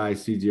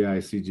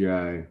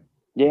CGI.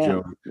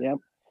 Yeah, yep.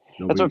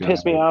 That's what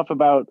pissed me off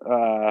about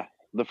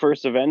the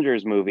first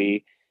Avengers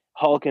movie.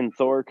 Hulk and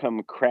Thor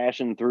come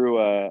crashing through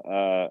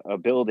a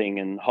building,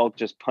 and Hulk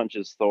just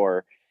punches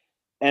Thor,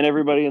 and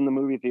everybody in the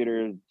movie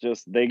theater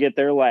they get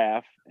their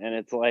laugh, and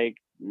it's like,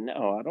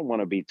 no, I don't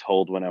want to be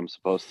told when I'm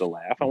supposed to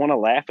laugh. I want to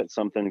laugh at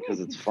something because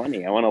it's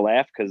funny. I want to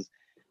laugh because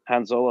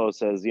Han Solo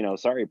says,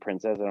 sorry,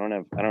 princess, I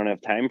don't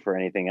have time for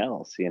anything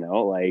else.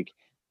 Like,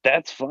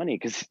 that's funny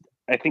because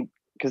I think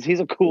because he's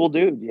a cool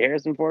dude.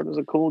 Harrison Ford was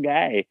a cool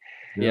guy.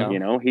 Yeah.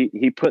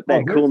 He put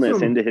that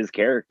coolness into his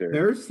character.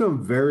 There's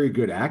some very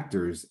good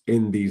actors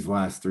in these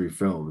last 3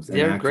 films.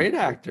 They're great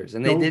actors,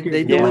 and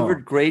they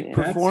delivered great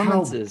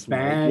performances.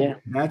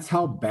 That's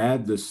how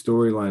bad the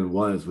storyline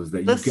was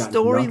that the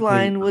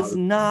storyline was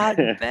not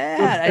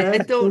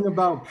bad. The thing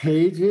about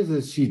Paige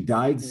is she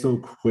died so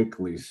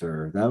quickly,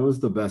 sir. That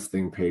was the best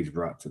thing Paige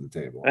brought to the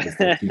table.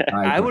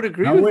 I would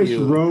agree with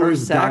you. Her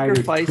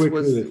sacrifice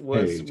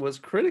was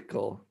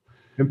critical.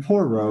 And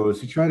poor Rose,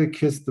 she tried to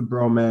kiss the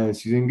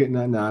bromance. She didn't get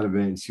nothing out of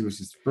it. And she was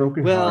just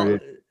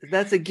brokenhearted. Well,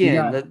 that's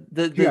again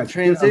the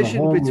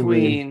transition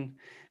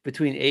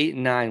between 8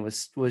 and 9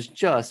 was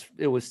just,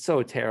 it was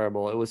so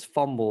terrible. It was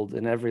fumbled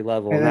in every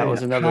level. And that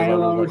was another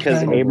level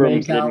because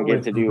Abrams didn't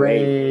get to do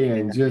Ray,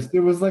 and just it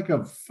was like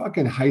a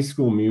fucking High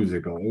School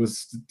Musical. It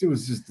was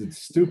just the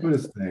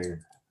stupidest thing.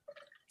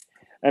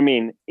 I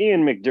mean,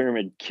 Ian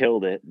McDiarmid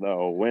killed it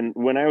though.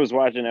 When I was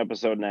watching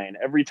episode 9,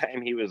 every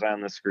time he was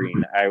on the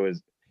screen, I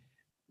was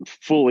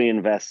fully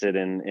invested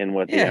in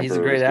what the Emperor he's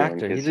a great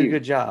actor. He did a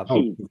good job.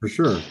 For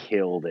sure.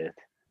 Killed it.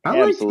 I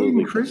like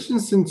Hayden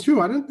Christensen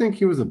too. I didn't think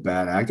he was a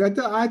bad actor.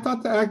 I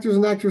thought the actors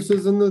and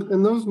actresses in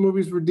those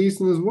movies were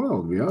decent as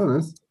well, to be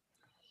honest.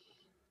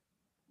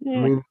 Yeah.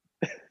 I mean,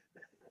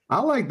 I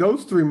like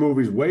those 3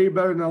 movies way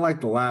better than I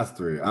like the last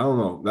 3. I don't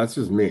know. That's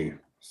just me.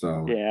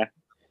 So yeah,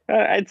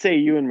 I'd say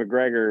Ewan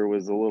McGregor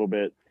was a little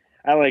bit.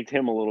 I liked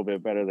him a little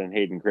bit better than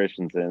Hayden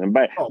Christensen, and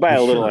by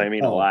a little I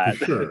mean a lot.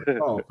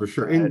 For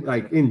sure.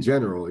 In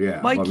general, yeah.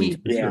 Mikey,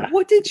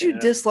 what did you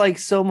dislike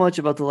so much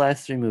about the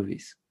last 3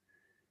 movies?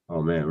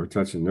 Oh man, we're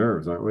touching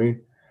nerves, aren't we?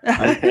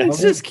 It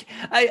just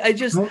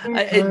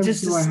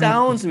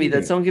astounds me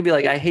that someone can be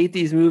like, I hate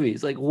these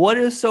movies. Like, what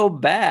is so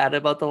bad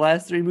about the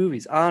last 3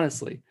 movies?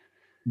 Honestly.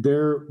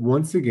 They're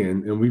once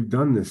again, and we've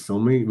done this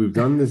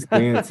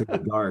dance in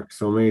the dark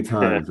so many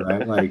times,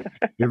 right? Like,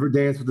 you ever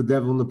dance with the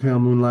devil in the pale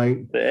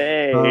moonlight?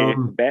 Hey,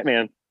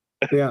 Batman.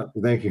 Yeah,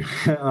 thank you.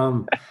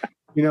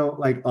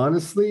 Like,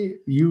 honestly,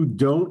 you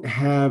don't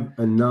have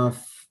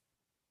enough.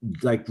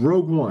 Like,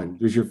 Rogue One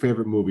is your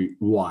favorite movie.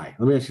 Why?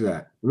 Let me ask you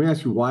that. Let me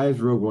ask you, why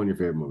is Rogue One your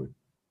favorite movie?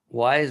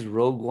 Why is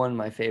Rogue One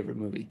my favorite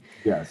movie?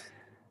 Yes.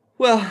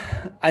 Well,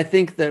 I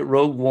think that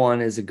Rogue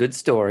One is a good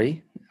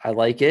story. I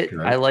like it.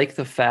 Okay. I like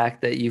the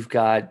fact that you've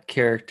got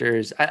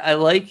characters. I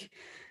like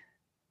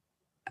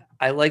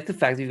the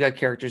fact that you've got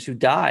characters who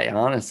die.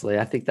 Honestly,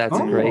 I think that's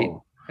a great.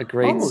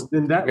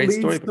 Then that leads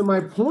story. To my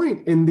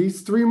point. In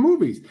these 3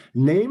 movies,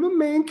 name a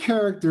main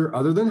character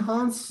other than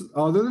Hans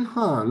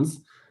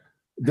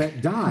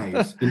that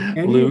dies in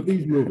any of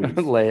these movies.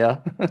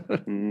 Leia.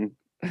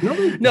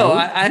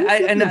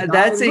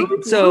 That's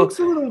Luke's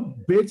a little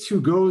bitch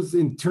who goes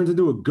and turns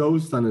into a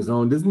ghost on his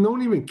own. No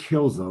one even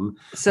kills him.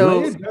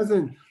 So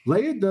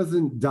Leia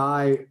doesn't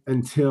die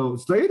until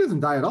Leia doesn't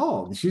die at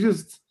all. She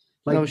just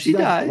she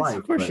dies.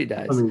 Of course, she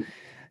dies. I mean,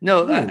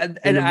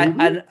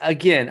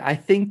 again, I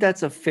think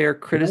that's a fair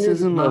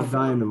criticism of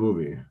die in the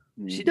movie.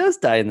 She does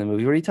die in the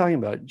movie. What are you talking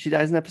about? She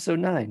dies in episode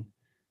 9.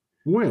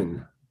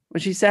 When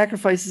she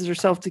sacrifices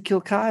herself to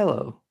kill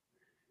Kylo.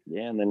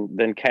 Yeah, and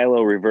then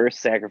Kylo reverse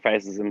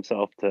sacrifices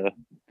himself to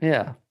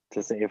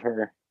save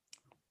her.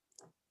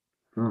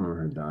 I don't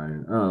remember her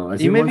dying. Oh,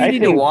 you maybe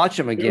need to watch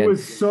them again. It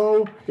was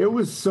so.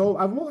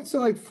 I've watched it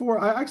like 4.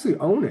 I actually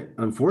own it.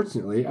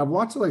 Unfortunately, I've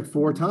watched it like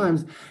 4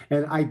 times,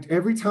 and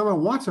every time I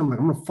watch it, I'm like,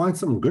 I'm gonna find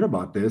something good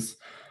about this.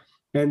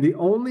 And the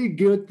only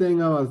good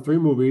thing about the 3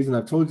 movies, and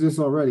I've told you this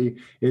already,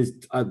 is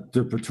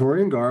the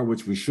Praetorian Guard,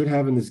 which we should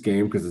have in this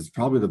game because it's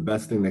probably the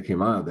best thing that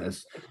came out of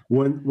this.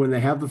 When they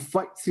have the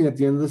fight scene at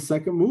the end of the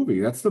 2nd movie,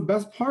 that's the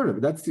best part of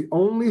it. That's the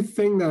only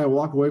thing that I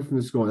walk away from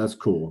this going, that's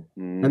cool.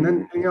 And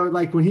then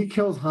like when he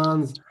kills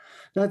Hans,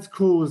 that's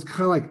cool. It's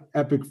kind of like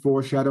epic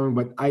foreshadowing.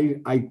 But I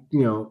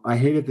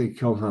hated they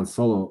killed Han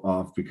Solo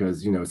off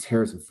because it's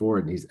Harrison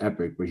Ford and he's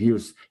epic. But he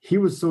was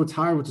so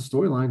tired with the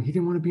storyline, he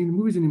didn't want to be in the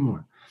movies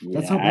anymore.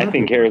 That's how I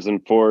think Harrison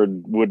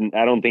Ford wouldn't.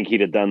 I don't think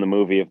he'd have done the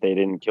movie if they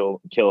didn't kill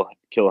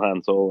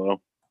Han Solo.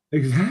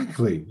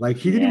 Exactly. Like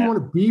he didn't want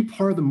to be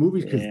part of the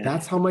movies because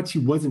that's how much he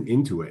wasn't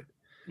into it.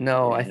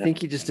 No, I think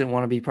he just didn't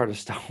want to be part of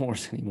Star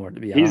Wars anymore. To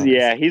be honest,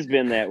 he's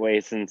been that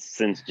way since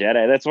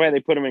Jedi. That's why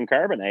they put him in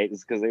Carbonite,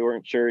 is because they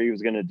weren't sure he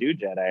was going to do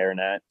Jedi or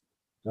not.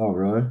 Oh,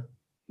 really?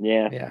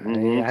 Yeah. Yeah.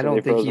 Mm-hmm. I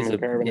don't think he's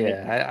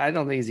I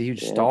don't think he's a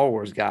huge Star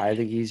Wars guy. I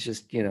think he's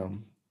just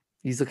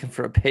he's looking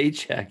for a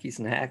paycheck. He's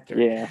an actor.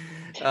 Yeah.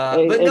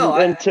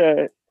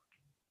 But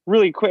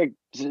really quick,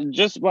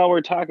 just while we're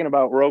talking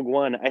about Rogue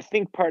One, I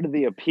think part of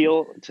the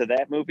appeal to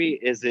that movie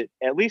is it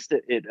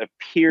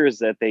appears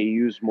that they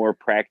use more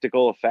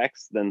practical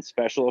effects than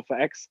special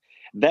effects.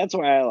 That's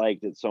why I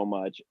liked it so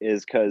much,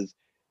 is because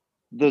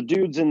the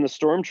dudes in the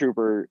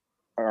stormtrooper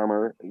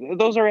armor,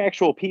 those are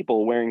actual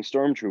people wearing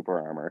stormtrooper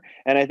armor.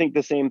 And I think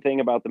the same thing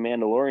about the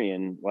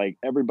Mandalorian. Like,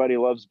 everybody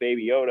loves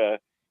Baby Yoda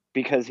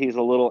because he's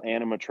a little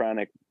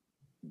animatronic,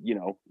 you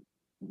know,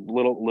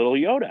 little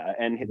Yoda,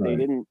 and they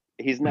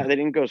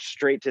didn't go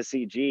straight to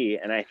CG.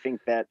 And I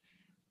think that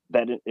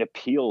it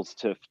appeals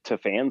to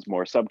fans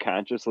more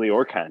subconsciously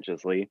or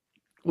consciously.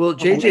 Well,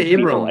 J.J.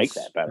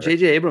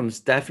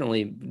 Abrams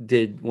definitely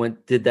did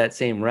that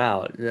same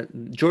route.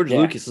 George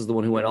Lucas is the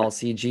one who went all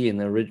CG in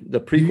the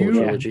prequel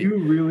trilogy. Do you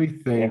really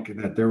think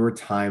that there were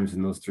times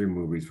in those 3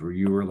 movies where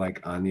you were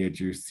like on the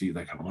edge of your seat,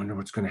 like, I wonder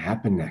what's going to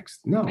happen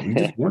next? No, you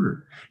just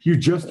weren't. You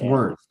just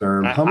weren't,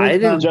 Sturm. I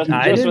didn't.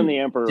 When the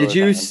Emperor. Did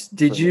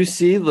you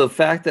see the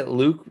fact that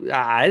Luke?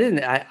 I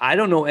didn't. I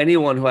don't know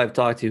anyone who I've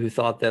talked to who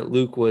thought that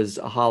Luke was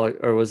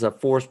was a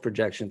Force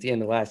projection at the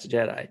end of Last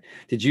Jedi.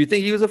 Did you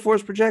think he was a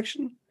Force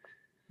projection?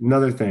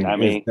 Another thing,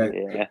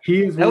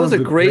 that was a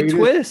great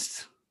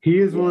twist. He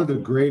is one of the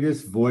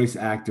greatest voice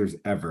actors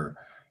ever,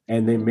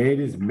 and they made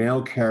his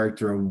male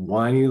character a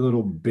whiny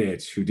little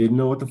bitch who didn't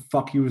know what the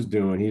fuck he was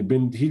doing. He'd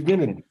been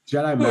a Jedi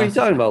master. What are you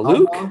talking about,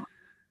 Luke?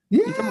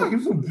 Yeah,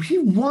 he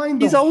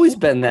whined. He's always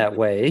been that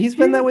way. He's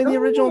been that way in the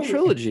original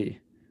trilogy.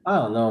 I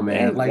don't know,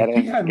 man.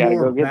 He had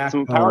more go get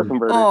some power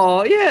converters.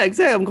 Oh, yeah,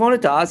 exactly. I'm going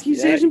to Dosky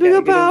Station to pick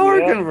up power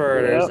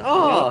converters.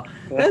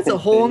 That's a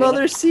whole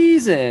nother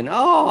season.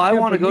 Oh, I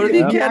want to go to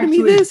the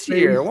Academy this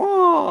year.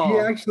 Whoa. He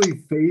actually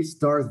faced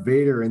Darth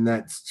Vader in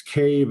that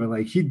cave,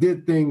 and he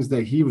did things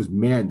that he was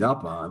manned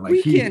up on.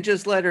 We can't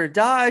just let her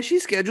die.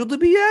 She's scheduled to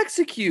be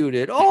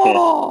executed.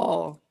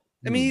 Oh.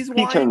 I mean,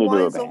 he turned into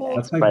a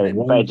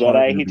badass. By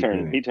Jedi, he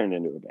turned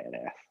into a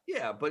badass.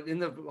 Yeah, but in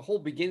the whole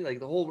beginning, like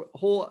the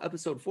whole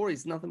episode 4,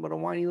 he's nothing but a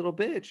whiny little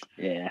bitch.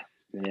 Yeah.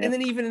 And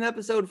then even in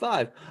episode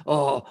 5,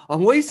 oh,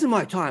 I'm wasting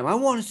my time. I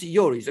want to see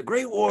Yoda. He's a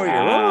great warrior.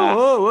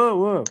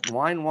 Whoa.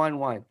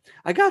 Wine.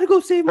 I got to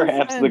go save my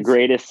friends. Perhaps the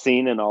greatest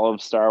scene in all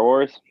of Star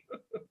Wars.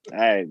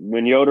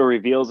 When Yoda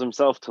reveals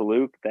himself to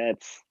Luke,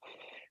 that's,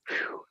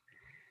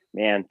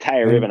 man, tie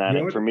a ribbon on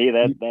it. For me,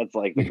 that's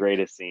like the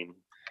greatest scene.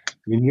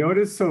 You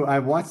notice, so I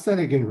watched that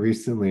again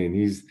recently, and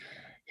his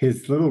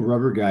little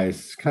rubber guy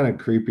is kind of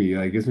creepy.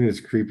 Like, gives me this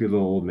creepy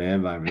little old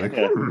man vibe. He's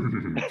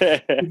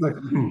like,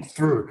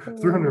 for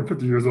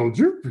 350 years old,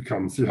 you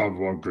become, see how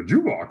long could you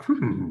walk?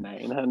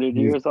 900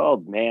 years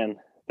old, man.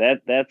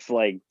 That's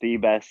like the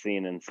best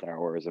scene in Star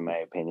Wars, in my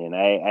opinion.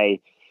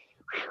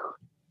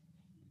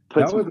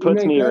 Puts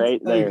me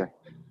right there.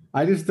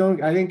 I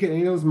didn't get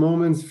any of those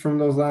moments from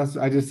those last.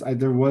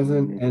 There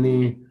wasn't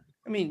any.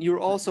 I mean, you were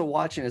also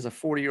watching as a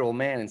 40-year-old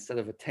man instead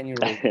of a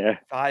 10-year-old,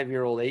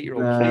 5-year-old,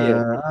 8-year-old kid.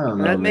 I don't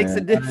know, that makes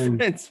a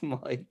difference,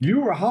 Mike.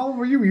 How old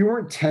were you? You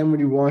weren't 10 when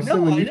you watched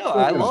them. I know.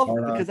 I love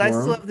it because I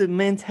still have the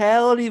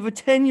mentality of a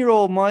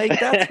 10-year-old, Mike.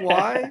 That's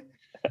why.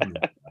 You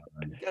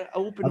got an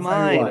open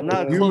mind. I'm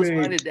not a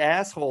close-minded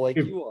asshole like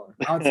you are.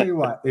 I'll tell you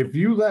what. If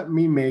you let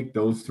me make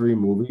those 3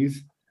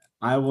 movies,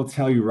 I will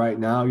tell you right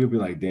now, you'll be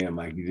like, damn,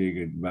 Mike, you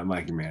did good.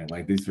 Mikey, man,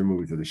 like, these 3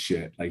 movies are the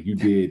shit. Like, you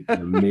did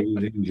an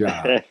amazing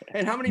job.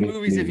 And how many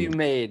movies have you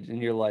made in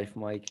your life,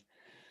 Mike?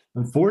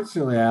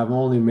 Unfortunately, I've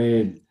only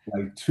made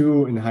like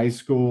 2 in high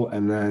school,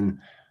 and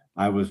then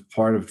I was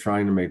part of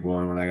trying to make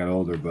 1 when I got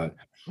older, but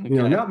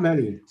not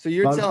many. So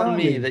you're telling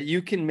me that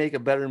you can make a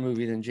better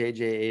movie than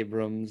J.J.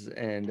 Abrams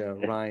and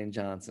Rian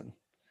Johnson?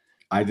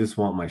 I just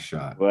want my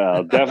shot.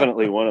 Well,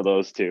 definitely one of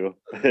those 2.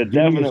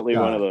 Definitely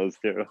one of those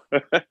 2.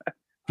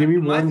 Give me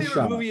one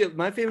shot.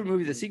 My favorite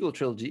movie, the sequel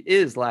trilogy,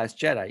 is Last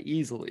Jedi,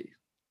 easily.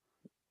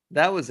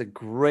 That was a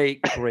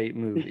great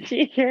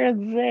movie. You're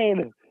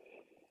insane.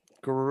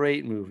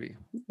 Great movie.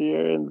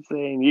 You're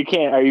insane. You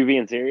can't. Are you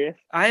being serious?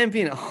 I am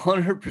being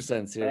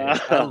 100% serious.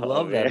 I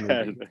love that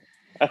movie.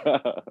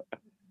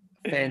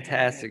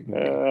 Fantastic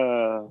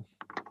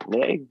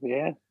movie.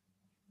 Yeah.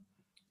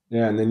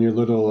 Yeah, and then your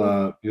little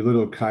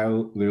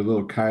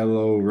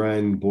Kylo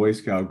Ren Boy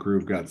Scout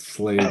group got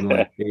slayed in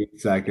like 8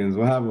 seconds.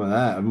 What happened with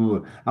that?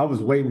 I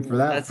was waiting for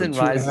that. That's in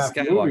Rise of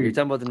Skywalker. Movies. You're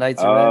talking about the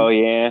Knights of Ren. Oh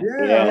yeah.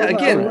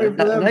 Again,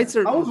 Knights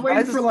are. I was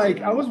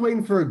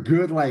waiting for a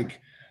good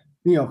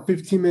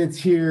 15 minutes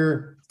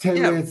here,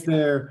 10 minutes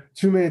there,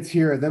 2 minutes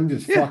here. Them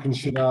just fucking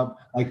shit up,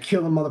 like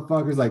killing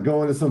motherfuckers, like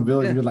going to some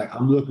village and be like,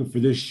 I'm looking for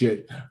this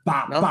shit.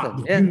 Bop,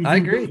 bop, I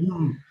agree.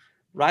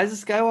 Rise of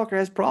Skywalker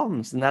has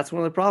problems, and that's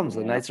one of the problems.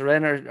 The Knights of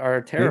Ren are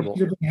terrible. They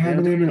should have been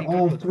having them in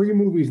all 3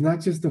 movies,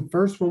 not just the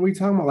first one we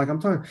talking about. Like, I'm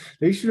talking,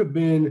 they should have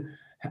been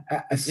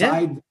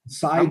side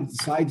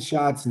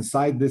shots and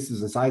side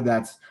thises and side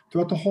that's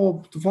throughout the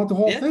whole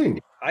thing.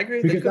 I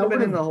agree. Because that would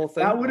have been the whole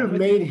thing. That would have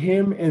made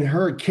him and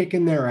her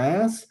kicking their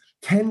ass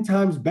 10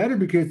 times better,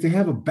 because they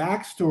have a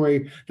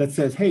backstory that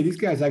says, hey, these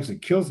guys actually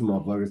killed some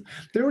motherfuckers.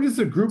 They were just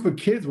a group of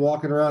kids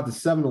walking around the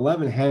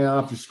 7-Eleven hanging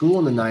out after school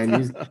in the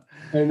 90s.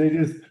 And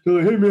they're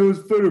like, hey man,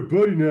 let's fight our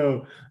buddy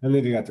now. And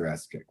then they got their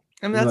ass kicked.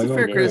 I mean, that's a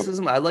fair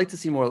criticism. I'd like to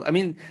see more. I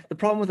mean, the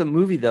problem with a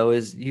movie though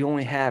is you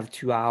only have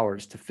 2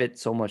 hours to fit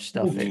so much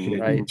stuff in,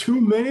 right? In 2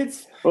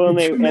 minutes. Well, in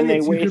they 2 minutes, and they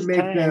you waste could make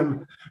time.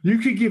 them. You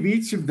could give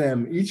each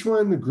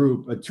one in the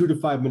group a 2 to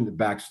 5 minute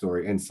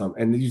backstory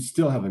and you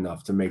still have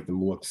enough to make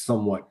them look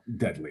somewhat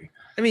deadly.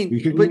 I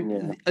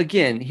mean,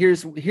 again,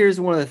 here's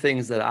one of the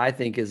things that I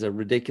think is a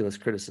ridiculous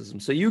criticism.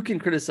 So you can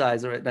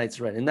criticize Knights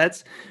of Ren,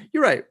 and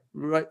you're right.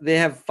 Right, they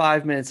have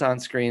 5 minutes on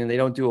screen and they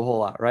don't do a whole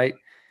lot, right?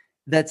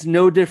 That's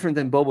no different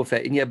than Boba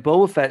Fett, and yet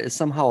Boba Fett is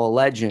somehow a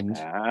legend.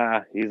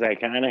 He's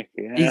iconic.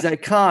 Yeah. He's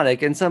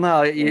iconic, and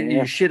somehow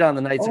you shit on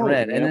the Knights of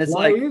Ren, and it's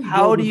like,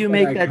 how do you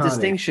make that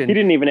distinction? He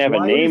didn't even have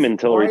a name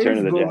until Return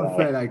of the Jedi. Boba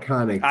Fett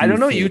iconic? I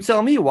don't know. You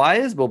tell me. Why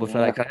is Boba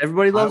Fett iconic?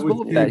 Everybody loves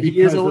Boba Fett. He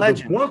is a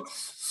legend. The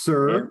books,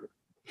 sir.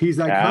 He's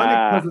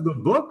iconic because of the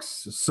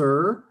books,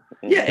 sir.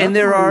 Yeah, and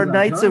there are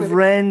Knights of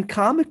Ren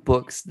comic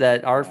books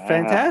that are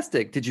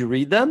fantastic. Did you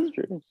read them?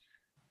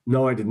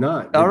 No, I did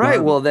not. All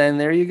right, well then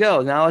there you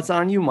go. Now it's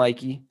on you,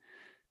 Mikey.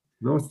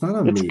 No, it's not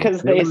on me. It's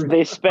because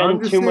they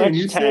spend too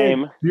much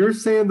time. You're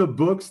saying the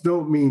books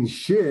don't mean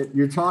shit.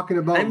 You're talking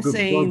about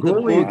the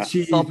book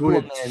cheese when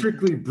it's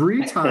strictly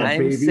brie time,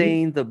 baby. I'm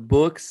saying the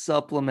books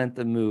supplement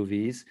the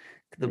movies.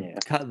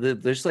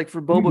 Just like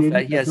for Boba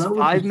Fett, he has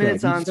 5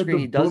 minutes on screen.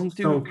 He doesn't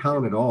don't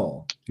count at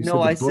all.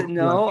 I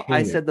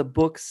said the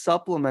books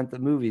supplement the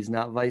movies,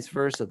 not vice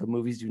versa. The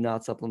movies do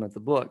not supplement the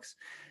books.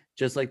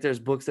 Just like there's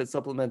books that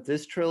supplement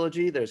this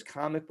trilogy, there's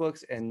comic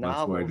books and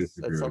novels.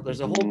 There's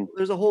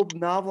a whole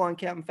novel on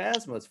Captain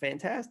Phasma. It's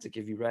fantastic.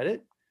 Have you read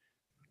it?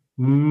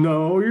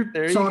 No, you're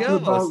talking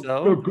about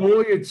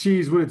Golia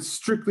cheese when it's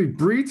strictly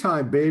brie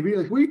time, baby.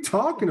 Like, what are you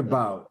talking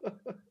about?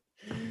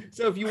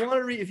 So if you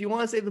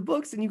want to say the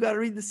books, then you got to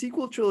read the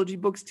sequel trilogy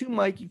books too,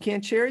 Mike. You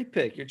can't cherry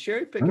pick. You're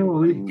cherry picking. I don't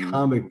read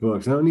comic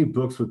books. I don't need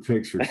books with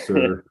pictures,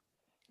 sir.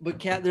 But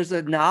there's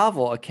a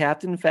novel, a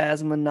Captain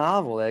Phasma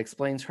novel that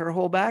explains her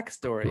whole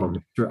backstory. Oh,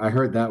 sure. I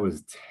heard that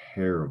was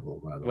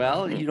terrible, by the way.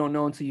 Well, you don't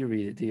know until you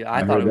read it, do you?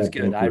 I thought it was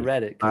good. I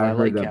read it because I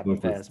like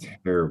Captain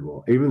Phasma.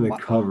 Terrible. Even the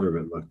cover of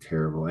it looked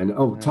terrible. And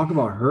talk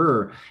about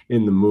her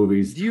in the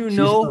movies. Do you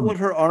know what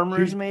her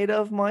armor is made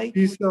of, Mike?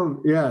 She's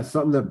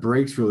something that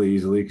breaks really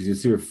easily because you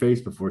see her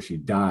face before she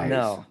dies.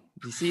 No.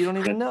 You see, you don't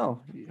even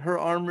know. Her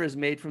armor is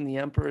made from the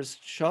Emperor's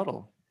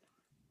shuttle.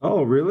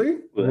 Oh, really?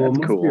 Well,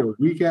 that's cool. Be a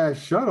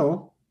weak-ass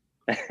shuttle.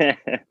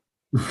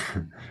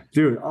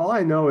 Dude, all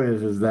I know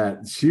is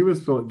that she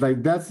was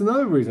that's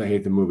another reason I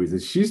hate the movies,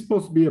 is she's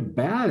supposed to be a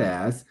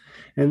badass,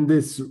 and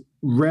this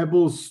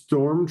rebel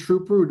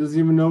stormtrooper who doesn't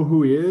even know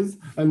who he is,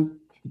 and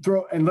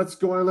let's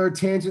go on another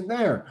tangent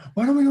there.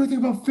 Why don't we know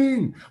anything about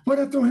Finn? Why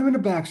not throw him in a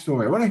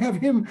backstory? Why not have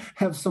him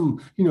have some,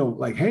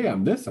 like, hey,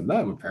 I'm this, I'm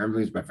that,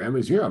 my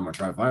family's here, I'm gonna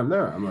try to find him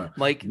there.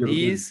 Mike,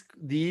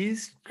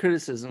 these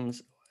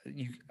criticisms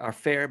are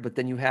fair, but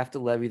then you have to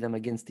levy them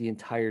against the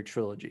entire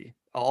trilogy.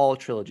 All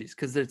trilogies,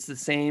 because it's the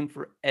same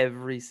for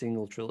every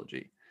single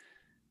trilogy.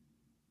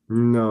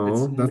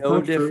 No, that's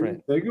no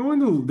different. True.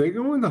 They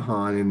go into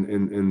Han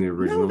in the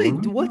original.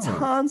 No, what's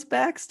Han's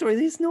backstory?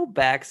 There's no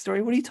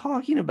backstory. What are you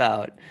talking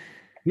about?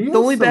 The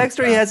only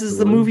backstory he has is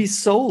the movie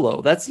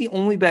Solo. That's the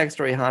only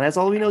backstory Han has.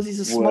 All we know is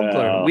he's a smuggler.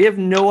 Well, we have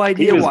no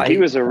idea why. He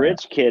was a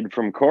rich kid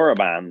from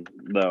Korriban,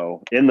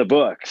 though, in the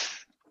books.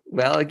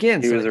 Well,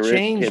 again, he was a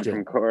rich kid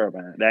from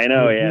Korriban. I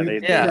know,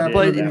 yeah.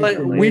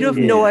 But we have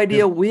no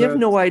idea. We have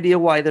no idea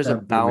why there's a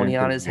bounty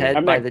on his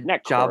head by the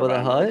Jabba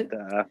the Hutt.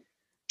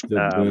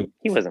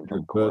 He wasn't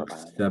from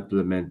Korriban.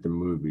 Supplement the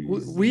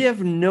movies. We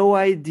have no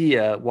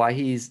idea why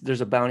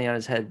there's a bounty on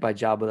his head by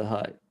Jabba the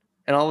Hutt,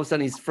 and all of a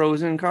sudden he's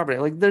frozen in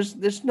carbonate. Like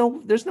there's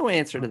no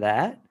answer to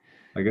that.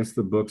 I guess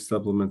the books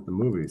supplement the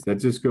movies. That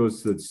just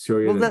goes to show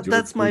you. Well,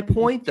 that's my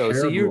point, though.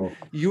 So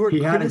you are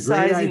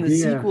criticizing the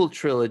sequel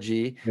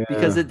trilogy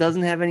because it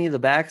doesn't have any of the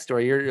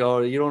backstory. You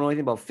don't know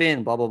anything about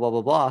Finn, blah blah blah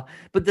blah blah.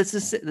 But this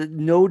is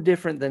no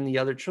different than the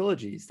other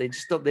trilogies. They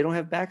don't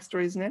have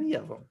backstories in any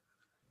of them.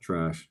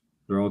 Trash.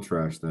 They're all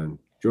trash then.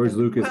 George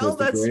Lucas. Well,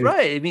 that's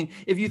right. I mean,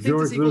 if you think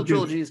the sequel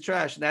trilogy is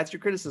trash and that's your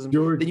criticism,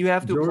 then you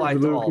have to apply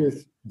it to all.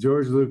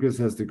 George Lucas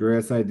has the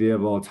greatest idea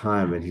of all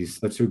time, and he's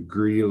such a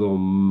greedy little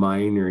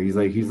miner. He's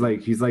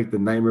like the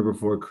Nightmare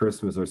Before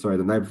Christmas, the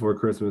Night Before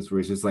Christmas,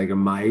 where he's just like a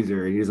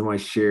miser. He doesn't want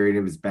to share any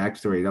of his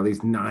backstory. All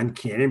these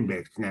non-canon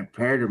bits, and that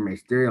part of my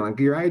story. Like,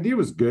 your idea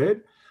was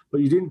good, but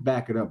you didn't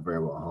back it up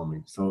very well,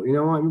 homie. So you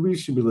know what? Maybe you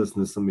should be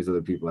listening to some of these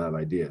other people that have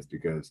ideas,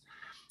 because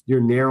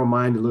your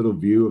narrow-minded little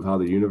view of how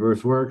the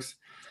universe works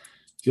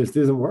just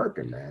isn't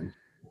working, man.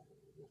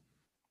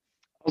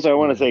 Also, I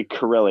want to say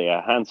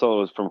Corellia. Han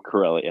Solo was from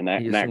Corellia,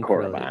 not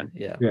Korriban.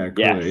 Yeah.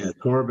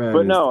 Korriban.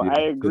 But no,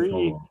 I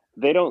agree.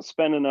 They don't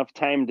spend enough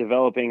time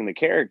developing the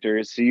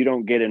characters, so you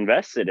don't get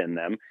invested in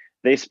them.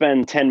 They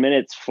spend 10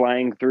 minutes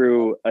flying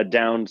through a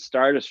downed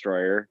Star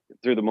Destroyer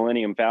through the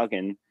Millennium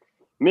Falcon,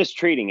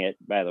 mistreating it,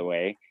 by the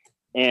way.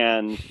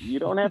 And you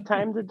don't have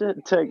time to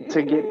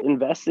get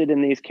invested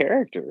in these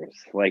characters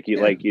like you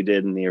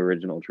did in the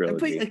original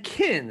trilogy. But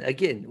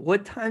again,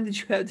 what time did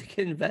you have to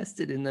get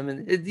invested in them?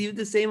 And you have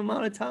the same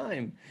amount of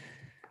time.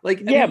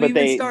 Like, yeah, but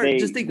we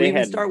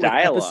even start with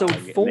episode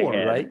 4,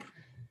 right?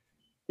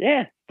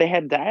 Yeah, they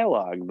had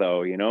dialogue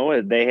though.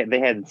 They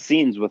had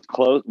scenes with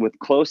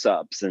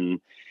close-ups and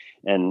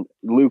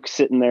Luke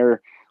sitting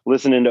there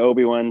listening to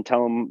Obi-Wan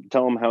tell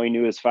him how he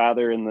knew his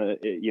father, and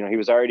he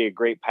was already a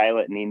great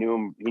pilot, and he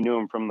knew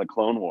him from the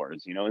Clone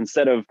Wars.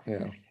 Instead of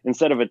a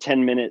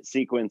 10-minute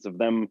sequence of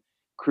them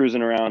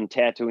cruising around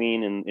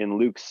Tatooine in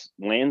Luke's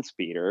land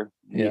speeder,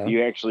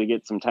 you actually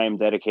get some time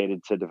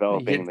dedicated to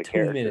developing the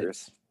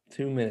characters.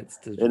 2 minutes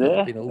to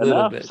developing a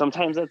little bit.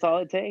 Sometimes that's all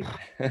it takes.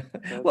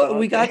 Well,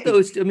 we got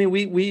those. I mean,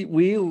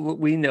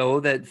 we know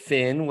that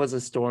Finn was a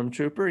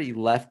stormtrooper. He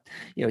left.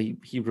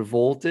 He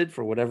revolted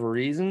for whatever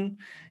reason.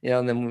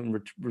 And then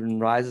when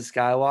Rise of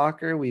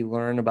Skywalker, we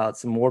learn about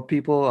some more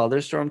people, other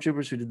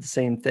stormtroopers who did the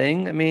same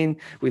thing. I mean,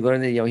 we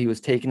learned that he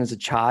was taken as a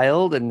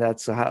child, and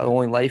that's the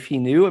only life he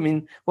knew. I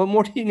mean, what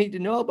more do you need to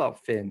know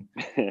about Finn?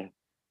 I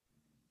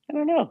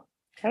don't know.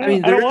 I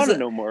don't want to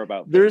know more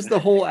about Finn. There's the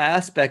whole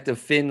aspect of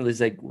Finn was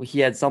like he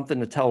had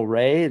something to tell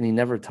Rey and he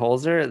never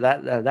tells her.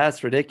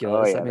 That's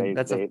ridiculous. Oh,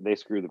 yeah, they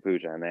screw the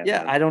pooch on that.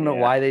 Yeah, I don't know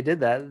why they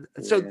did that.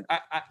 So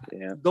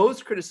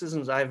those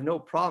criticisms I have no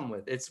problem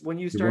with. It's when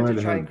you start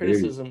to try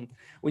criticism,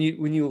 when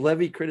you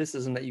levy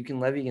criticism that you can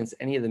levy against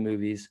any of the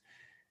movies.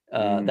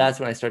 That's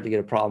when I start to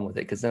get a problem with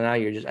it, because then now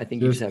you just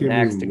have an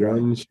axe to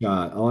grind. One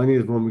shot. All I need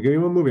is one. Give me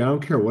one movie. I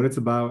don't care what it's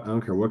about. I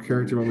don't care what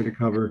character you want me to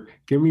cover.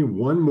 Give me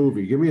one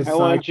movie. Give me a. I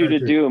want you to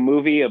do a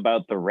movie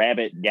about the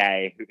rabbit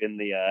guy in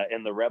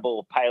the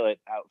Rebel pilot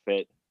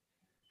outfit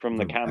from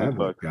the comic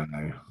book.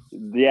 Guy.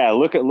 Yeah,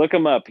 look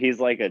him up. He's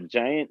like a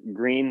giant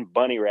green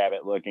bunny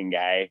rabbit looking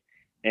guy,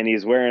 and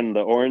he's wearing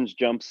the orange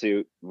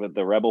jumpsuit with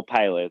the Rebel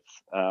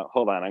pilots.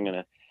 Hold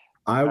on,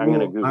 I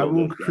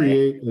will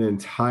create an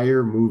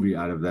entire movie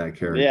out of that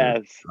character.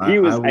 Yes,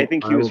 I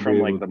think he was from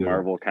like the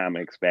Marvel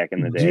comics back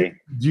in the day.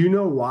 Do you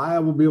know why I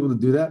will be able to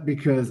do that?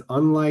 Because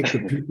unlike the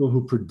people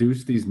who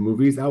produce these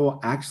movies, I will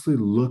actually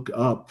look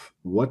up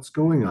what's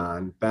going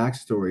on,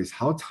 backstories,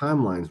 how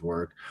timelines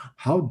work,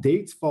 how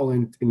dates fall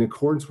in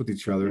accordance with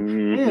each other.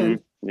 And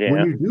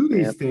when you do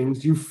these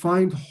things, you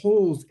find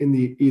holes in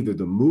either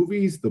the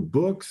movies, the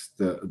books,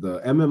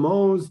 the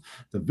MMOs,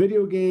 the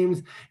video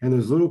games, and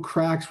there's little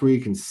cracks where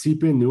you can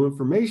seep in new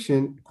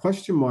information,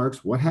 question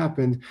marks, what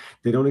happened.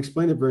 They don't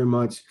explain it very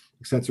much,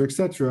 et cetera, et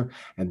cetera.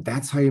 And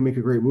that's how you make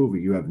a great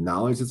movie. You have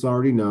knowledge that's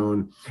already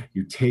known.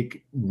 You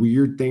take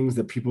weird things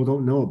that people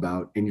don't know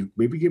about, and you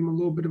maybe give them a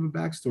little bit of a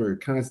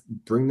backstory, kind of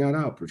bring that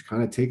up, which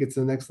kind of take it to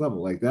the next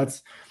level. Like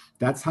that's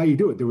how you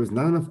do it. There was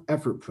not enough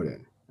effort put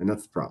in, and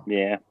that's the problem.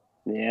 Yeah.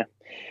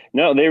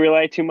 No, they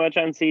rely too much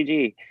on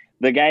CG.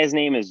 The guy's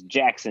name is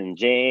Jackson,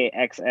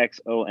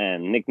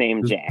 Jaxxon,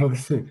 nickname Jack.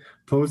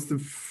 Post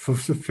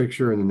a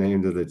picture and the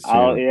name to the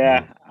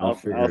channel. I'll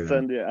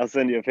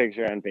send you a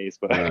picture on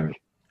Facebook. Right.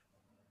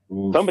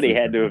 Somebody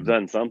had to have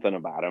done something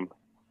about him.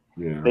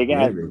 Yeah, they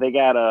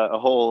got a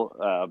whole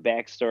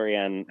backstory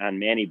on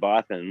Manny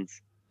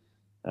Bothans.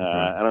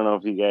 I don't know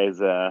if you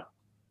guys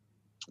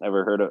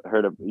ever heard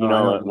of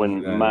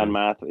when Mon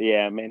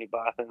Mothma, Manny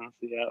Bothans,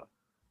 yeah.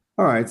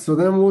 All right, so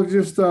then we'll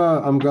just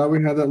I'm glad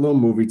we had that little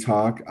movie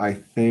talk. I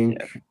think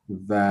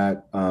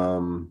that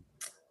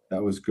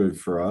that was good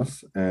for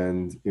us,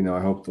 and I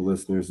hope the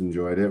listeners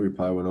enjoyed it. We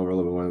probably went over a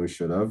little bit more than we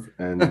should have.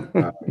 And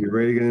you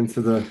ready to get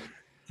into the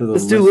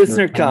let's do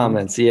listener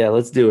comments. Yeah,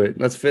 let's do it.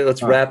 Let's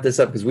wrap this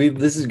up, because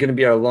this is going to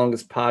be our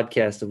longest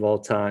podcast of all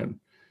time.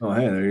 Oh,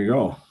 hey, there you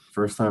go.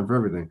 First time for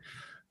everything.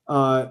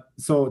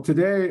 So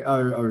today,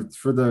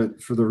 for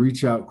the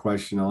reach out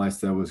question, all I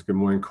said was, "Good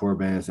morning,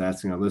 Korriban is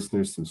asking our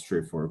listeners some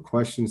straightforward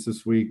questions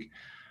this week.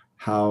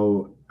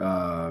 How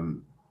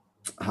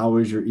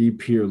is your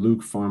EP or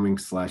Luke farming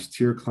 /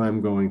 tier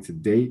climb going to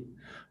date?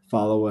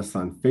 Follow us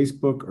on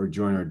Facebook or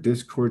join our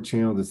Discord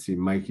channel to see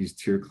Mikey's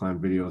tier climb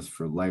videos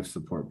for life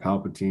support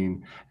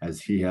Palpatine, as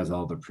he has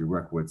all the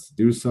prerequisites to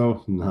do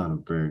so. Not a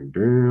big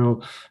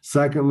deal.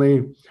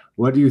 Secondly,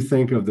 what do you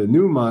think of the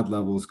new mod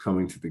levels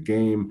coming to the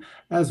game,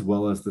 as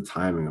well as the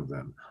timing of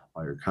them?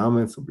 All your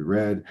comments will be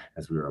read,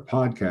 as we are a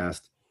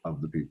podcast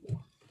of the people."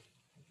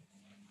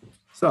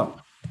 So,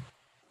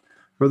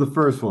 for the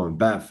first one,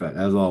 Batfett,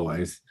 as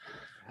always.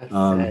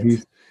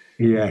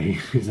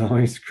 He's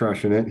always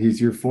crushing it.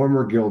 He's your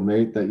former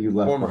guildmate that you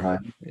left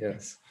behind.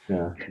 Yes.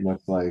 Yeah,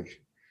 much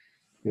like,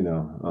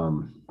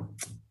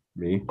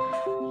 me.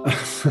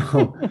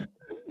 So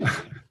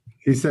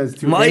he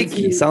says,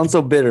 Mikey, sounds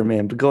so bitter,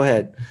 man, but go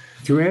ahead.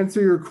 To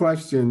answer your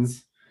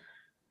questions,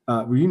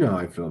 well, you know how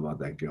I feel about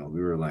that guild.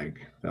 We were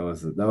like, that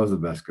was the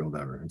best guild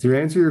ever. To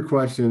answer your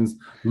questions,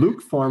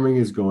 Luke farming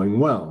is going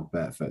well,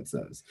 Batfett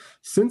says.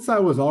 Since I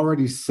was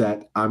already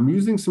set, I'm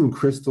using some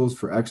crystals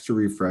for extra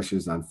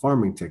refreshes on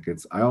farming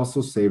tickets. I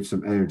also saved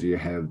some energy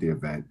ahead of the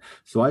event,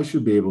 so I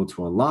should be able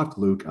to unlock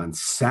Luke on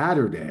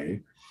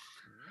Saturday,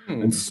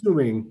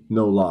 assuming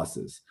no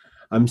losses.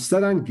 I'm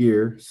set on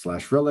gear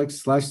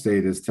 /relics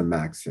 /status to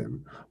max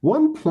him.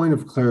 One point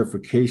of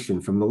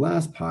clarification from the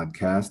last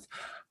podcast: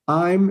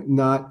 I'm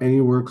not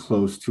anywhere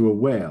close to a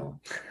whale.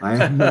 I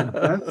am at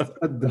best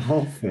a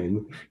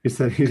dolphin. He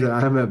said,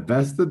 I'm at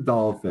best a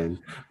dolphin,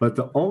 but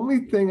the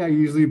only thing I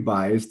usually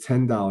buy is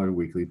 $10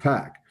 weekly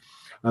pack.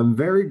 I'm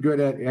very good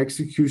at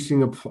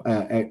executing a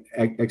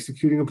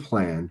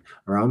plan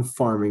around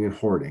farming and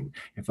hoarding.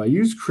 If I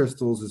use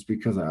crystals, it's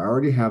because I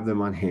already have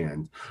them on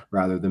hand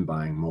rather than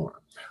buying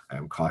more. I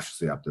am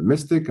cautiously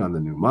optimistic on the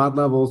new mod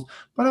levels,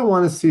 but I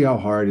want to see how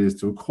hard it is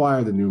to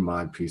acquire the new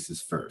mod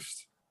pieces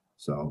first.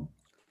 So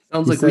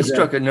sounds like we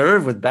struck a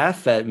nerve with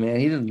Baffet, man.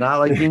 He did not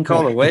like being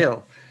called a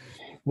whale.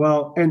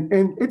 Well, and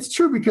it's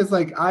true because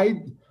like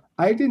I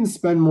didn't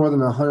spend more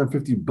than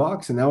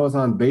 $150, and that was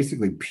on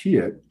basically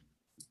Piet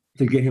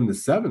to get him the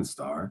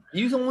 7-star.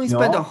 You only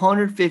spent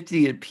 $150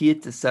 to get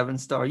Piet to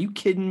 7-star. Are you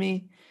kidding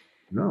me?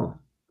 No,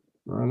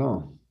 not at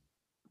all.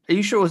 Are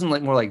you sure it wasn't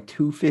like more like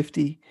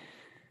 $250?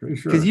 Pretty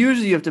sure. Because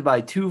usually you have to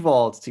buy 2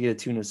 vaults to get a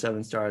tune of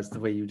 7 stars the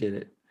way you did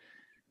it.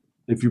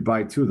 If you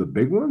buy 2 of the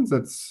big ones,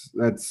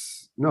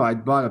 that's no. I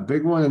bought a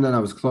big one and then I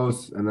was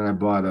close, and then I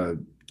bought a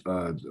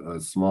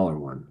smaller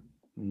one.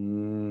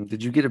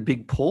 Did you get a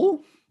big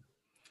pull?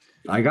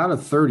 I got a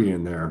 30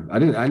 in there. I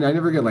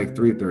never get like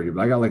 330,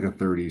 but I got like a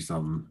 30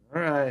 something.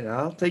 All right,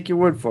 I'll take your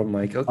word for it,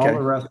 Mike. Okay. All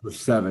the rest was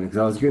 7 because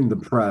I was getting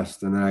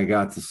depressed, and then I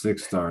got to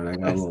 6-star and I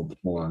got a little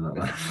pull on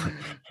that.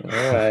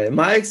 All right. In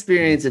my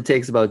experience, it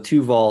takes about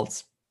 2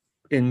 vaults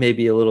and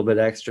maybe a little bit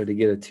extra to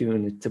get a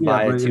tune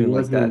buy a tune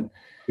like that.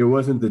 It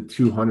wasn't the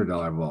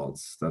 $200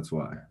 vaults. That's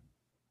why.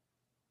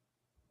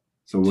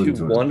 So $2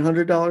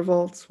 $100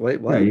 vaults. Wait,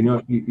 what? Yeah, you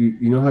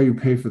know how you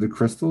pay for the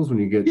crystals when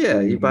you get. Yeah,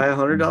 you buy a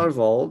 $100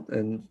 vault,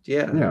 and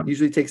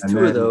usually takes 2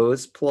 of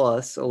those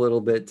plus a little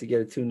bit to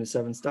get a tune to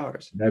 7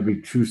 stars. That'd be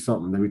 $200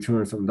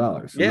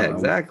 something. So yeah,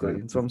 exactly.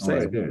 That's what I'm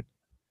saying. I did.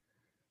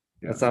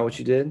 Yeah. That's not what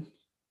you did?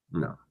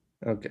 No.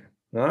 Okay.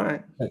 All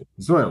right.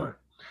 So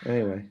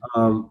anyway.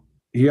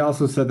 He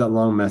also said that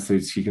long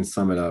message, he can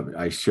sum it up.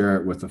 I share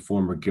it with a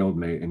former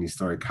guildmate, and he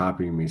started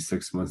copying me.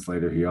 6 months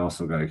later, he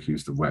also got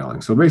accused of whaling.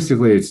 So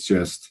basically, it's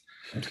just,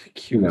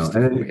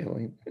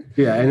 whaling.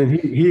 Yeah, and then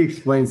he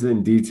explains it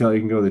in detail. You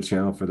can go to the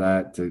channel for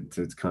that to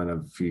kind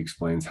of, he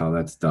explains how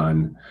that's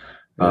done.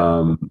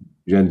 Yeah.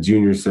 Jen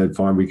Jr. said,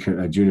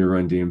 Junior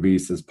Run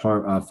DMB says,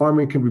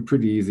 farming can be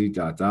pretty easy, ...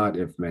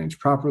 if managed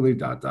properly, ...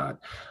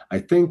 I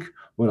think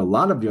what a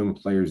lot of young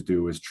players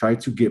do is try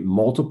to get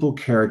multiple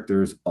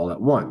characters all at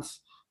once, ...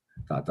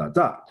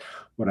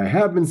 What I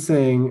have been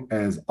saying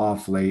as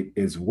off late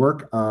is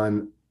work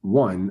on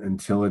one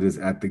until it is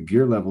at the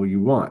gear level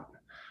you want.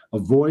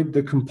 Avoid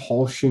the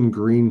compulsion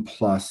green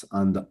plus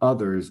on the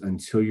others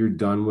until you're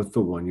done with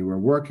the one you are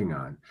working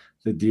on.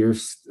 The gear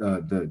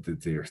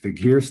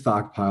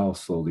stockpile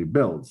slowly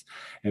builds.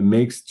 It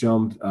makes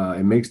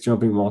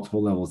jumping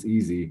multiple levels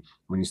easy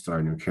when you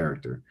start a new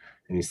character.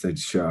 And he said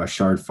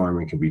shard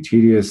farming can be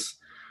tedious.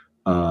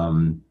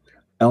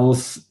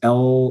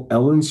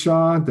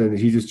 Ellenshaw, then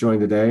he just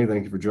joined today.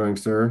 Thank you for joining,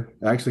 sir.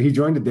 Actually, he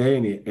joined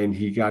today, and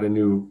he got a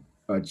new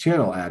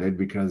channel added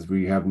because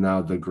we have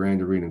now the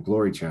Grand Arena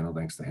Glory channel,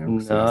 thanks to him.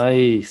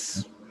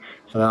 Nice.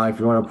 So now if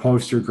you want to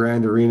post your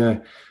Grand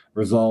Arena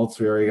results,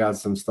 we already got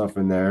some stuff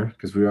in there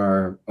because we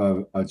are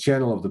a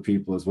channel of the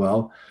people as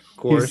well. Of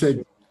course.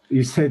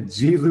 He said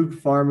G-Loop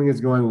farming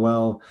is going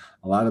well.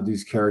 A lot of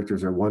these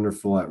characters are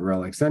wonderful at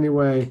relics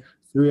anyway.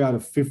 3 out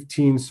of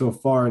 15 so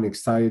far, and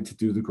excited to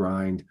do the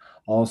grind.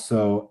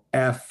 Also,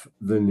 F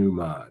the new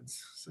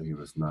mods. So he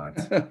was not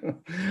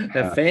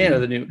a fan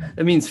of the new.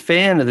 That means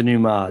fan of the new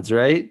mods,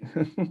 right?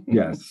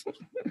 Yes.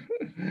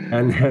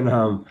 And then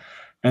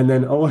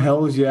oh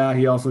hells yeah,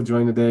 he also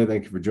joined today.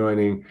 Thank you for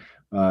joining.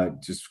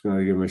 Just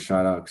gonna give him a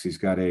shout out because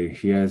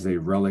he has a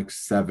Relic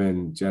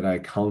 7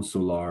 Jedi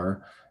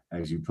Counselor,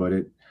 as you put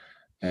it.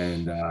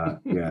 And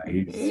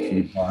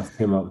he bossed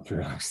him up to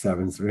Relic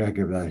 7, so we gotta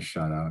give that a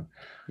shout out.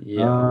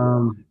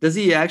 Yeah. Does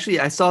he actually?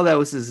 I saw that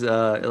was his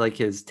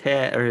his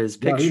tag or his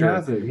picture. Yeah, he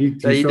has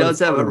it. He does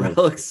have a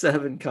Relic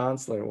 7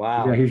 Consular.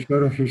 Wow. Yeah, he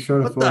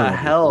showed what the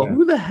hell? Yeah.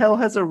 Who the hell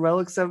has a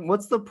Relic 7?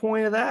 What's the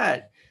point of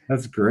that?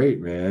 That's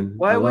great, man.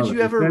 Why would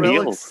you have a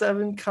Relic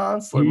 7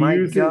 Consular? My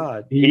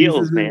God.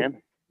 Heals,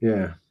 man.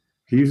 Yeah.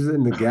 He uses it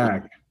in the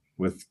GAC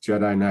with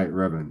Jedi Knight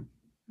Ribbon.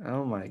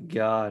 Oh my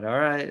God. All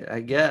right, I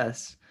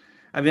guess.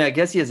 I mean, I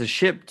guess he has a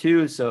ship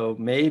too, so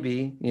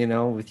maybe,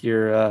 with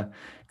your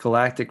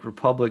Galactic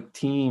Republic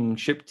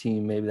ship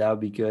team, maybe that would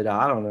be good.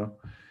 I don't know.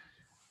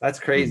 That's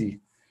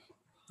crazy.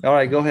 All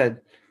right, go ahead.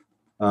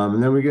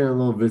 And then we get a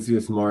little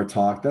Vicious Mar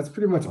talk. That's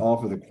pretty much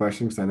all for the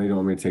questions. I know you don't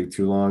want me to take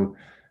too long.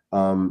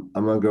 I'm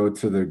gonna go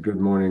to the Good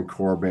Morning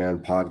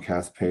Korriban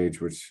podcast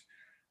page, which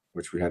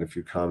we had a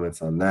few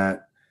comments on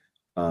that.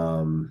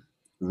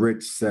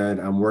 Rich said,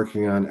 "I'm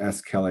working on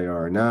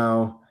SKLAR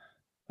now."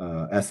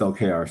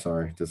 SLKR,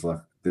 sorry,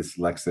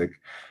 dyslexic.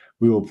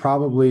 We will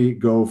probably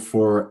go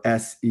for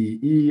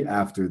SEE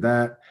after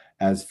that.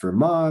 As for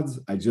mods,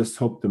 I just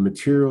hope the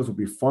materials will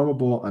be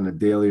farmable on a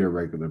daily or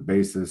regular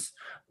basis.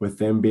 With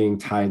them being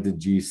tied to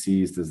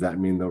GCs, does that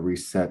mean they'll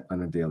reset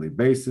on a daily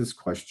basis? ?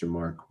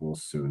 We'll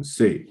soon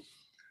see.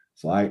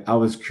 So I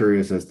was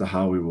curious as to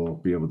how we will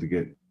be able to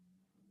get.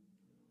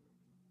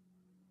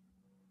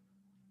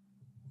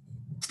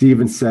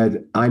 Steven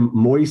said, I'm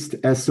Moist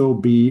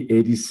SOB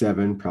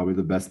 87, probably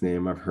the best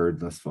name I've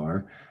heard thus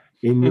far,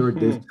 in your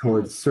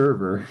Discord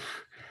server.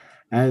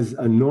 As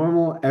a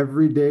normal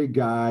everyday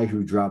guy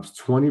who drops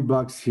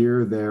 $20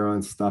 here or there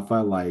on stuff I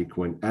like,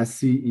 when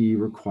SCE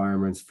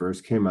requirements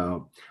first came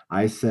out,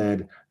 I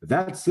said,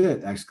 that's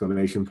it,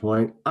 exclamation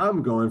point.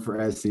 I'm going for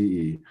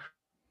SCE.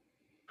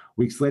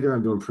 Weeks later,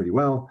 I'm doing pretty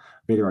well.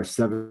 Vader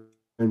R7,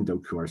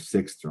 Doku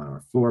R6,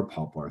 Thrawn R4,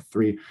 Pulp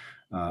R3,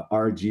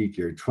 RG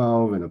Gear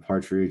 12, and a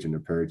Partridge and a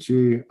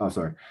Parachi. Oh,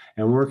 sorry.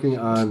 And working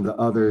on the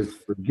others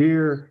for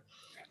gear.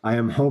 I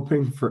am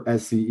hoping for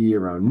SCE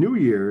around New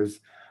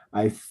Year's.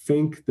 I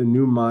think the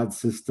new mod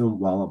system,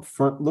 while up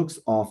front looks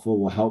awful,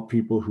 will help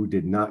people who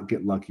did not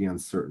get lucky on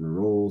certain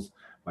roles.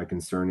 My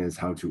concern is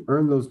how to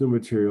earn those new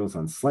materials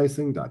on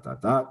slicing, ...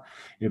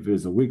 If it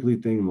is a weekly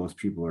thing, most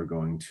people are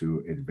going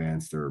to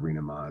advance their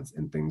arena mods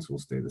and things will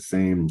stay the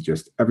same.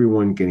 Just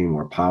everyone getting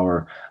more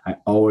power. I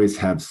always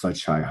have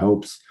such high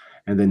hopes.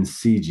 And then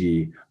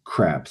CG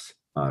craps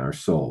on our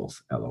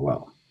souls,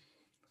 LOL.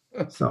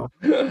 So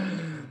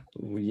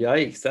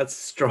yikes, that's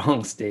a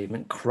strong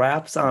statement.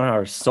 Craps on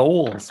our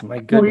souls. My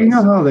goodness. Well, you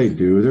know how they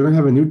do. They're gonna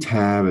have a new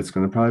tab. It's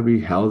gonna probably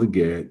be hell to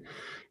get.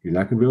 You're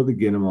not gonna be able to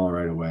get them all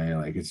right away.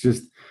 Like it's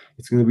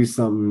gonna be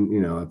something,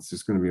 it's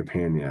just gonna be a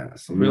pain in the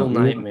ass. Real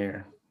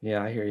nightmare.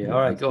 Yeah, I hear you.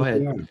 All right, go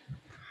ahead.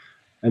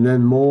 And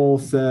then Mole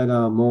said,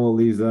 Mole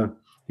Eliza,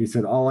 he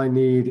said, all I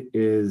need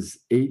is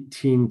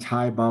 18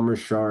 TIE Bomber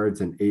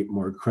shards and 8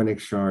 more Krennic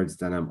shards.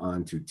 Then I'm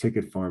on to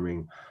ticket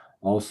farming.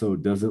 Also,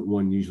 doesn't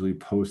one usually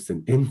post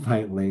an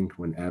invite link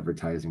when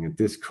advertising a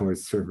Discord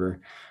server,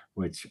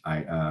 which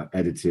I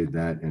edited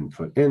that and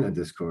put in a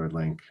Discord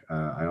link.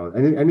 I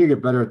need to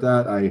get better at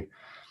that. I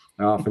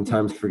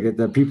oftentimes forget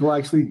that people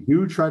actually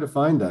do try to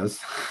find us.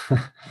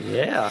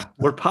 Yeah,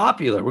 we're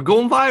popular. We're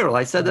going viral.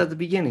 I said that at the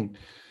beginning.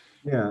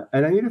 Yeah,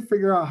 and I need to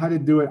figure out how to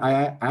do it.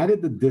 I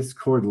added the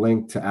Discord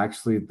link to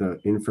actually the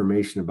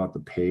information about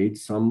the page.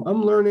 So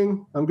I'm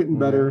learning. I'm getting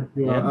better.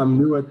 I'm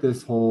new at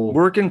this whole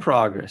work in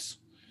progress.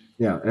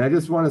 Yeah, and I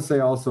just want to say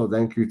also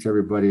thank you to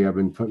everybody. I've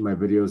been putting my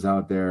videos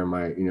out there, and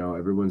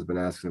everyone's been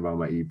asking about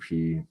my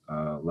EP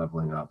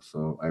leveling up.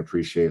 So I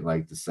appreciate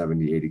like the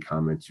 70, 80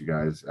 comments, you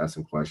guys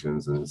asking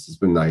questions, and it's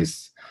just been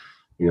nice,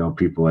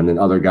 people, and then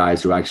other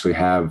guys who actually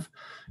have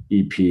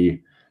EP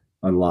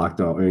unlocked,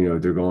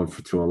 they're going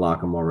to unlock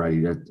them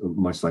already,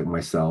 much like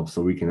myself,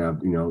 so we can have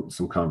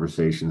some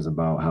conversations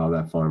about how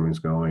that farming is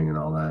going and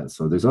all that.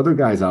 So there's other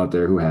guys out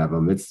there who have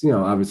them. It's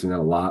obviously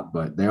not a lot,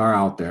 but they are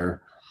out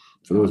there.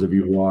 For those of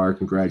you who are,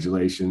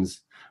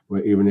 congratulations.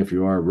 Even if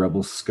you are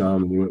rebel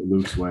scum, you went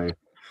Luke's way.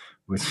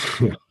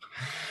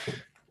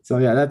 So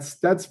yeah,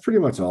 that's pretty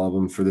much all of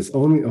them for this.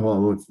 Let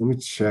me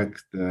check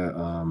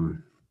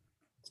the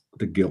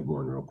guild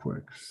one real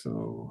quick,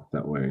 so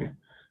that way,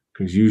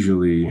 because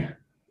usually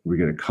we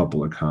get a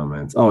couple of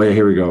comments. Oh yeah,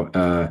 here we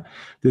go.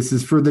 This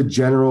is for the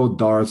General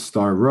Darth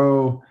Star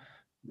Row.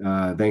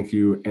 Thank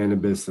you,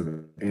 Anubis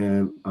of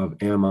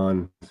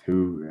Ammon,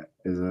 who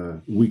is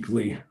a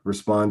weekly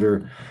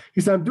responder. He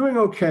said, I'm doing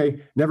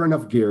okay, never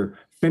enough gear.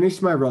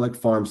 Finished my relic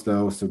farms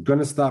though, so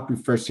gonna stop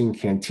refreshing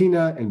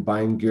Cantina and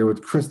buying gear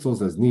with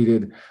crystals as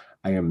needed.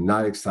 I am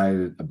not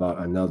excited about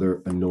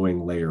another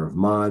annoying layer of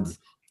mods.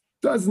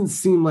 Doesn't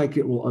seem like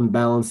it will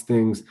unbalance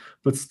things,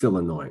 but still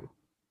annoying.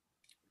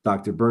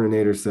 Dr.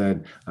 Burninator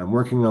said, I'm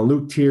working on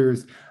loot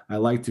tiers. I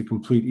like to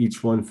complete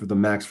each one for the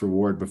max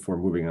reward before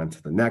moving on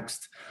to the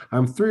next.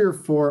 I'm 3 or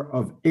 4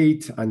 of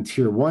 8 on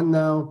tier 1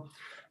 now.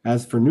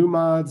 As for new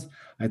mods,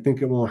 I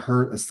think it won't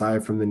hurt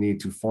aside from the need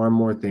to farm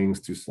more things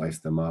to slice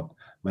them up.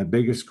 My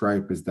biggest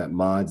gripe is that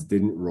mods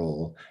didn't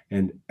roll,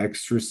 and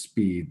extra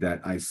speed that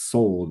I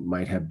sold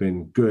might have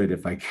been good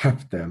if I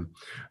kept them.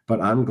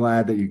 But I'm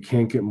glad that you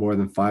can't get more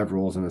than 5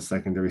 rolls on a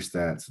secondary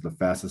stat, so the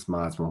fastest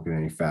mods won't get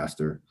any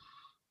faster.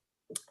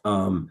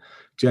 Jedi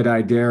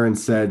Darren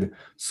said,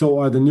 so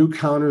are the new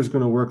counters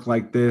going to work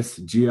like this?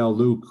 GL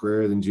Luke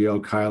greater than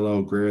GL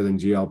Kylo, greater than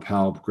GL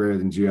Palp, greater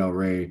than GL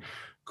Rey,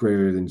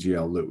 greater than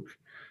GL Luke.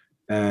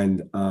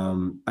 And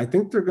I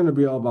think they're going to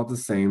be all about the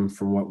same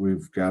from what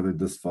we've gathered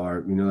this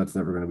far. That's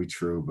never going to be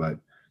true, but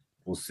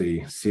we'll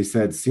see. She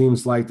said,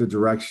 seems like the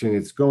direction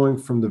it's going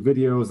from the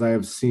videos I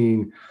have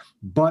seen,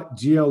 but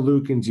GL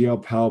Luke and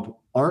GL Palp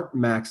aren't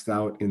maxed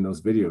out in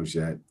those videos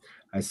yet.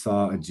 I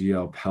saw a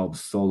GL Palp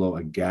solo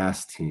a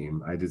gas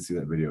team. I did see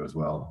that video as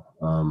well.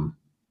 I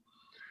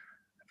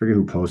forget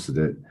who posted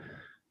it.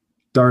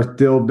 Darth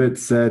Dilbit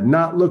said,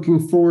 not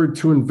looking forward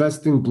to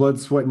investing blood,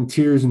 sweat, and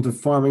tears into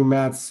farming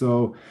mats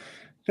so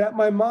that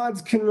my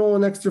mods can roll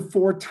an extra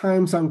 4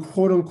 times on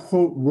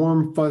quote-unquote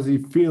warm, fuzzy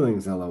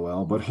feelings,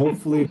 LOL, but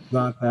hopefully it's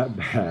not that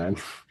bad.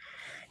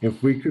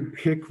 If we could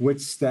pick which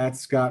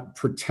stats got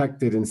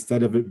protected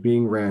instead of it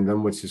being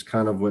random, which is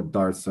kind of what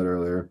Darth said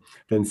earlier,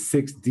 then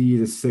 6D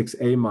to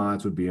 6A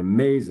mods would be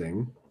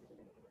amazing.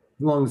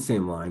 Along the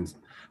same lines.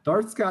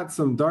 Darth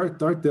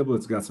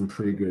Diblet's got some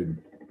pretty good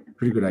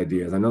pretty good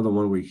ideas. I know the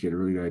one week he had a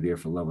really good idea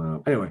for leveling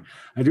up. Anyway,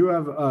 I do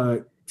have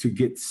to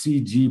get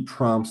CG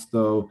prompts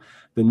though.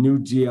 The new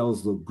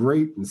GLs look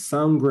great and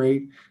sound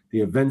great.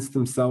 The events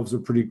themselves are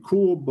pretty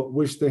cool, but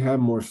wish they had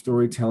more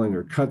storytelling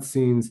or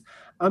cutscenes.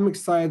 I'm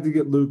excited to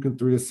get Luke in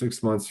 3 to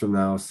 6 months from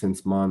now,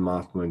 since Mon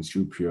Mothma and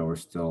Chuprio are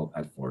still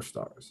at 4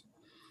 stars.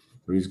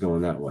 So he's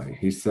going that way.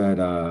 He said,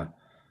 yeah,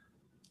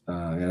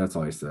 that's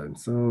all he said.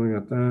 So we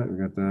got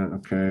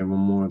that. Okay, one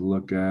more to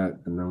look at,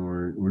 and then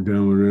we're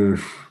done with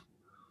this.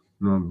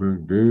 No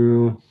big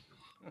deal.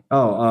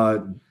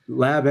 Oh,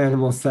 Lab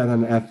Animal said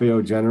on the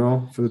FAO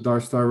General for the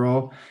Dark Star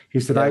role, he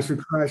said, I should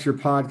crash your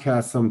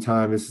podcast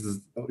sometime. This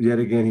is yet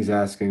again he's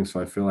asking, so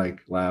I feel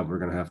like Lab, we're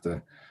gonna have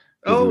to.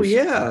 Oh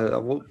yeah,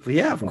 well,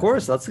 yeah, of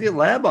course. Let's get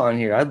Lab on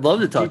here. I'd love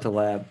to talk to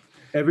Lab.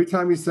 Every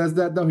time he says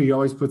that, though, he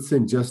always puts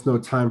in just no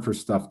time for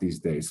stuff these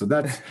days. So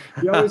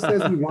he always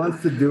says he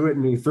wants to do it,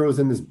 and he throws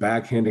in this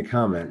backhanded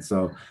comment.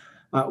 So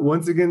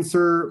once again,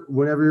 sir,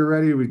 whenever you're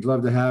ready, we'd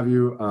love to have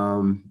you.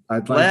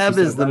 Lab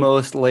is the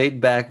most laid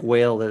back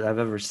whale that I've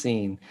ever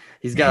seen.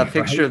 He's got a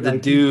picture of the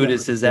dude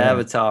as his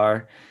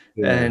avatar,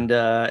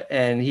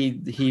 and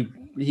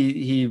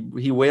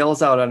he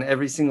wails out on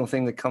every single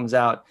thing that comes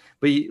out.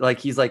 But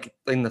he's like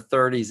in the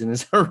 30s in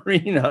his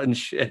arena and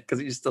shit because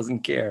he just doesn't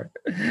care.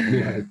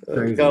 Yeah,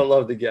 gotta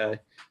love the guy.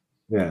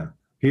 Yeah.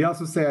 He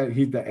also said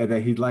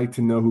that he'd like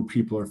to know who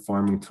people are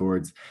farming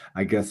towards,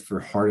 I guess, for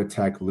Heart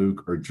Attack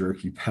Luke or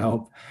Jerky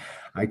Palp.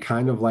 I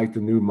kind of like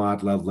the new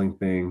mod leveling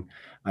thing.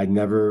 I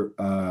never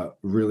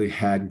really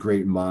had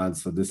great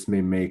mods, so this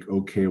may make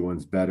okay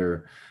ones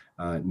better.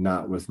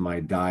 Not with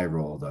my die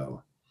roll,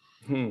 though.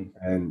 And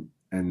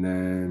then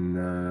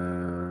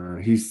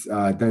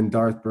then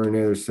Darth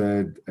Burnator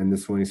said, and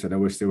this one he said, I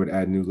wish they would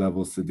add new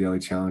levels to daily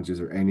challenges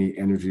or any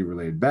energy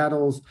related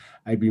battles.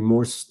 I'd be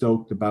more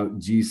stoked about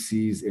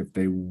GCs if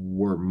they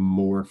were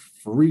more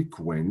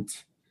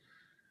frequent.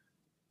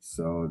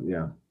 So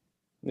yeah.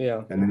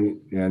 And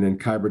then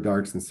Kyber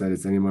Darkson said,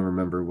 does anyone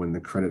remember when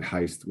the credit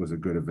heist was a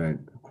good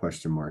event? ?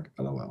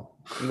 LOL.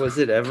 Was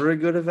it ever a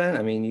good event?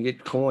 I mean, you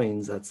get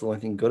coins. That's the only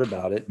thing good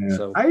about it. Yeah.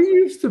 So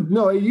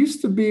it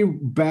used to be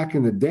back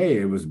in the day.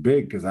 It was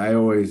big because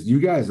you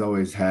guys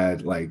always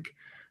had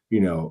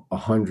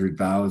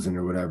 100,000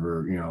 or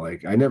whatever,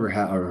 I never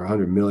had, or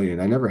 100 million.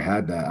 I never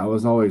had that. I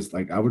was always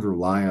I would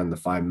rely on the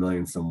 5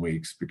 million some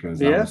weeks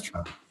because I was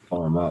trying to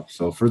farm up.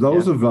 So for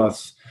those of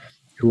us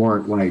who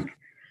aren't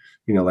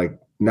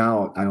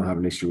now I don't have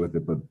an issue with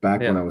it, but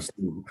back when I was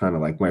kind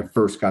of when I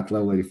first got to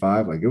level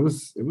 85,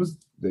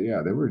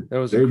 they were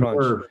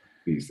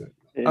decent.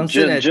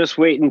 Just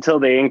wait until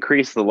they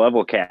increase the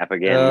level cap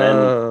again,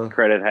 then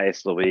credit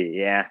heist will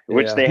be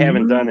which they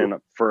haven't done in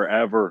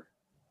forever.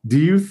 Do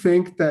you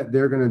think that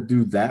they're gonna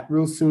do that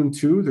real soon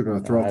too? They're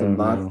gonna throw out the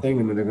mod thing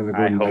and then they're gonna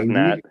go 90? Hope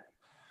not.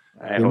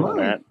 I hope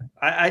not.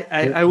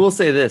 I will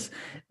say this: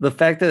 the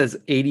fact that it's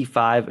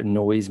 85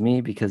 annoys me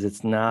because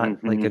it's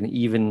not like an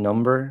even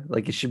number.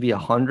 Like it should be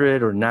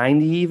 100 or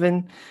 90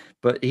 even,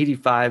 but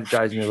 85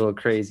 drives me a little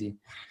crazy.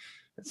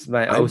 It's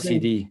my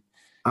OCD.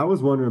 I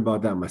was wondering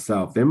about that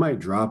myself. They might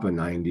drop a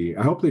 90.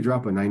 I hope they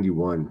drop a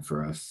 91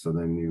 for us, so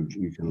then you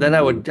can. Then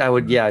I would that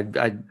would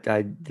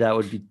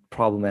be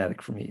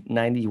problematic for me.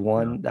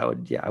 91, I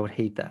would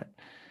hate that.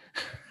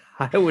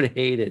 I would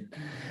hate it.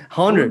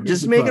 100,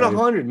 just make it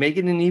 100, make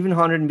it an even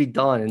 100 and be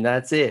done, and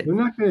that's it. They're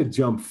not going to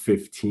jump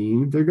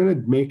 15. They're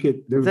going to make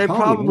it. They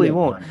probably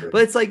won't.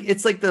 But it's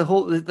like the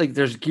whole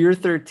there's Gear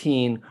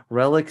 13,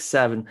 Relic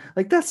 7.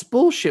 That's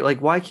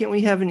bullshit. Why can't we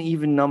have an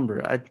even number?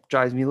 It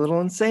drives me a little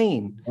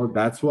insane. Oh,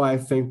 that's why I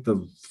think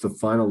the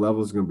final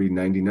level is going to be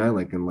 99,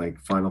 like in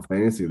Final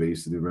Fantasy they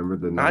used to do.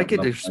 Remember I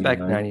could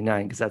expect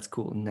 99 because that's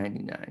cool.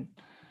 99.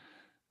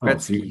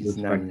 Gretzky's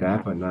 99.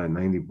 That, but not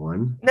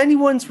 91.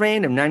 91's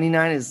random.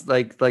 99 is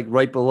like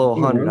right below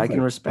 100. I can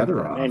respect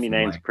that.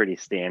 99 is pretty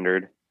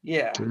standard.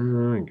 Yeah.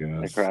 I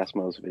guess. Across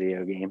most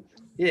video games.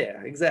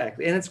 Yeah,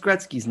 exactly. And it's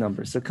Gretzky's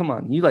number. So come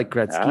on. You like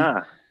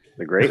Gretzky.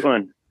 The great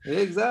one.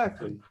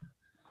 Exactly.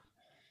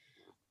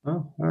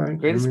 Oh, all right.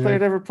 Greatest player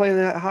to ever play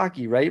that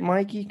hockey, right,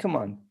 Mikey? Come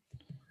on.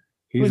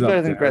 Who's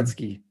better than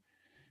Gretzky?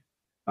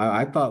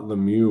 I thought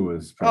Lemieux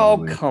was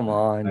probably. Oh, come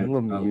on.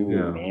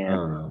 Lemieux. I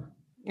don't know.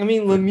 I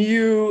mean,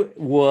 Lemieux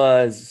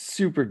was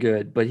super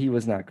good, but he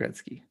was not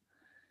Gretzky.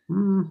 I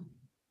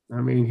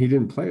mean, he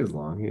didn't play as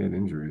long. He had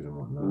injuries and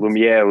whatnot.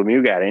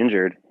 Lemieux got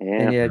injured. Yeah.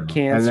 And he had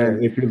cancer.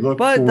 And if you look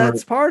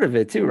that's part of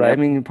it too, right? I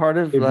mean, part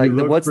of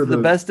what's the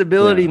best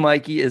ability,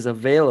 Mikey, is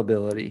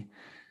availability.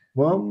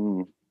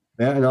 Well,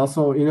 and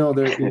also,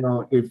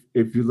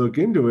 if you look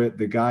into it,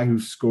 the guy who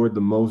scored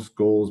the most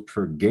goals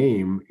per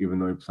game, even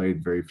though he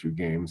played very few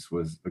games,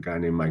 was a guy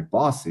named Mike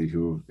Bossy,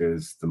 who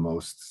is the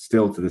most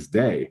still to this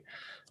day.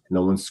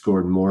 No one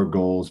scored more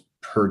goals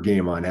per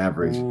game on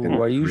average.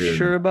 Are you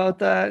sure about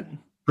that?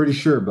 Pretty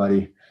sure,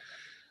 buddy.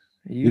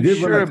 Are you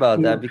sure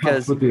about that?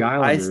 Because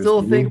I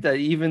still think that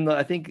even though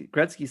I think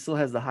Gretzky still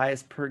has the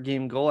highest per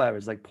game goal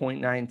average, like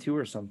 0.92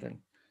 or something.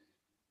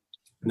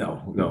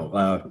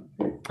 No.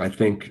 I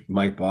think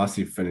Mike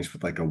Bossy finished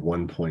with a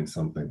 1 point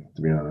something,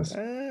 to be honest.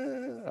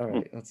 All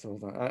right, let's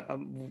hold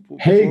on.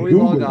 Hey, before we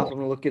log Google. off, I'm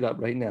gonna look it up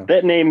right now.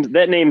 That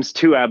name's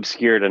too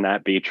obscure to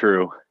not be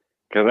true,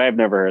 because I've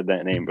never heard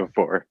that name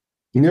before.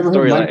 You never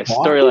heard Mike Bossy?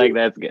 Story like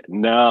that's good.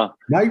 No.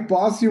 Mike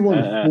Bossy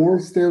won 4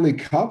 Stanley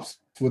Cups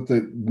with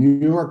the New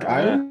York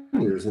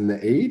Islanders in the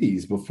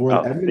 80s before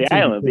the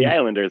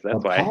Islanders.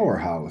 That's why.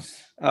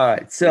 Powerhouse. All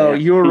right, so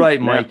you were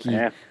right, Mikey.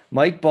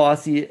 Mike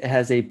Bossy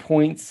has a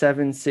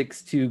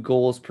 .762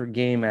 goals per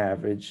game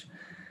average,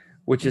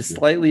 which is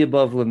slightly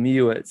above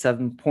Lemieux at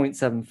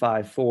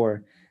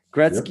 7.754.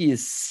 Gretzky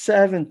is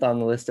 7th on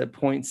the list at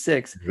 0.6.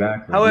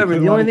 Exactly. However,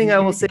 the only thing I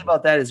will say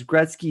about that is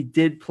Gretzky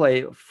did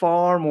play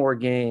far more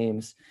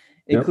games,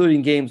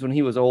 including games when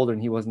he was older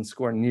and he wasn't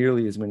scoring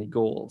nearly as many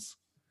goals.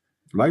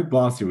 Mike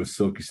Bossy was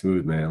silky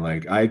smooth, man.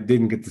 Like, I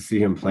didn't get to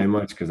see him play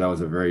much because I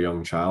was a very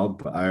young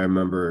child, but I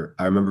remember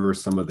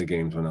some of the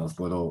games when I was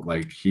little.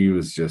 Like, he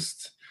was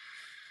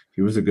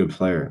a good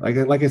player.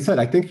 Like I said,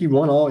 I think he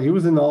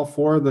was in all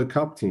 4 of the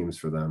cup teams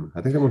for them.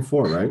 I think they won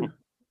 4, right?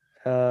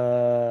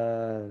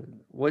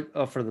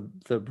 What for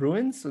the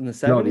Bruins in the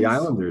 70s? No, the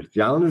Islanders.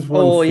 The Islanders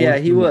won. Oh yeah,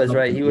 he was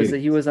right.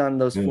 He was on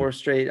those 4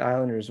 straight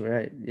Islanders,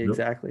 right?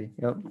 Exactly.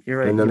 Yep, you're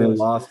right. And then they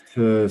lost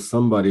to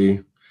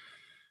somebody.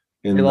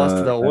 They lost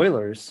to the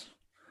Oilers.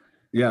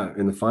 Yeah,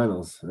 in the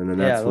finals, and then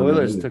the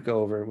Oilers took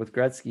over with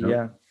Gretzky.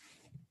 Yep.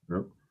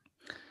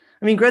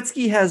 I mean,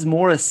 Gretzky has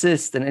more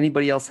assists than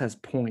anybody else has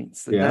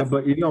points.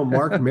 But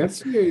Mark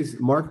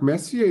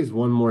Messier's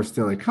won more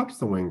Stanley Cups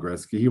than Wayne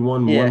Gretzky. He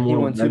won one more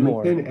with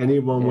Edmonton, and he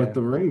won with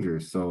the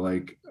Rangers. So,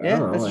 like, I don't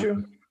know, that's like,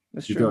 true.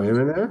 That's you true. throw him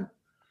in there?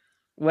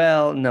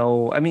 Well,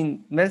 no. I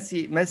mean,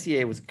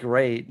 Messier was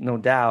great, no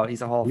doubt.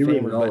 He's a Hall of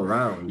Famer, all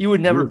around. You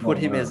would never put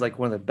him as like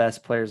one of the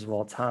best players of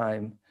all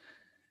time.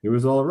 He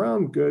was all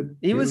around good.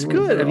 He was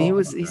good. I mean,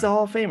 he's a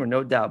Hall of Famer,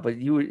 no doubt. But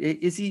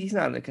he's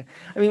not. I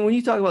mean, when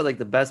you talk about like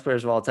the best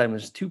players of all time,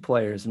 there's 2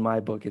 players in my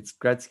book. It's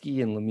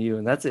Gretzky and Lemieux,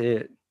 and that's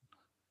it.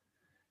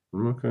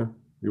 Okay.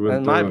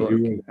 In my book.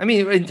 I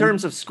mean, in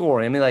terms of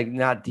scoring, I mean, like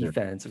not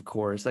defense, of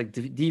course. Like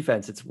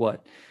defense, it's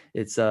what?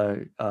 It's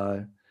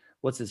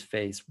what's his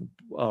face?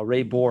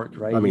 Ray Bork,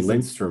 right? I mean,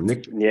 Lindstrom.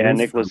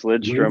 Nicholas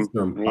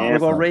Lidstrom. What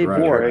about Ray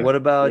Bork? Right. What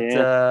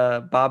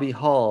about Bobby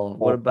Hull?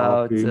 What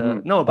about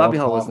Bobby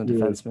Hull wasn't a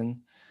defenseman.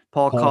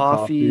 Paul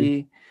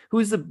Coffey.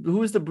 Who's the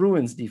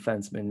Bruins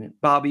defenseman?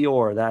 Bobby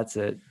Orr. That's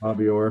it.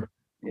 Bobby Orr.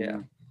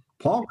 Yeah.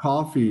 Paul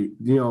Coffey.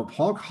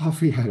 Paul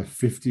Coffey had a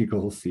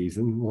 50-goal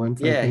season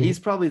once. Yeah, he's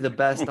probably the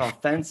best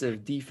offensive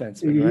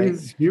defenseman, right?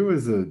 He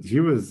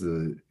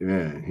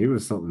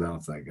was something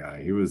else. That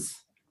guy. He was.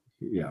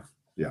 Yeah.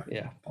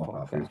 Paul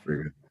Coffey was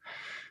pretty good.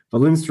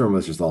 But Lindstrom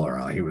was just all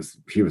around. He was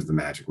the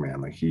magic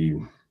man. Like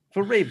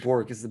But Ray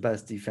Bork is the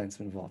best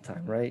defenseman of all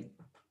time, right?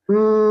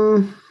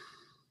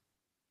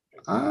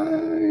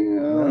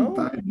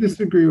 I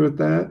disagree with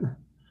that.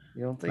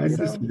 You don't think so?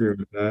 I disagree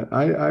with that.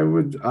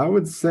 I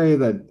would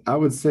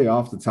say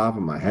off the top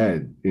of my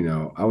head,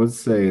 I would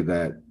say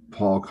that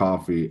Paul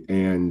Coffey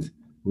and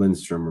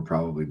Lindstrom were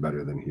probably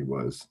better than he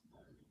was.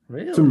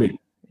 Really? To me.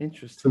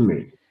 Interesting. To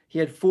me. He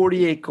had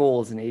 48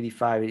 goals in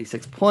 85,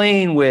 86,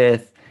 playing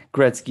with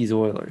Gretzky's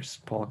Oilers,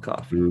 Paul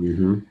Coffey.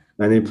 Mm-hmm.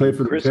 And he played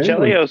for Chris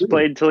Chelios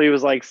played till he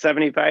was like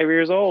 75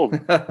 years old. You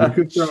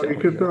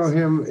could throw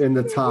him in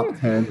the top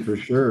 10 for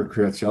sure.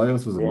 Chris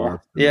Chelios was a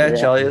monster. Yeah,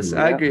 Chelios.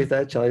 I agree with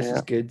that. Chelios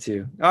is good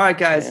too. All right,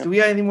 guys. Do we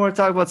have any more to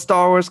talk about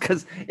Star Wars?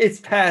 Because it's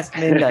past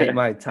midnight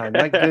my time.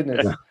 My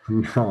goodness.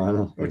 No, I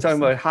don't. We're talking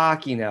about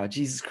hockey now.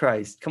 Jesus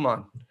Christ. Come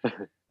on.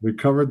 We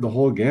covered the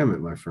whole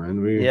gamut, my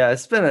friend.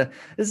 This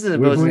is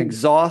an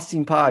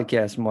exhausting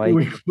podcast, Mike.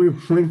 We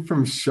went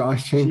from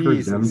Shawshank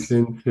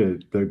Redemption to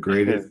the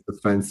greatest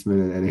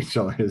defenseman in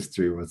NHL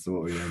history. What's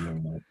what we ended up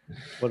with?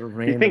 What a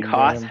random.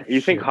 You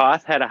think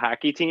Hoth had a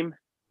hockey team?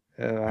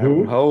 I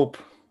would hope.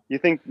 You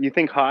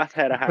think Hoth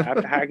had a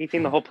hockey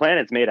team? The whole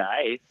planet's made of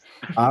ice.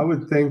 I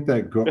would think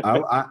that.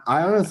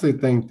 I honestly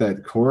think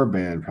that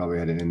Korriban probably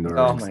had an indoor.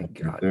 Oh my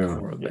God,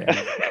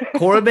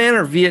 Korriban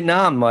or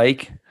Vietnam,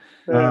 Mike?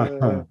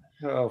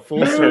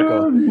 Full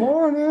circle. Good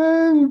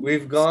morning.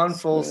 We've gone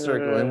full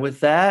circle. And with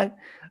that,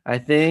 I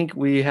think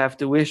we have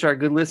to wish our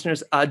good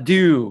listeners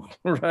adieu,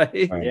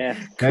 right? Yeah.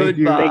 Thank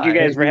you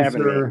guys for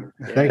having me.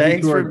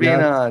 Thanks for being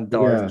on,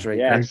 Darth Draker.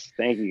 Yes.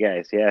 Thank you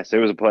guys. Yes, it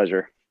was a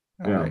pleasure.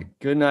 All right.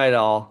 Good night,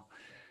 all.